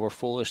why people were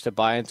foolish to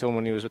buy into him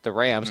when he was with the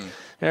Rams. And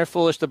they're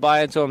foolish to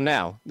buy into him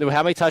now.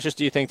 How many touches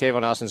do you think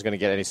Tavon Austin's going to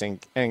get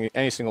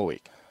any single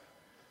week?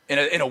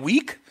 In a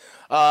week?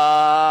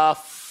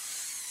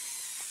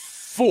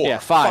 4. Yeah,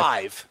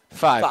 5.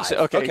 5. So,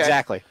 okay,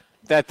 exactly.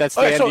 That's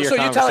the end of your conversation.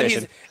 So you're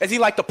telling is he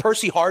like the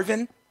Percy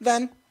Harvin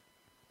then?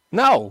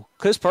 No,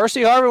 because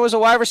Percy Harvin was a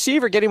wide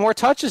receiver getting more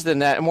touches than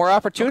that and more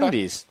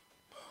opportunities.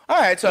 Okay.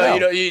 All right, so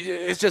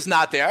it's just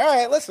not there. All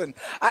right, listen,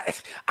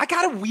 I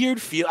got a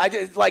weird feel.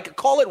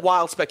 Call it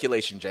wild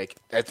speculation, Jake,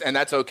 and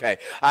that's okay.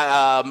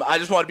 I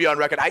just want to be on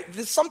record. I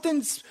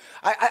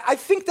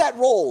think that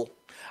role.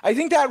 I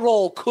think that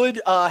role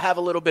could have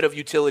a little bit of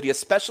utility,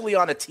 especially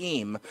on a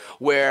team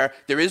where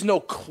there is no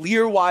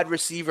clear wide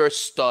receiver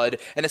stud,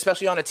 and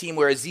especially on a team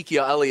where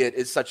Ezekiel Elliott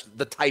is such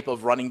the type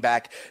of running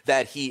back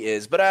that he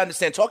is. But I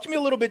understand. Talk to me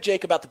a little bit,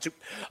 Jake, about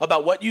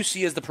about what you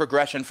see as the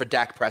progression for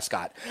Dak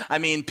Prescott. I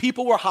mean,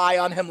 people were high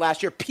on him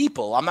last year.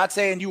 I'm not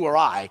saying you or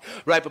I,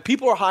 right? But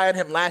people were high on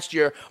him last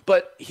year.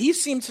 But he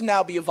seems to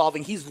now be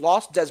evolving. He's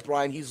lost Des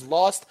Bryant. He's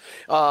lost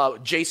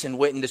Jason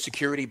Witten, the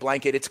security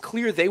blanket. It's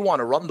clear they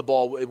want to run the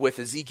ball with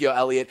Ezekiel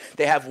Elliott.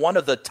 They have one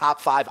of the top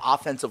 5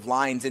 offensive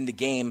lines in the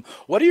game.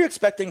 What are you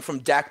expecting from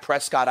Dak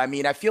Prescott? I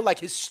mean, I feel like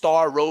his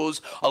star rose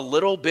a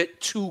little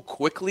bit too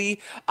quickly.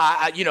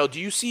 Do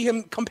you see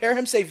him, compare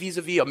him, say,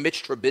 vis-a-vis a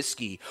Mitch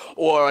Trubisky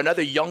or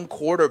another young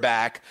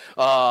quarterback,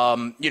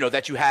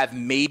 that you have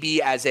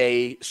maybe as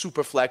a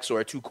super flex or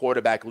a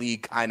 2-quarterback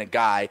league kind of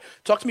guy?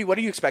 Talk to me. What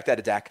do you expect out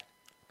of Dak?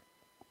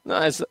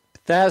 No,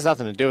 that has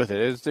nothing to do with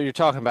it. You're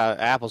talking about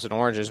apples and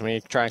oranges when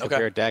you try and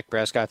compare Dak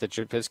Prescott to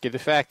Trubisky. The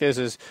fact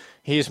is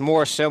he's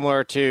more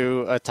similar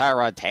to a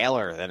Tyrod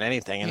Taylor than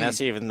anything, and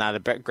that's even not a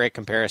great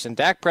comparison.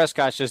 Dak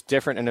Prescott's just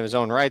different in his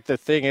own right. The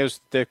thing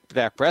is,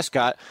 Dak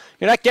Prescott,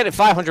 you're not getting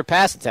 500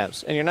 pass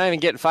attempts, and you're not even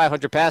getting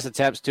 500 pass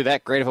attempts to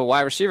that great of a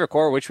wide receiver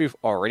core, which we've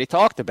already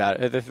talked about.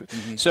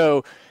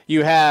 So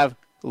you have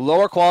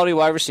lower quality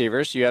wide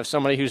receivers. You have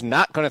somebody who's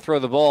not going to throw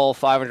the ball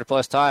 500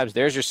 plus times.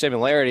 There's your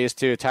similarities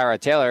to Tyrod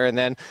Taylor. And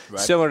then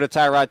similar to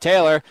Tyrod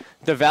Taylor,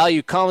 the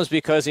value comes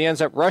because he ends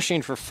up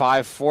rushing for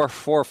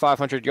 400 or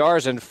 500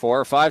 yards and 4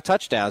 or 5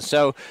 touchdowns.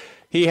 So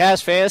he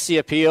has fantasy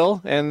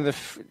appeal. And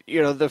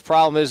the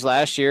problem is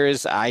last year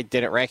is I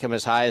didn't rank him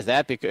as high as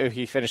that because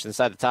he finished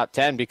inside the top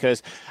 10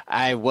 because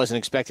I wasn't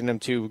expecting him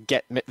to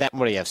get that.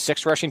 What do you have,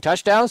 6 rushing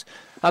touchdowns?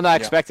 I'm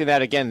not expecting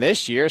that again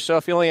this year. So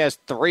if he only has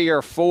 3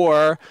 or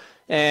 4,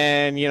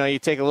 and, you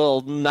take a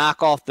little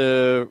knock off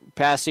the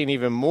passing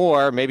even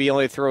more. Maybe he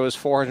only throws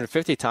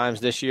 450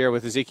 times this year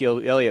with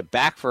Ezekiel Elliott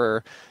back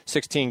for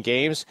 16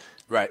 games.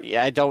 Right.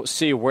 Yeah, I don't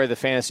see where the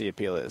fantasy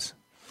appeal is.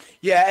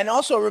 Yeah, and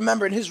also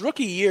remember in his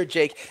rookie year,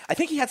 Jake, I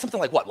think he had something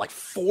like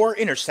 4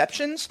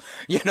 interceptions,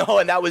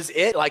 and that was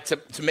it. Like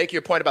to make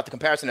your point about the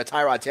comparison to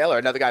Tyrod Taylor,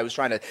 another guy who was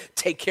trying to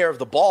take care of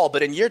the ball,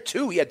 but in year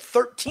 2 he had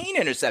 13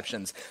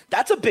 interceptions.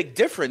 That's a big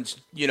difference,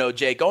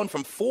 Jake, going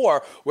from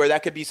 4 where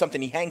that could be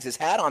something he hangs his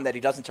hat on, that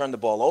he doesn't turn the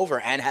ball over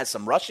and has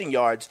some rushing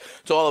yards,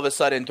 to all of a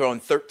sudden throwing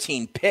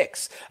 13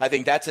 picks. I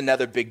think that's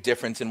another big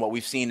difference in what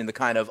we've seen in the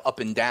kind of up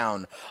and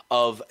down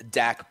of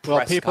Dak Prescott.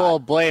 Well, people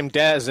blame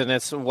Dez, and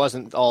it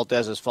wasn't all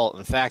Dez's fault.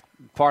 In fact,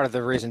 part of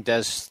the reason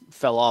Dez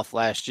fell off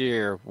last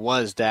year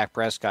was Dak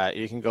Prescott.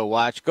 You can go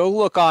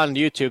look on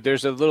YouTube.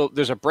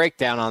 There's a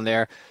breakdown on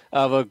there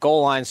of a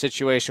goal line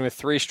situation with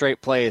 3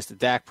 straight plays to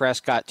Dak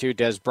Prescott to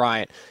Dez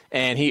Bryant,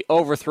 and he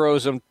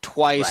overthrows him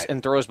twice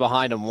and throws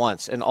behind him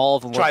once, and all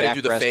of them were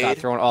Dak Prescott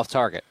throwing off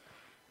target.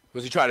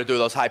 Was he trying to do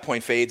those high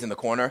point fades in the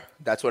corner,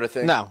 that sort of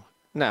thing? No.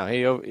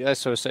 He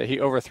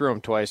overthrew him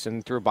twice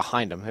and threw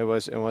behind him. It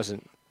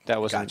wasn't.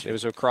 Gotcha. It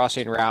was a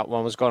crossing route.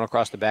 One was going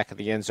across the back of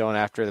the end zone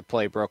after the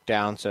play broke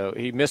down, so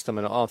he missed them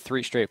in all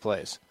 3 straight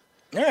plays.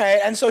 All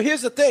right, and so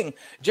here's the thing,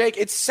 Jake.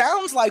 It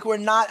sounds like we're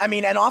not. I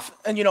mean, I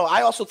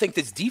also think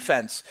this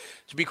defense,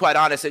 to be quite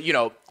honest,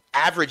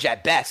 average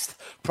at best,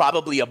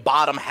 probably a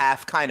bottom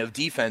half kind of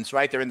defense,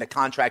 right? They're in the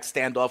contract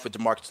standoff with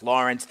DeMarcus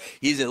Lawrence.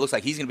 It looks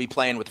like he's going to be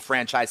playing with the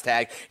franchise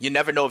tag. You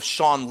never know if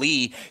Sean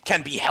Lee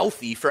can be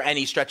healthy for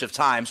any stretch of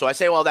time. So I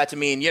say all that to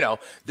mean,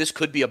 this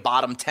could be a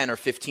bottom 10 or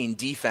 15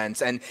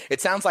 defense. And it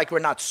sounds like we're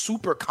not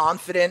super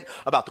confident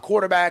about the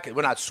quarterback.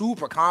 We're not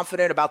super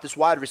confident about this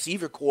wide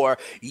receiver core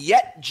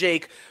yet,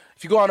 Jake.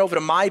 If you go on over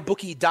to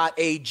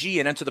mybookie.ag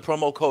and enter the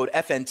promo code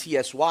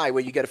FNTSY,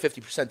 where you get a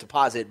 50%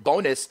 deposit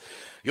bonus,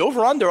 the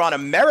over-under on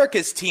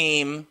America's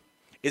team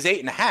is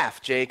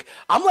 8.5, Jake.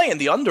 I'm laying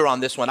the under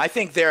on this one. I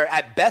think they're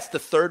at best the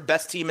 3rd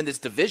best team in this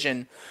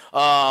division.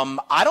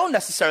 I don't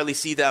necessarily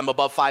see them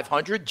above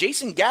 500.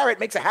 Jason Garrett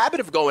makes a habit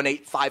of going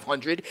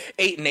 500,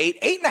 8-8.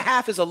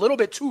 8.5 is a little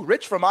bit too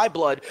rich for my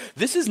blood.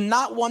 This is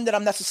not one that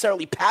I'm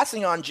necessarily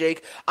passing on,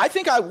 Jake. I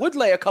think I would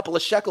lay a couple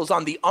of shekels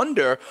on the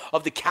under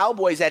of the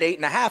Cowboys at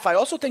 8.5. I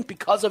also think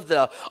because of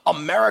the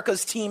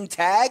America's team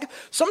tag,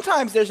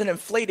 sometimes there's an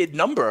inflated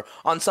number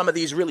on some of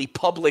these really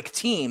public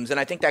teams,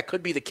 and I think that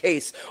could be the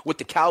case with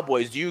the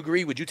Cowboys. Do you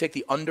agree? Would you take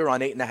the under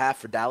on 8.5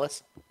 for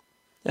Dallas?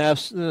 Yeah,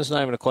 there's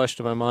not even a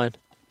question in my mind.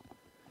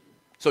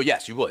 So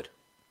yes, you would,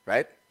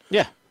 right?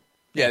 Yeah.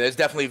 Yeah, there's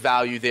definitely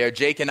value there.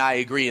 Jake and I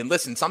agree. And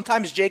listen,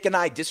 sometimes Jake and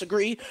I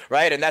disagree,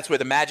 right? And that's where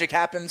the magic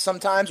happens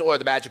sometimes, or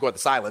the magic or the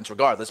silence,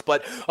 regardless.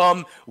 But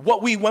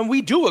when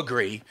we do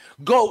agree,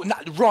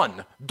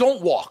 run,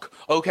 don't walk,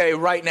 okay,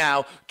 right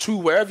now to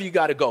wherever you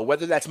got to go,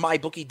 whether that's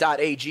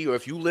mybookie.ag or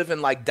if you live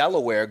in like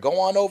Delaware, go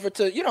on over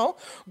to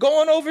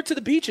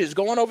the beaches,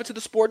 go on over to the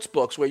sports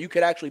books where you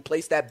could actually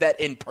place that bet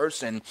in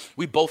person.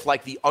 We both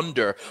like the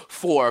under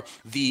for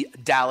the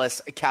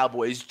Dallas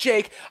Cowboys.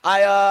 Jake,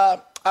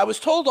 I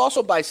was told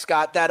also by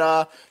Scott that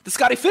the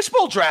Scotty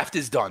Fishbowl draft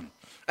is done.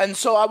 And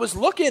so I was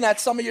looking at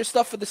some of your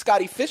stuff for the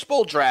Scotty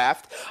Fishbowl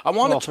draft. I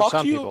want to talk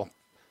to you. People.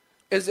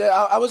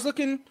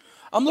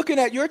 I'm looking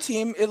at your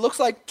team. It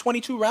looks like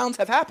 22 rounds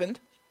have happened.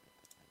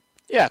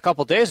 Yeah, a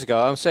couple days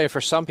ago. I'm saying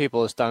for some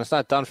people it's done. It's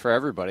not done for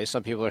everybody.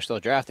 Some people are still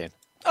drafting.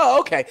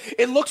 Oh, okay.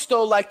 It looks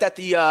though like that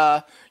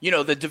the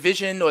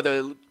division or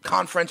the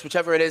conference,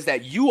 whichever it is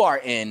that you are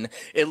in,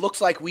 it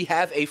looks like we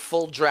have a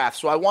full draft.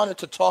 So I wanted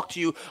to talk to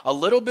you a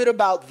little bit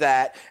about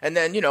that. And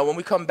then, when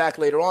we come back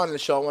later on in the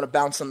show, I want to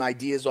bounce some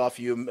ideas off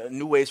you,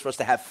 new ways for us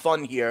to have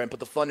fun here and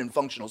put the fun in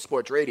functional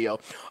sports radio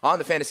on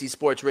the Fantasy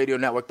Sports Radio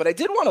Network. But I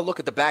did want to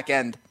look at the back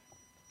end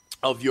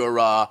of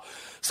your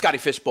Scotty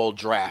Fishbowl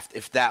draft,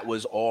 if that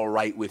was all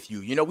right with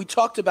you. We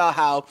talked about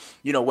how,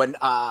 when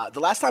the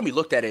last time we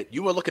looked at it,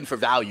 you were looking for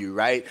value,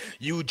 right?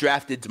 You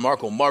drafted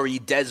DeMarco Murray,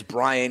 Dez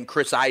Bryant,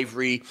 Chris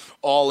Ivory,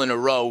 all in a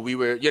row. We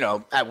were,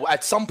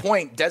 at some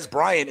point, Dez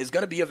Bryant is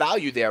going to be a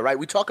value there, right?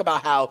 We talk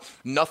about how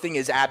nothing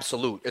is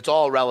absolute. It's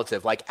all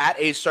relative. Like at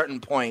a certain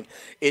point,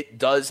 it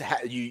does,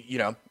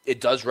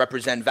 it does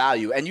represent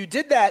value. And you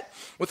did that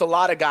with a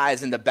lot of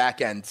guys in the back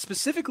end.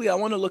 Specifically, I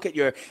want to look at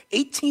your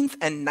 18th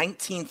and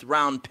 19th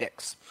round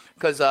picks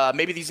because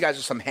maybe these guys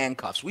are some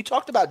handcuffs. We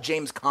talked about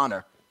James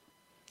Conner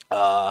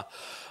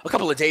a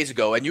couple of days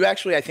ago, and you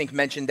actually, I think,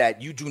 mentioned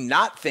that you do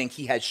not think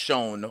he has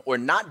shown or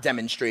not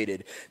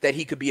demonstrated that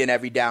he could be an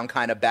every down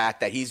kind of back,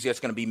 that he's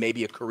just going to be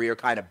maybe a career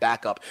kind of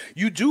backup.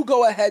 You do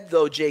go ahead,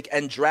 though, Jake,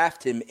 and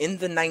draft him in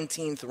the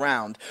 19th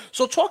round.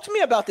 So talk to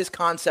me about this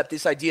concept,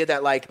 this idea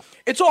that, like,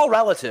 it's all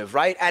relative,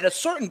 right? At a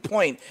certain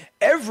point,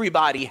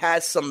 everybody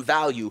has some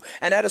value.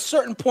 And at a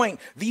certain point,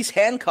 these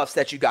handcuffs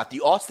that you got,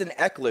 the Austin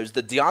Ecklers,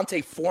 the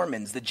Deontay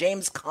Foremans, the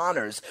James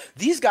Connors,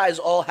 these guys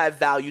all have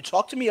value.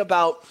 Talk to me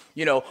about,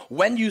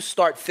 when you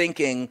start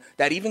thinking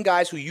that even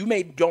guys who you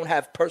don't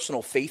have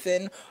personal faith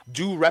in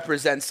do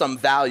represent some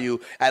value,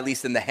 at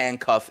least in the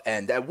handcuff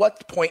end. At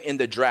what point in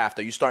the draft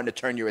are you starting to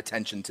turn your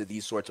attention to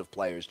these sorts of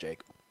players,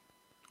 Jake?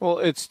 Well,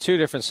 it's two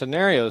different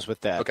scenarios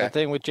with that. Okay. The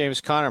thing with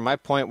James Conner, my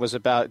point was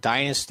about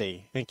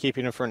dynasty and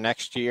keeping him for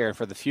next year and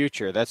for the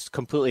future. That's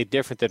completely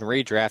different than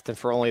redrafting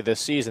for only this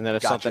season. That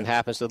if something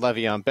happens to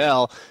Le'Veon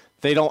Bell,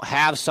 they don't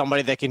have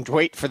somebody that can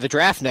wait for the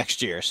draft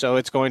next year. So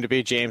it's going to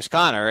be James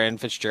Conner and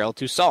Fitzgerald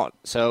Toussaint.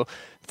 So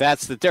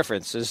that's the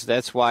difference.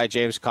 That's why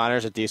James Conner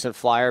is a decent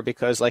flyer,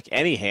 because like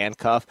any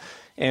handcuff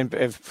in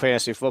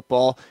fantasy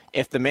football,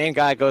 if the main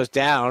guy goes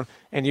down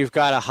and you've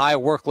got a high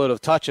workload of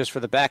touches for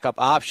the backup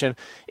option,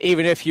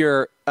 even if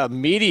you're a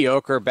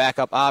mediocre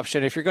backup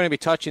option, if you're going to be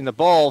touching the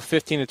ball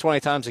 15 to 20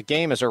 times a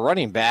game as a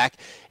running back,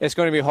 it's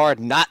going to be hard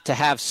not to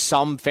have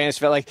some fantasy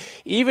value. Like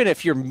even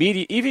if you're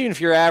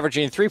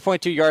averaging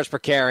 3.2 yards per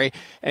carry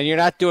and you're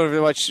not doing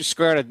very much,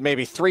 scoring at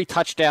maybe 3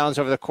 touchdowns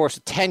over the course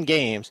of 10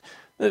 games,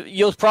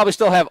 you'll probably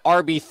still have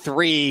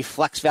RB3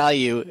 flex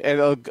value in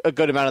a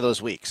good amount of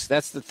those weeks.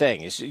 That's the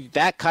thing. Is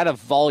that kind of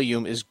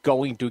volume is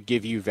going to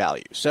give you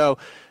value. So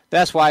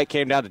that's why it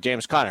came down to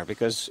James Conner,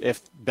 because if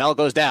Bell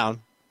goes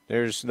down,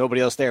 there's nobody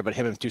else there but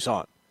him and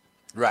Toussaint.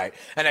 Right.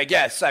 And I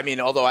guess, I mean,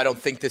 although I don't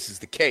think this is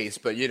the case,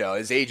 but, you know,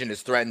 his agent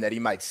has threatened that he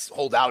might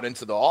hold out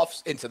into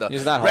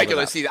the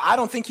regular season. I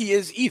don't think he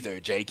is either,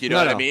 Jake. You know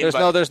what I mean?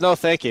 There's no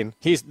thinking.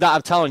 He's not.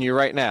 I'm telling you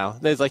right now.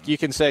 There's like, you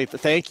can say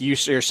thank you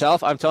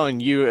yourself. I'm telling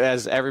you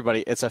as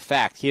everybody, it's a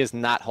fact. He is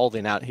not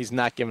holding out. He's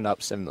not giving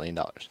up $7 million.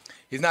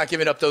 He's not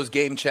giving up those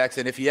game checks,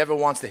 and if he ever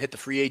wants to hit the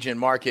free agent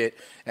market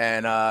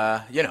and,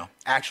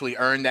 actually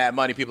earn that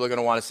money, people are going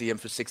to want to see him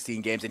for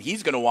 16 games, and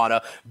he's going to want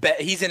to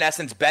bet. He's, in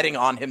essence, betting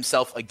on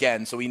himself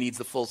again, so he needs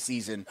the full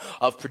season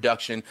of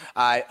production.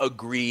 I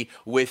agree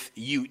with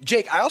you.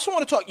 Jake, I also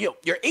want to talk, your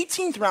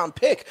 18th round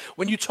pick,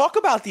 when you talk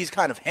about these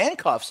kind of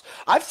handcuffs,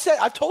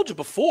 I've told you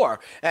before,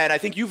 and I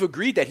think you've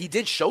agreed that he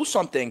did show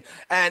something,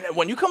 and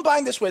when you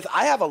combine this with,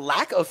 I have a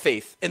lack of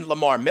faith in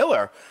Lamar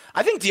Miller,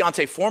 I think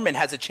D'Onta Foreman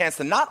has a chance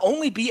to not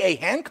only be a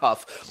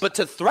handcuff, but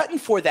to threaten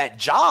for that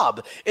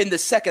job in the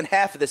second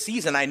half of the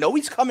season. I know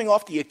he's coming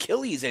off the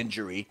Achilles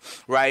injury,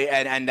 right?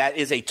 And that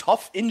is a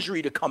tough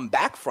injury to come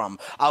back from.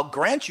 I'll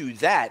grant you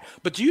that.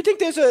 But do you think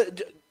there's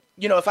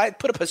if I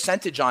put a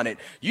percentage on it,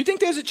 you think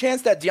there's a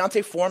chance that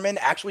D'Onta Foreman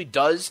actually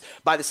does,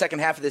 by the second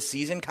half of this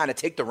season, kind of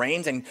take the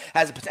reins and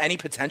has any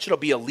potential to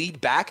be a lead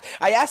back?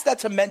 I asked that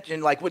to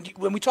mention, like,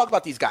 when we talk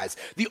about these guys,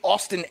 the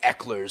Austin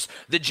Ecklers,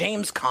 the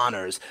James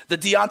Connors, the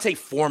D'Onta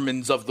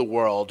Foremans of the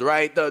world,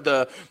 right?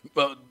 The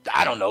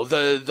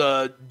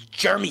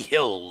Jeremy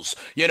Hills,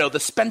 the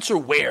Spencer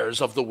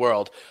Wares of the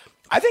world.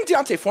 I think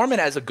D'Onta Foreman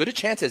has as good a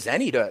chance as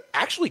any to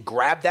actually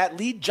grab that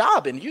lead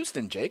job in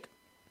Houston, Jake.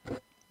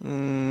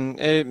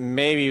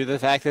 Maybe. The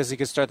fact is he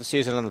could start the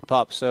season on the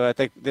pup. So I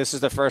think this is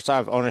the first time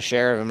I've owned a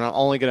share of him. I'm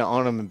only going to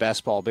own him in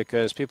best ball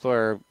because people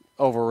are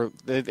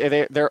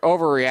they're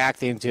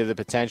overreacting to the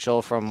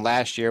potential from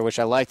last year, which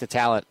I like the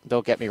talent,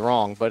 don't get me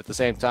wrong. But at the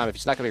same time, if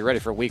he's not going to be ready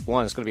for week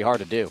 1, it's going to be hard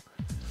to do.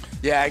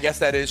 Yeah, I guess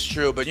that is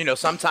true. But,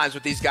 sometimes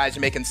with these guys,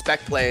 you're making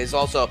spec plays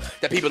also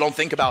that people don't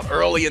think about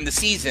early in the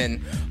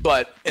season.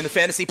 But in the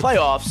fantasy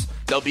playoffs,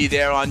 they'll be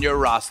there on your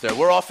roster.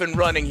 We're off and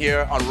running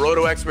here on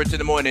Roto Experts in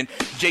the Morning.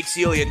 Jake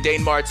Seeley and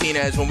Dane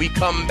Martinez. When we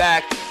come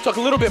back, talk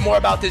a little bit more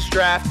about this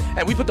draft.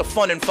 And we put the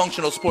fun in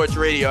functional sports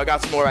radio. I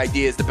got some more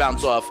ideas to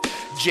bounce off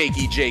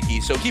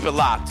Jakey. So keep it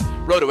locked.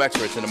 Roto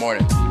Experts in the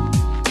Morning.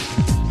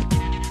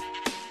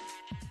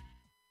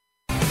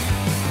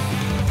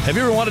 Have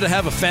you ever wanted to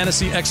have a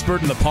fantasy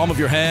expert in the palm of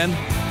your hand?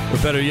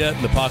 Or better yet,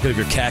 in the pocket of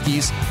your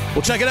khakis?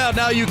 Well, check it out.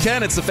 Now you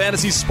can. It's the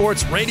Fantasy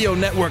Sports Radio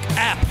Network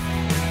app.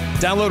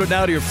 Download it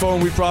now to your phone.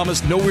 We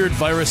promise no weird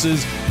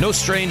viruses, no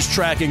strange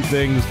tracking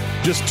things,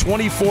 just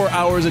 24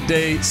 hours a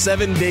day,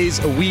 7 days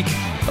a week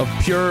of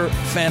pure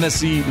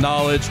fantasy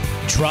knowledge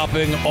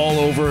dropping all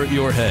over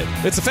your head.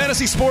 It's the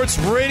Fantasy Sports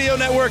Radio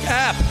Network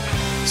app.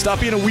 Stop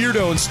being a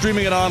weirdo and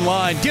streaming it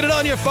online. Get it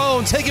on your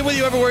phone. Take it with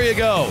you everywhere you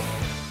go.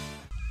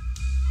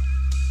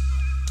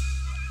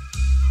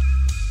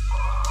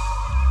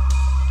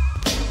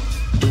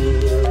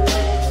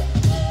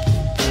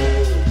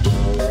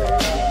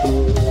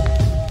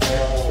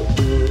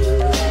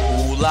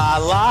 La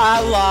la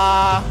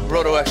la.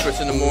 Roto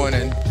Experts in the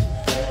Morning.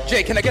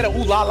 Jay, can I get a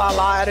ooh la la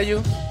la out of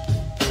you?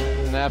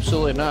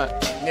 Absolutely not.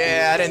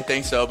 Yeah, I didn't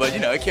think so, but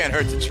it can't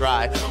hurt to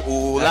try.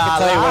 Ooh la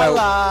la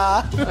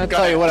la. I'll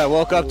tell you what I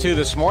woke up to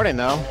this morning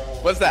though.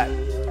 What's that?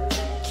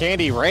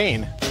 Candy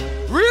Rain.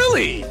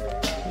 Really?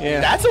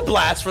 Yeah. That's a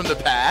blast from the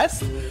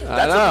past.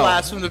 That's a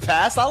blast from the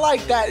past. I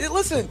like that.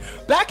 Listen,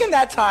 back in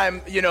that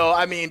time,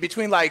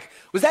 between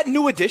was that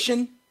New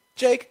Edition,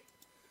 Jake?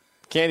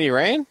 Candy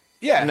Rain?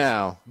 Yeah.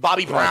 No.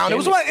 Bobby Brown.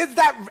 It's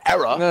that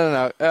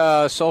era.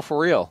 No. Soul for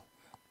Real.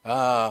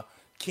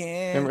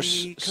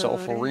 Candy Soul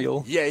for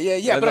Real?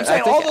 Yeah. But I'm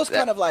saying all those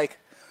kind of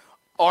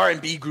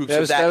R&B groups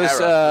of that era. It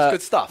was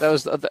good stuff.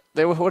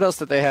 What else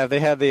did they have? They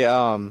had the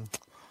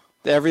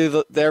every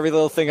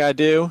little thing I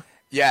do.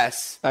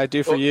 Yes. I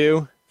do for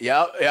you.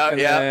 Yeah.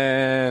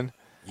 And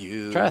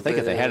You trying to think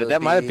if they had it.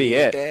 That might be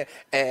it. There,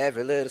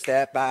 every little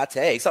step I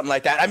take, something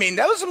like that. I mean,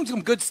 that was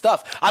some good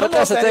stuff. I don't know.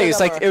 That's the thing.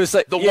 It was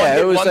like the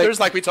one-hit wonders,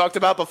 like we talked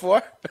about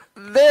before.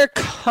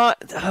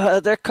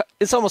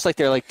 It's almost like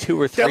they're like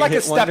 2 or 3. They're like hit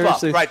a step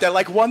wonders. up, right? They're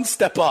like one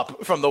step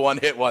up from the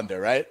one-hit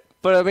wonder, right?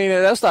 But I mean,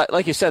 that's not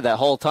like you said that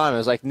whole time. It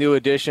was like New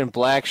Edition,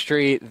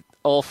 Blackstreet,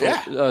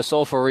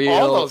 Soul for Real.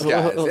 All those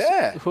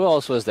guys. Who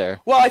else was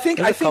there? Well, I think.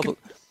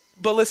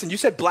 But listen, you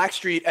said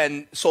Blackstreet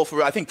and Soul for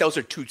Real. I think those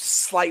are two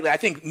slightly. I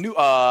think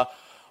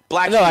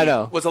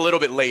Blackstreet was a little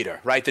bit later,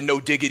 right? The No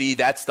Diggity,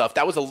 that stuff.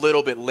 That was a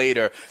little bit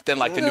later than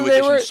like the New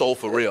Edition Soul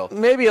for Real.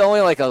 Maybe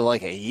only like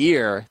a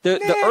year. The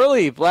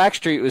early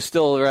Blackstreet was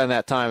still around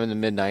that time in the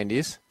mid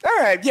 '90s. All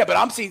right, yeah, but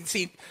I'm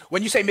seeing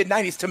when you say mid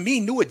 '90s, to me,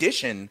 New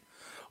Edition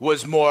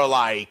was more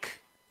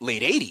like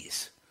late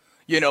 '80s.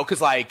 You know,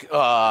 because like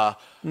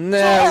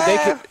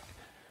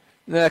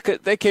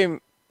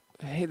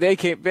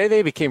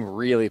They became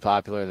really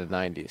popular in the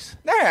 90s.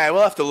 All right,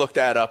 we'll have to look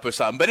that up or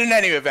something. But in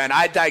any event,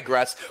 I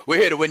digress. We're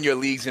here to win your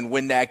leagues and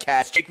win that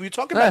cash. Jake, we were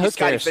talking about the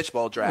Scotty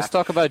Fishbowl draft. Let's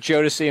talk about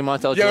Jodeci and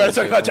Montel Jordan. Yeah, let's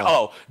talk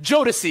about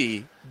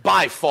Jodeci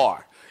by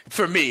far.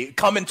 For me,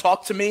 Come and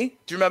Talk to Me.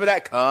 Do you remember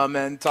that? Come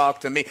and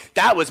Talk to Me.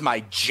 That was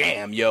my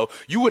jam, yo.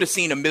 You would have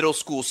seen a middle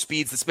school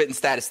Speeds the Spitting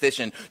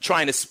Statistician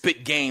trying to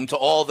spit game to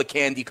all the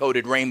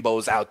candy-coated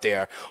rainbows out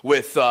there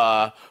with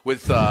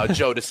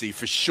Jodeci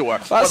for sure.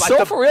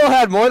 Soul for Real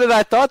had more than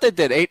I thought they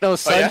did. Ain't No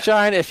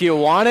Sunshine, If You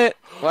Want It.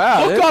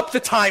 Wow. Look up the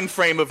time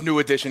frame of New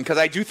Edition because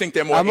I do think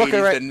they're more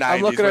 80s than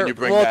 90s when you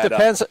bring that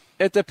up.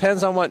 It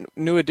depends on what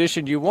New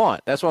Edition you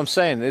want. That's what I'm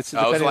saying. It's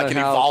like an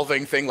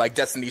evolving thing like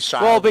Destiny's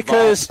Child. Well,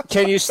 because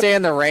Can You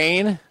Stand the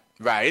Rain?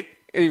 Right.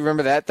 You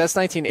remember that? That's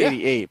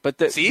 1988. Yeah. But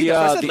that's what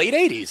I said, late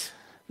 80s.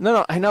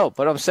 No, I know,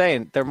 but I'm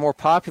saying they're more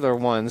popular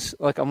ones.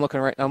 Like I'm looking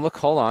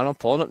hold on, I'm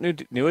pulling up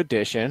New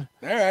Edition.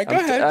 All right, go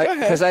ahead.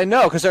 Because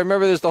I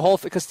remember there's the whole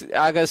thing. Because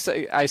I gotta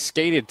say, I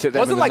skated to them.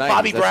 Wasn't in the like 90s.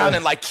 Bobby Brown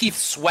and like Keith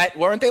Sweat?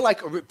 Weren't they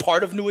like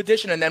part of New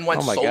Edition and then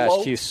went solo? Oh my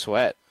gosh, Keith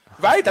Sweat.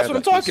 Right, that's what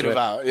I'm talking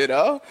about. You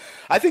know,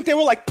 I think they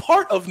were like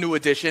part of New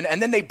Edition,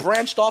 and then they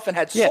branched off and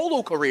had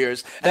solo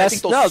careers. And I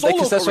think those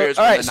solo careers.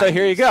 All right, so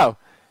here you go.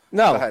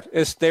 No,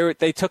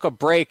 they took a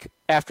break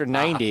after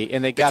 90,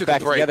 and they got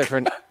back together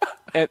for.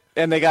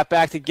 And they got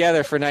back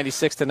together for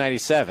 96 to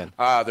 97.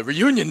 The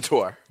reunion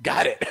tour.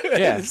 Got it.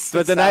 Yeah,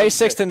 but the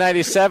 96 to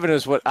 97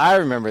 is what I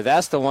remember.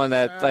 That's the one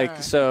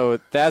that so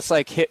that's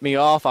like Hit Me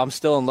Off. I'm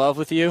Still in Love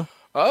with You.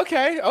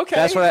 Okay.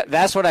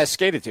 That's what I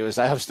skated to. Is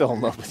I'm Still in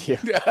Love with You.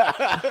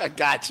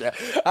 Gotcha.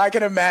 I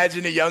can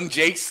imagine a young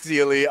Jake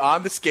Steely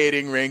on the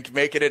skating rink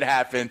making it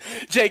happen.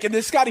 Jake, in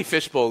this Scotty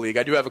Fishbowl League,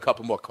 I do have a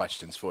couple more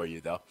questions for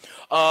you though.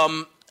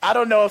 I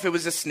don't know if it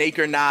was a snake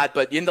or not,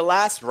 but in the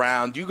last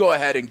round, you go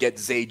ahead and get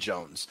Zay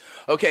Jones.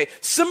 Okay,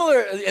 similar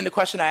in the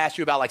question I asked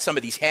you about like some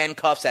of these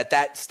handcuffs at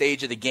that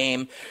stage of the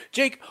game.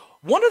 Jake,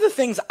 one of the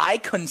things I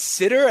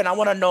consider, and I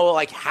want to know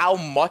like how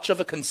much of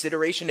a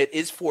consideration it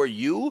is for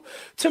you.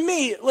 To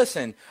me,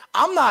 listen,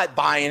 I'm not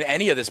buying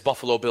any of this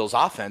Buffalo Bills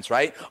offense,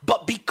 right?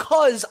 But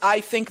because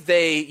I think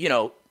they,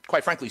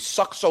 quite frankly,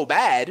 suck so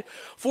bad,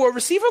 for a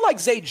receiver like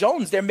Zay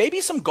Jones, there may be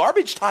some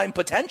garbage time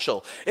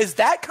potential. Is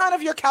that kind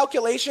of your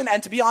calculation?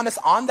 And to be honest,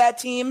 on that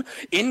team,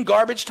 in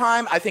garbage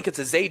time, I think it's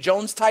a Zay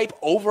Jones type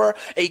over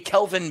a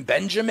Kelvin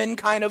Benjamin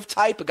kind of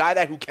type, a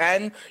guy who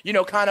can,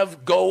 kind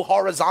of go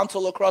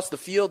horizontal across the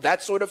field,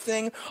 that sort of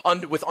thing,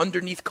 with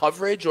underneath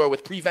coverage or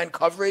with prevent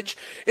coverage.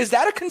 Is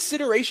that a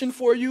consideration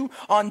for you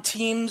on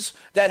teams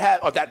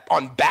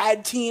on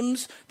bad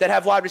teams that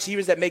have wide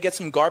receivers that may get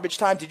some garbage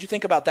time? Did you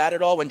think about that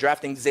at all when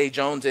drafting Zay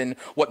Jones in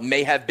what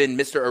may have been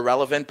Mr.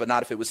 Irrelevant, but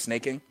not if it was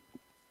snaking?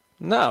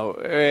 No,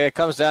 it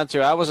comes down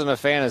to I wasn't a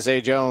fan of Zay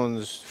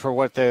Jones for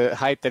what the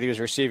hype that he was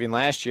receiving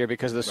last year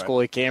because of the school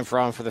he came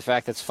from, for the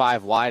fact that it's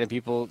 5 wide, and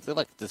people, they're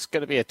like, it's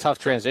going to be a tough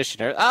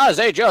transition.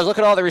 Zay Jones, look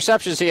at all the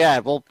receptions he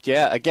had. Well,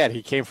 yeah, again,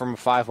 he came from a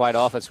 5 wide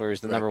offense where he was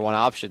the number one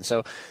option,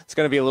 so it's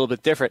going to be a little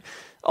bit different.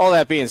 All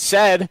that being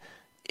said,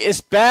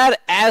 as bad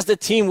as the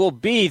team will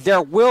be,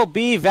 there will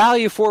be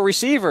value for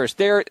receivers.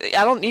 I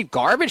don't need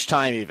garbage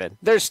time even.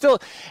 There's still,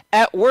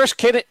 at worst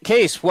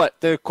case,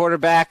 the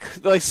quarterback,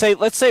 let's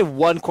say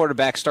one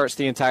quarterback starts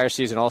the entire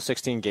season, all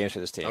 16 games for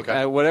this team.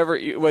 Okay. Whether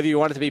you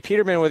want it to be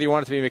Peterman, whether you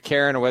want it to be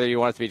McCarron, or whether you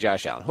want it to be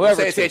Josh Allen.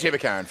 Whoever it's A.J.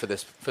 McCarron for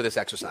this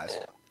exercise.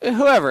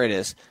 Whoever it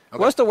is. Okay.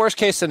 What's the worst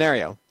case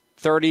scenario?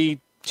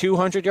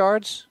 3,200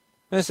 yards?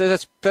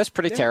 That's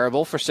pretty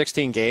terrible for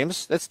 16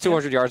 games. That's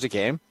 200 yards a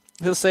game.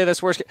 He'll say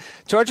that's worse.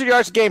 200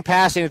 yards a game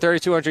passing and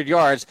 3,200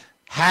 yards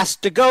has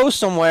to go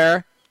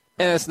somewhere,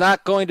 and it's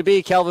not going to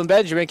be Kelvin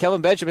Benjamin.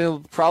 Kelvin Benjamin will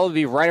probably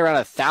be right around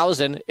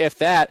 1,000, if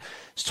that.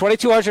 It's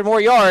 2,200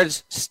 more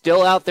yards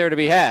still out there to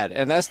be had,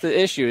 and that's the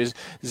issue. Is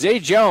Zay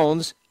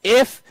Jones,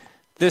 if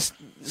this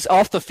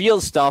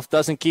off-the-field stuff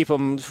doesn't keep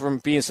him from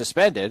being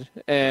suspended,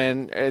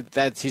 and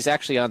that he's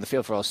actually on the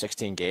field for all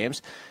 16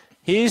 games,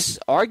 he's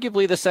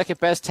arguably the second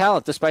best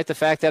talent, despite the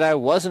fact that I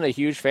wasn't a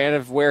huge fan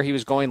of where he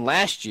was going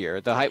last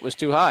year. The height was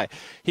too high.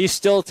 He's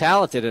still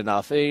talented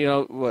enough.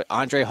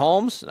 Andre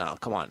Holmes? No,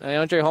 come on.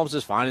 Andre Holmes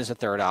is fine as a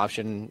third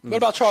option. What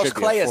about Charles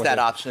Clay as that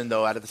option,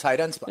 though, out of the tight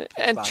end spot?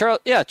 And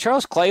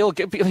Charles Clay will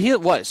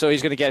get what? So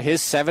he's going to get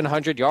his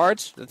 700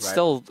 yards? That's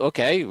still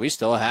okay. We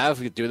still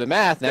have, do the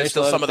math. Now There's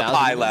still some of the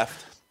pie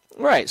left.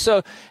 Right.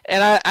 So,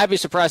 and I'd be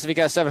surprised if he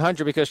got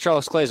 700 because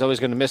Charles Clay is always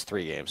going to miss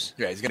 3 games.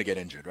 Yeah, he's going to get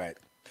injured, right?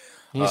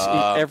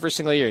 Every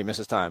single year he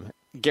misses time.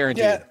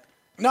 Guaranteed. Yeah.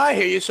 No, I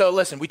hear you. So,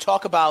 listen, we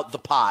talk about the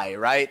pie,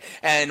 right?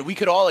 And we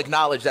could all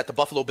acknowledge that the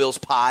Buffalo Bills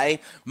pie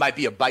might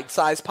be a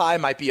bite-sized pie,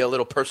 might be a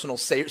little personal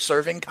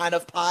serving kind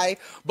of pie.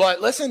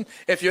 But listen,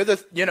 if you're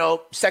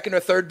the, second or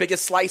third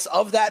biggest slice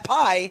of that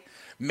pie,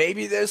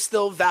 maybe there's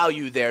still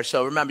value there.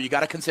 So remember, you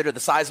got to consider the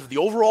size of the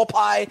overall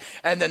pie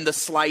and then the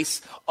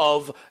slice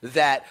of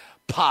that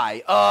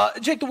pie.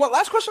 Jake, the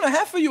last question I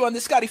have for you on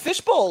this Scotty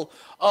Fishbowl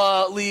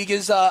league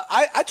is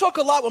I talk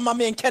a lot with my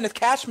man Kenneth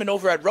Cashman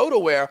over at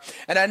RotoWare,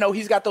 and I know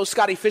he's got those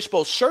Scotty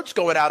Fishbowl shirts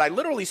going out. I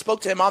literally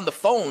spoke to him on the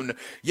phone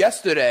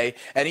yesterday,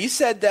 and he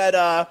said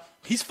that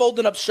he's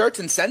folding up shirts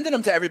and sending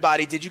them to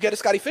everybody. Did you get a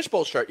Scotty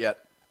Fishbowl shirt yet?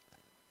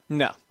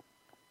 No.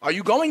 Are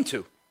you going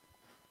to?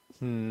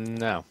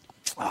 No.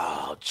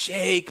 Oh,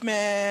 Jake,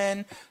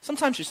 man.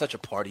 Sometimes you're such a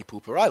party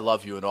pooper. I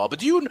love you and all, but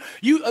do you?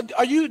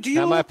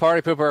 Not my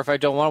party pooper if I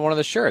don't want one of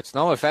the shirts.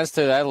 No offense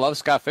to that. I love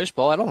Scott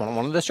Fishbowl. I don't want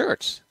one of the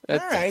shirts. All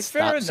right,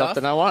 fair enough.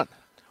 Something I want.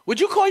 Would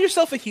you call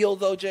yourself a heel,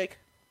 though, Jake?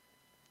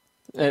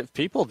 If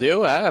people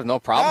do, I have no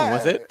problem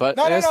with it. But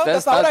no,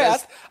 that's not what I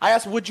asked. I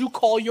asked, would you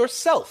call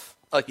yourself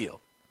a heel?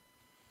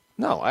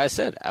 No, I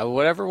said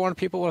whatever one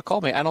people want to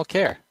call me. I don't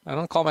care. I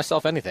don't call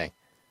myself anything.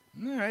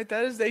 All right,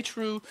 that is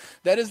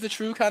the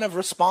true kind of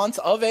response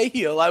of a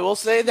heel. I will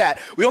say that.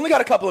 We only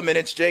got a couple of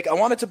minutes, Jake. I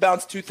wanted to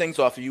bounce 2 things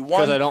off of you.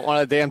 One, because I don't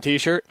want a damn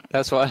T-shirt.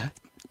 That's why.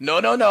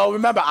 No.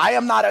 Remember, I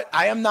am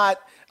not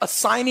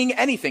assigning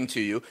anything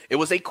to you. It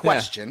was a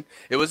question.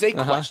 Yeah. It was a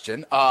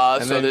question.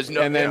 There's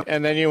no.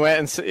 And then you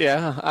went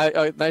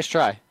and nice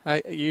try.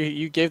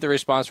 You gave the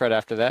response right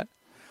after that.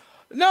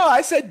 No,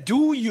 I said,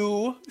 do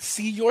you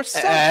see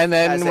yourself? And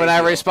then when I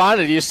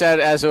responded, you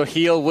said, as a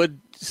heel would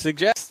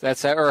suggest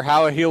or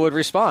how a heel would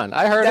respond.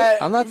 I heard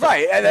it. I'm not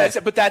right,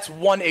 but that's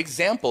one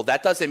example.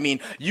 That doesn't mean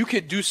you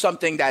could do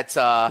something that's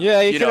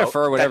you can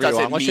infer whatever you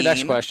want. What's your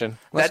next question?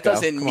 That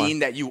doesn't mean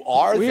that you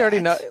are. We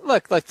already know.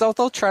 Look,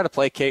 don't try to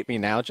placate me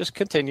now. Just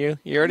continue.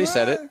 You already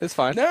said it. It's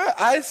fine. No,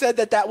 I said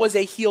that was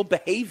a heel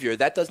behavior.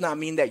 That does not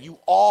mean that you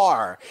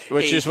are.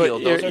 Which is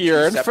what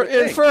you're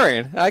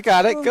inferring. I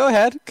got it. Go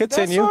ahead.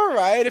 Continue. That's all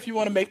right. If you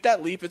want to make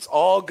that leap, it's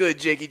all good,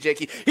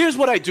 Jakey. Here's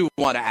what I do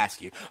want to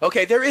ask you.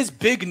 Okay, there is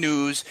big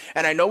news.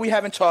 And I know we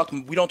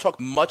don't talk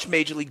much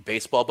Major League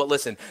Baseball, but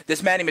listen,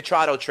 this Manny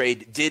Machado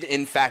trade did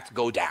in fact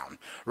go down,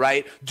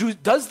 right?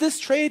 Does this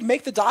trade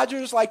make the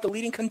Dodgers like the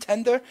leading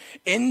contender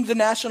in the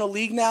National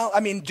League now?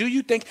 I mean,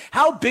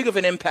 how big of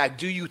an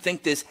impact do you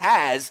think this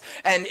has?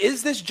 And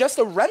is this just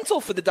a rental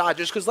for the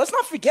Dodgers? Because let's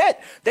not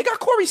forget, they got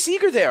Corey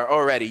Seager there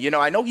already.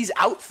 I know he's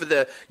out for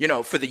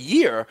the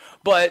year,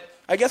 but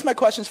I guess my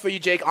questions for you,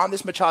 Jake, on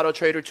this Machado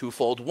trade are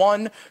twofold.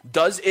 One,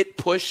 does it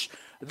push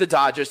the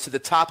Dodgers to the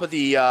top of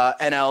the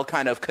NL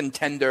kind of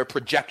contender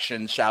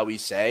projection, shall we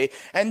say?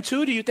 And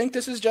 2, do you think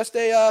this is just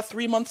a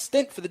 3-month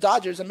stint for the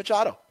Dodgers and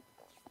Machado?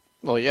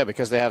 Well, yeah,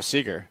 because they have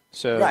Seager.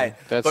 So right.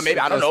 But maybe,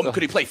 I don't know,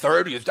 could he play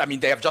third? I mean,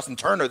 they have Justin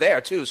Turner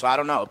there, too, so I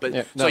don't know. But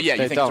you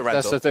think it's a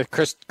rental.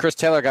 Chris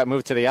Taylor got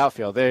moved to the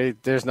outfield.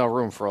 There's no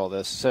room for all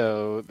this.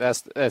 So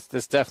that's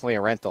definitely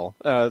a rental.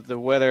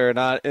 Whether or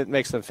not it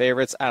makes them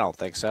favorites, I don't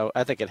think so.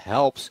 I think it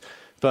helps.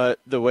 But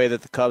the way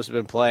that the Cubs have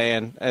been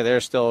playing,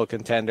 they're still a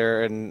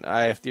contender. And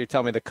if you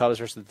tell me the Cubs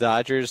versus the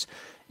Dodgers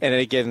in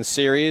any given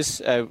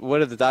series, what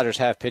do the Dodgers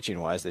have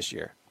pitching-wise this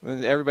year?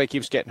 Everybody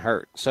keeps getting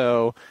hurt.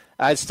 So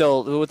I'd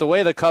still, with the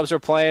way the Cubs are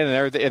playing and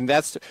everything, and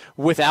that's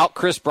without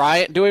Chris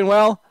Bryant doing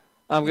well,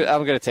 I'm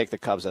going to take the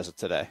Cubs as of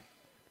today.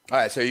 All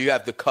right, so you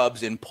have the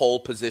Cubs in pole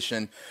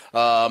position.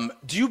 Do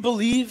you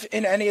believe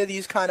in any of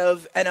these kind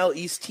of NL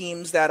East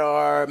teams that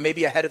are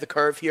maybe ahead of the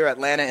curve here,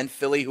 Atlanta and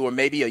Philly, who are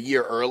maybe a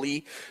year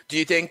early? Do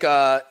you think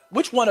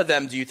which one of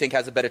them do you think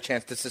has a better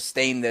chance to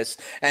sustain this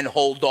and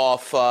hold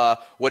off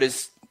what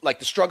is like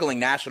the struggling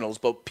Nationals,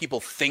 but people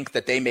think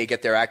that they may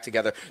get their act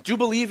together? Do you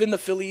believe in the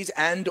Phillies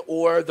and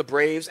or the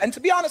Braves? And to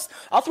be honest,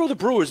 I'll throw the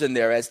Brewers in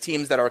there as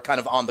teams that are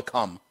kind of on the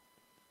come.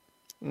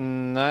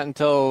 Not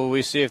until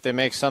we see if they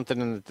make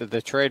something in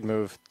the trade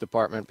move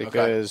department,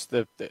 because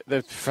for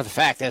the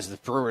fact is the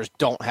Brewers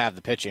don't have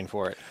the pitching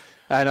for it.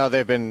 I know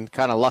they've been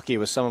kind of lucky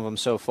with some of them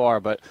so far,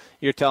 but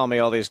you're telling me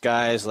all these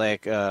guys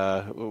like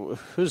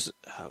who's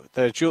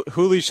the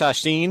Julio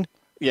Chastain?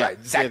 Yeah,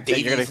 right, Zach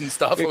Davies and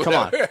stuff.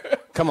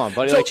 Come on,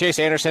 buddy. Like Chase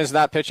Anderson's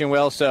not pitching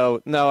well,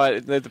 so no.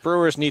 The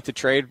Brewers need to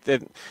trade.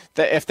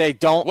 If they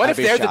don't, what if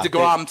they're the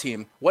DeGrom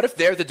team? What if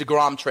they're the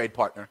DeGrom trade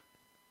partner?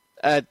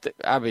 I'd be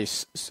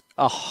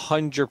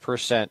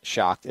 100%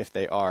 shocked if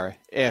they are.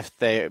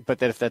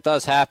 But if that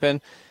does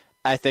happen,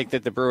 I think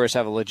that the Brewers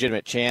have a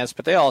legitimate chance,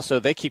 but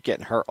they keep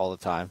getting hurt all the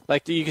time.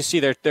 Like you can see,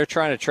 they're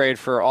trying to trade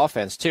for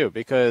offense too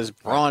because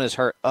Braun is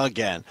hurt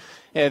again.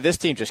 Yeah, this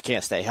team just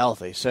can't stay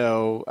healthy.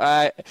 So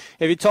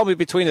if you told me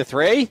between the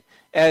three,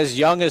 as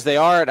young as they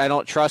are, and I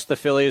don't trust the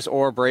Phillies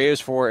or Braves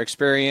for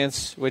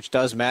experience, which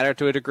does matter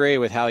to a degree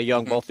with how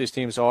young both these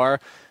teams are.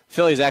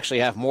 Phillies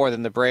actually have more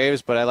than the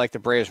Braves, but I like the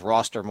Braves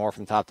roster more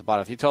from top to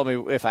bottom. If you told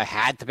me if I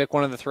had to pick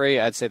one of the three,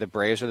 I'd say the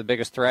Braves are the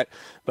biggest threat.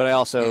 But I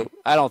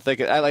don't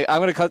think I'm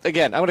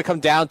going to come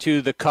down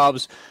to the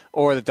Cubs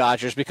or the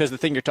Dodgers because the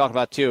thing you're talking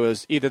about too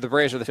is either the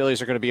Braves or the Phillies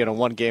are going to be in a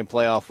one-game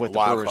playoff with the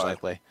Brewers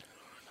likely.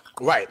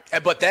 Right.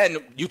 But then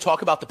you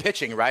talk about the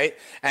pitching, right?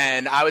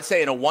 And I would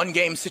say in a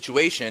one-game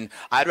situation,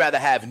 I'd rather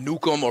have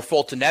Newcomb or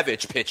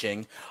Fultonevich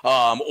pitching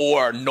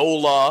or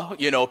Nola,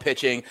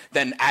 pitching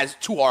than as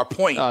to our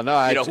point,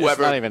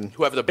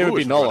 whoever the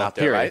Brewers run out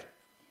there, right?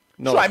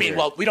 No,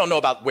 so, we don't know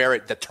about where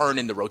the turn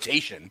in the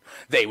rotation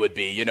they would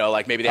be,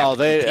 like maybe they have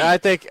to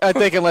compete. I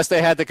think unless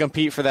they had to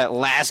compete for that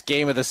last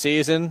game of the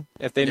season,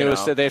 if they knew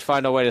they'd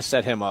find a way to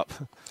set him up.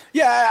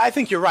 Yeah, I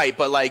think you're right,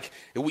 but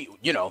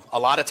a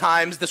lot of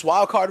times this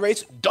wild card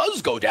race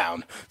does go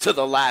down to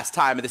the last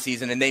time of the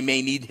season, and they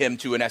may need him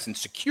to, in essence,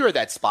 secure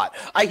that spot.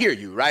 I hear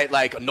you, right?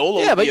 Like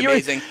Nola would be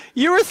amazing.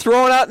 You were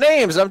throwing out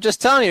names. I'm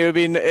just telling you, it would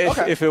be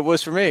if it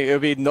was for me, it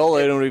would be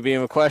Nola. It would be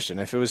a question.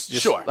 If it was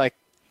just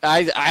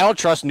I don't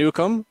trust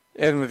Newcomb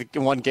in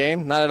one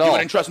game, not at all. You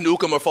wouldn't trust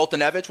Newcomb or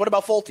Fultonevich? What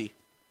about Fulty?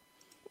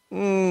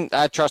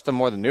 I trust him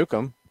more than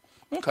Newcomb.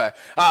 Okay.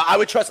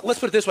 Let's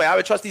put it this way. I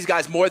would trust these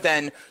guys more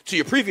than, to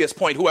your previous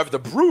point, whoever the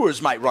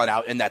Brewers might run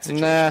out in that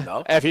situation.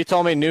 Nah. If you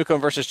told me Newcomb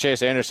versus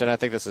Chase Anderson, I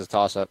think this is a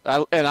toss-up.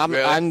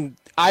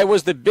 I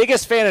was the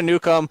biggest fan of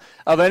Newcomb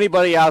of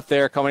anybody out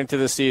there coming to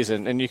the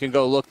season, and you can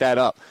go look that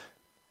up.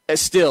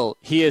 Still,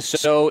 he is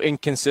so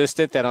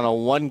inconsistent that on a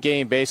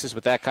one-game basis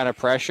with that kind of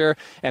pressure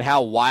and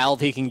how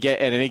wild he can get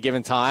at any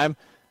given time,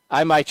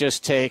 I might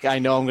just I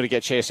know I'm going to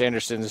get Chase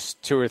Anderson's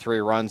 2 or 3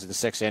 runs in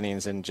 6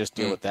 innings and just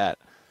deal with that.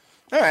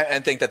 All right,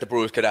 and think that the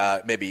Brewers could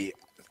maybe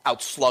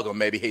outslug them.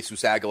 Maybe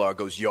Jesus Aguilar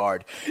goes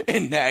yard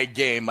in that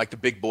game like the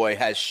big boy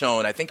has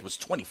shown. I think it was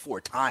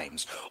 24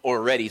 times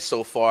already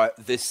so far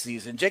this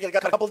season. Jake, I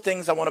got a couple of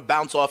things I want to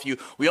bounce off you.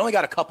 We only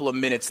got a couple of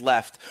minutes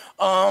left.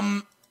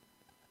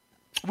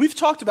 We've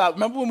talked about,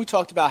 remember when we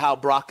talked about how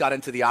Brock got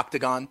into the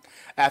octagon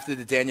after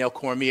the Daniel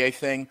Cormier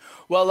thing?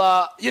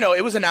 Well,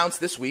 it was announced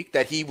this week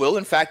that he will,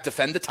 in fact,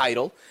 defend the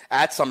title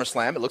at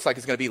SummerSlam. It looks like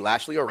it's going to be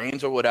Lashley or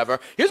Reigns or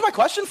whatever. Here's my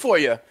question for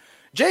you.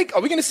 Jake,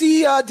 are we going to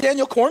see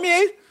Daniel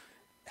Cormier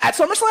at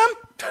SummerSlam?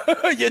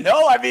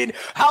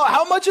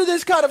 How much of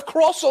this kind of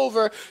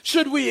crossover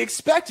should we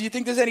expect? Do you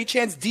think there's any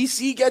chance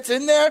DC gets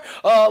in there?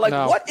 No.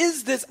 What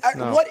is this?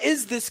 No. What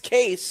is this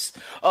case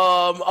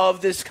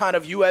of this kind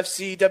of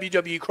UFC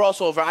WWE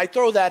crossover? I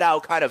throw that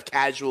out kind of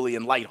casually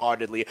and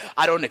lightheartedly.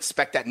 I don't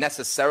expect that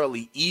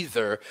necessarily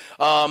either.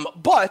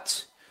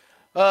 But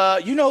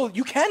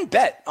you can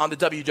bet on the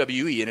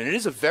WWE, and it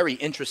is a very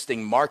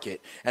interesting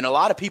market, and a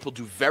lot of people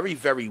do very,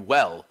 very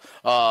well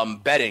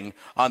betting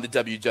on the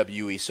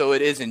WWE, so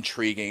it is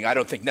intriguing. I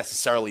don't think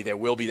necessarily there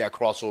will be that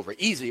crossover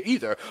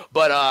either,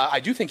 but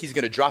I do think he's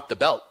going to drop the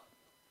belt.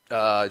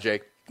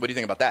 Jake, what do you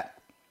think about that?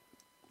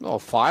 Well,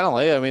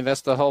 finally. I mean,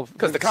 that's the whole...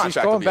 Because the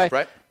contract will be up,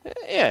 right?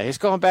 Yeah, he's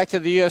going back to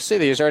the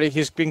UFC.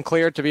 He's been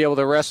cleared to be able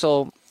to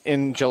wrestle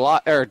in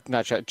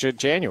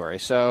January.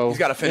 So he's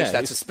got to finish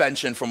that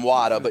suspension from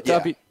WADA. But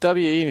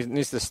WWE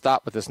needs to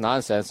stop with this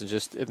nonsense,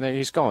 and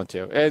he's going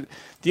to. And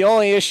the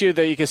only issue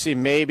that you can see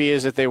maybe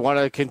is that they want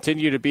to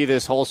continue to be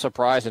this whole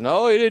surprise and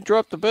he didn't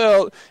drop the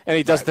belt, and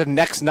he does the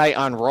next night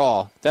on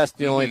Raw. That's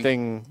the only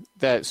thing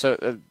that's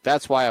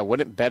why I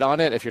wouldn't bet on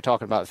it if you're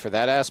talking about for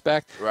that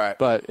aspect. Right.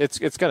 But it's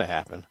going to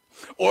happen.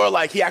 Or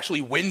he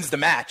actually wins the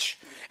match.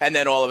 And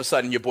then all of a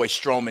sudden, your boy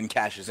Strowman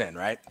cashes in,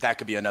 right? That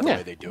could be another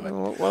way they do it.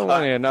 One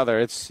way or another.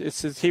 It's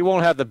he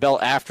won't have the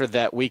belt after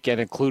that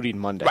weekend, including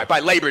Monday. Right, by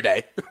Labor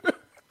Day.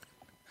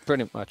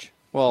 Pretty much.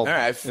 Well,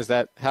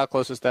 how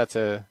close is that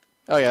to?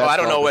 Oh yeah. Well, I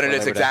don't know when it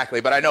is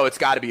exactly, but I know it's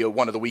got to be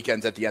one of the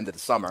weekends at the end of the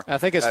summer. I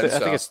think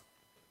it's.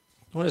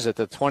 What is it?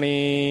 The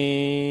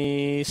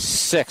 26th.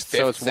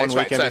 So it's one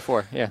weekend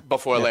before. Yeah.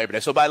 Before Labor Day.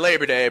 So by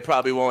Labor Day, it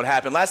probably won't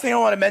happen. Last thing I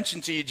want to mention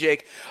to you,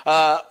 Jake,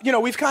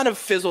 we've kind of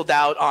fizzled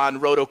out on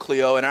Roto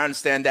Clio, and I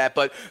understand that.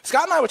 But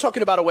Scott and I were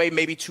talking about a way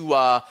maybe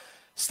to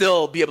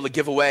still be able to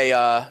give away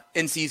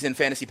in-season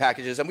fantasy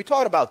packages. And we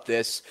talked about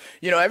this.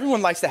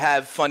 Everyone likes to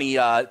have funny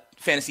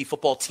fantasy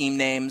football team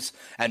names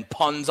and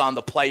puns on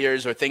the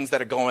players or things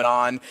that are going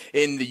on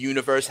in the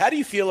universe. How do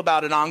you feel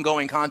about an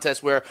ongoing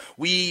contest where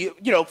we,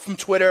 from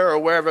Twitter or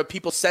wherever,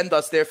 people send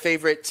us their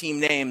favorite team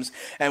names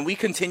and we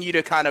continue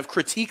to kind of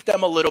critique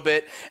them a little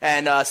bit?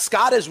 And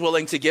Scott is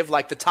willing to give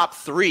the top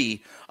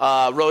 3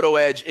 Roto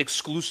Edge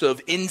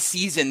exclusive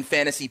in-season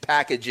fantasy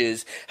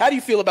packages. How do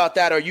you feel about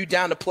that? Are you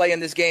down to play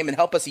in this game and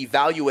help us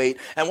evaluate?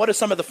 And what are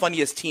some of the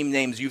funniest team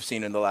names you've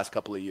seen in the last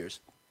couple of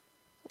years?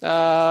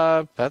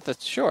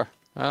 That's sure.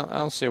 I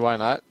don't see why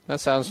not. That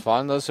sounds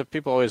fun.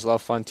 People always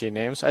love fun team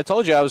names. I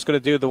told you I was going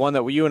to do the one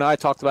that you and I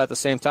talked about at the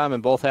same time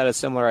and both had a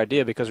similar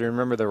idea because we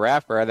remember the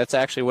rapper. That's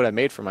actually what I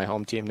made for my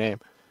home team name.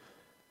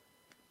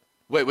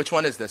 Wait, which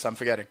one is this? I'm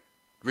forgetting.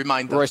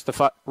 Remind us. Royce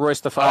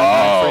the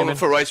Five. Oh,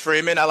 for Royce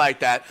Freeman. I like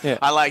that. Yeah.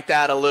 I like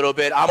that a little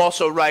bit. I'm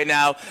also right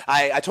now,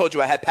 I told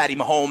you I had Patty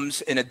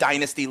Mahomes in a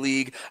dynasty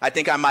league. I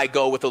think I might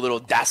go with a little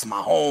Das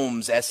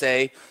Mahomes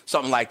essay,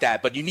 something like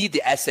that. But you need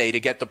the essay to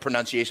get the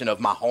pronunciation of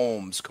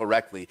Mahomes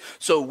correctly.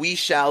 So we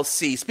shall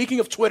see. Speaking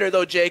of Twitter,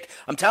 though, Jake,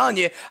 I'm telling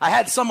you, I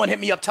had someone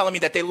hit me up telling me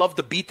that they love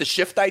the beat the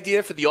shift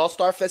idea for the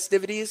All-Star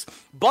festivities,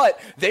 but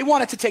they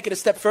wanted to take it a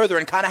step further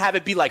and kind of have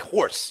it be like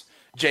horse.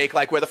 Jake,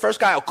 like where the first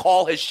guy will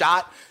call his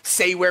shot,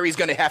 say where he's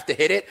going to have to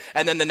hit it,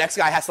 and then the next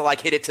guy has to like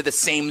hit it to the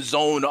same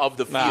zone of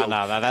the field.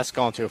 No, that's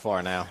going too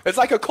far now. It's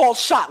like a called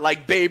shot,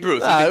 like Babe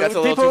Ruth. You think that's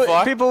a little too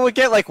far? People would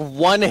get like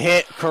one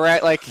hit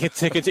correct, like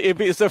it's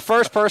the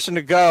first person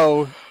to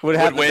go would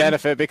have the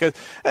benefit because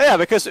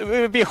it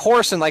would be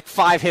horse in like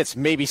 5 hits,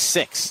 maybe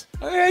 6.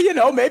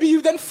 Maybe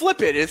you then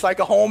flip it. It's like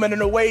a home and an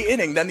away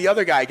inning. Then the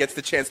other guy gets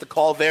the chance to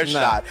call their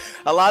shot.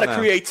 A lot of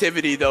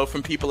creativity, though,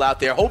 from people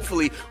out there.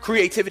 Hopefully,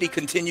 creativity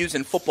continues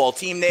in football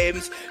team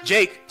names.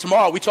 Jake,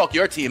 tomorrow we talk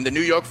your team, the New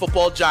York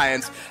Football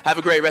Giants. Have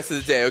a great rest of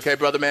the day, okay,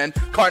 brother man?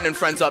 Carton and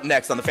Friends up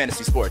next on the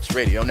Fantasy Sports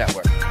Radio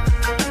Network.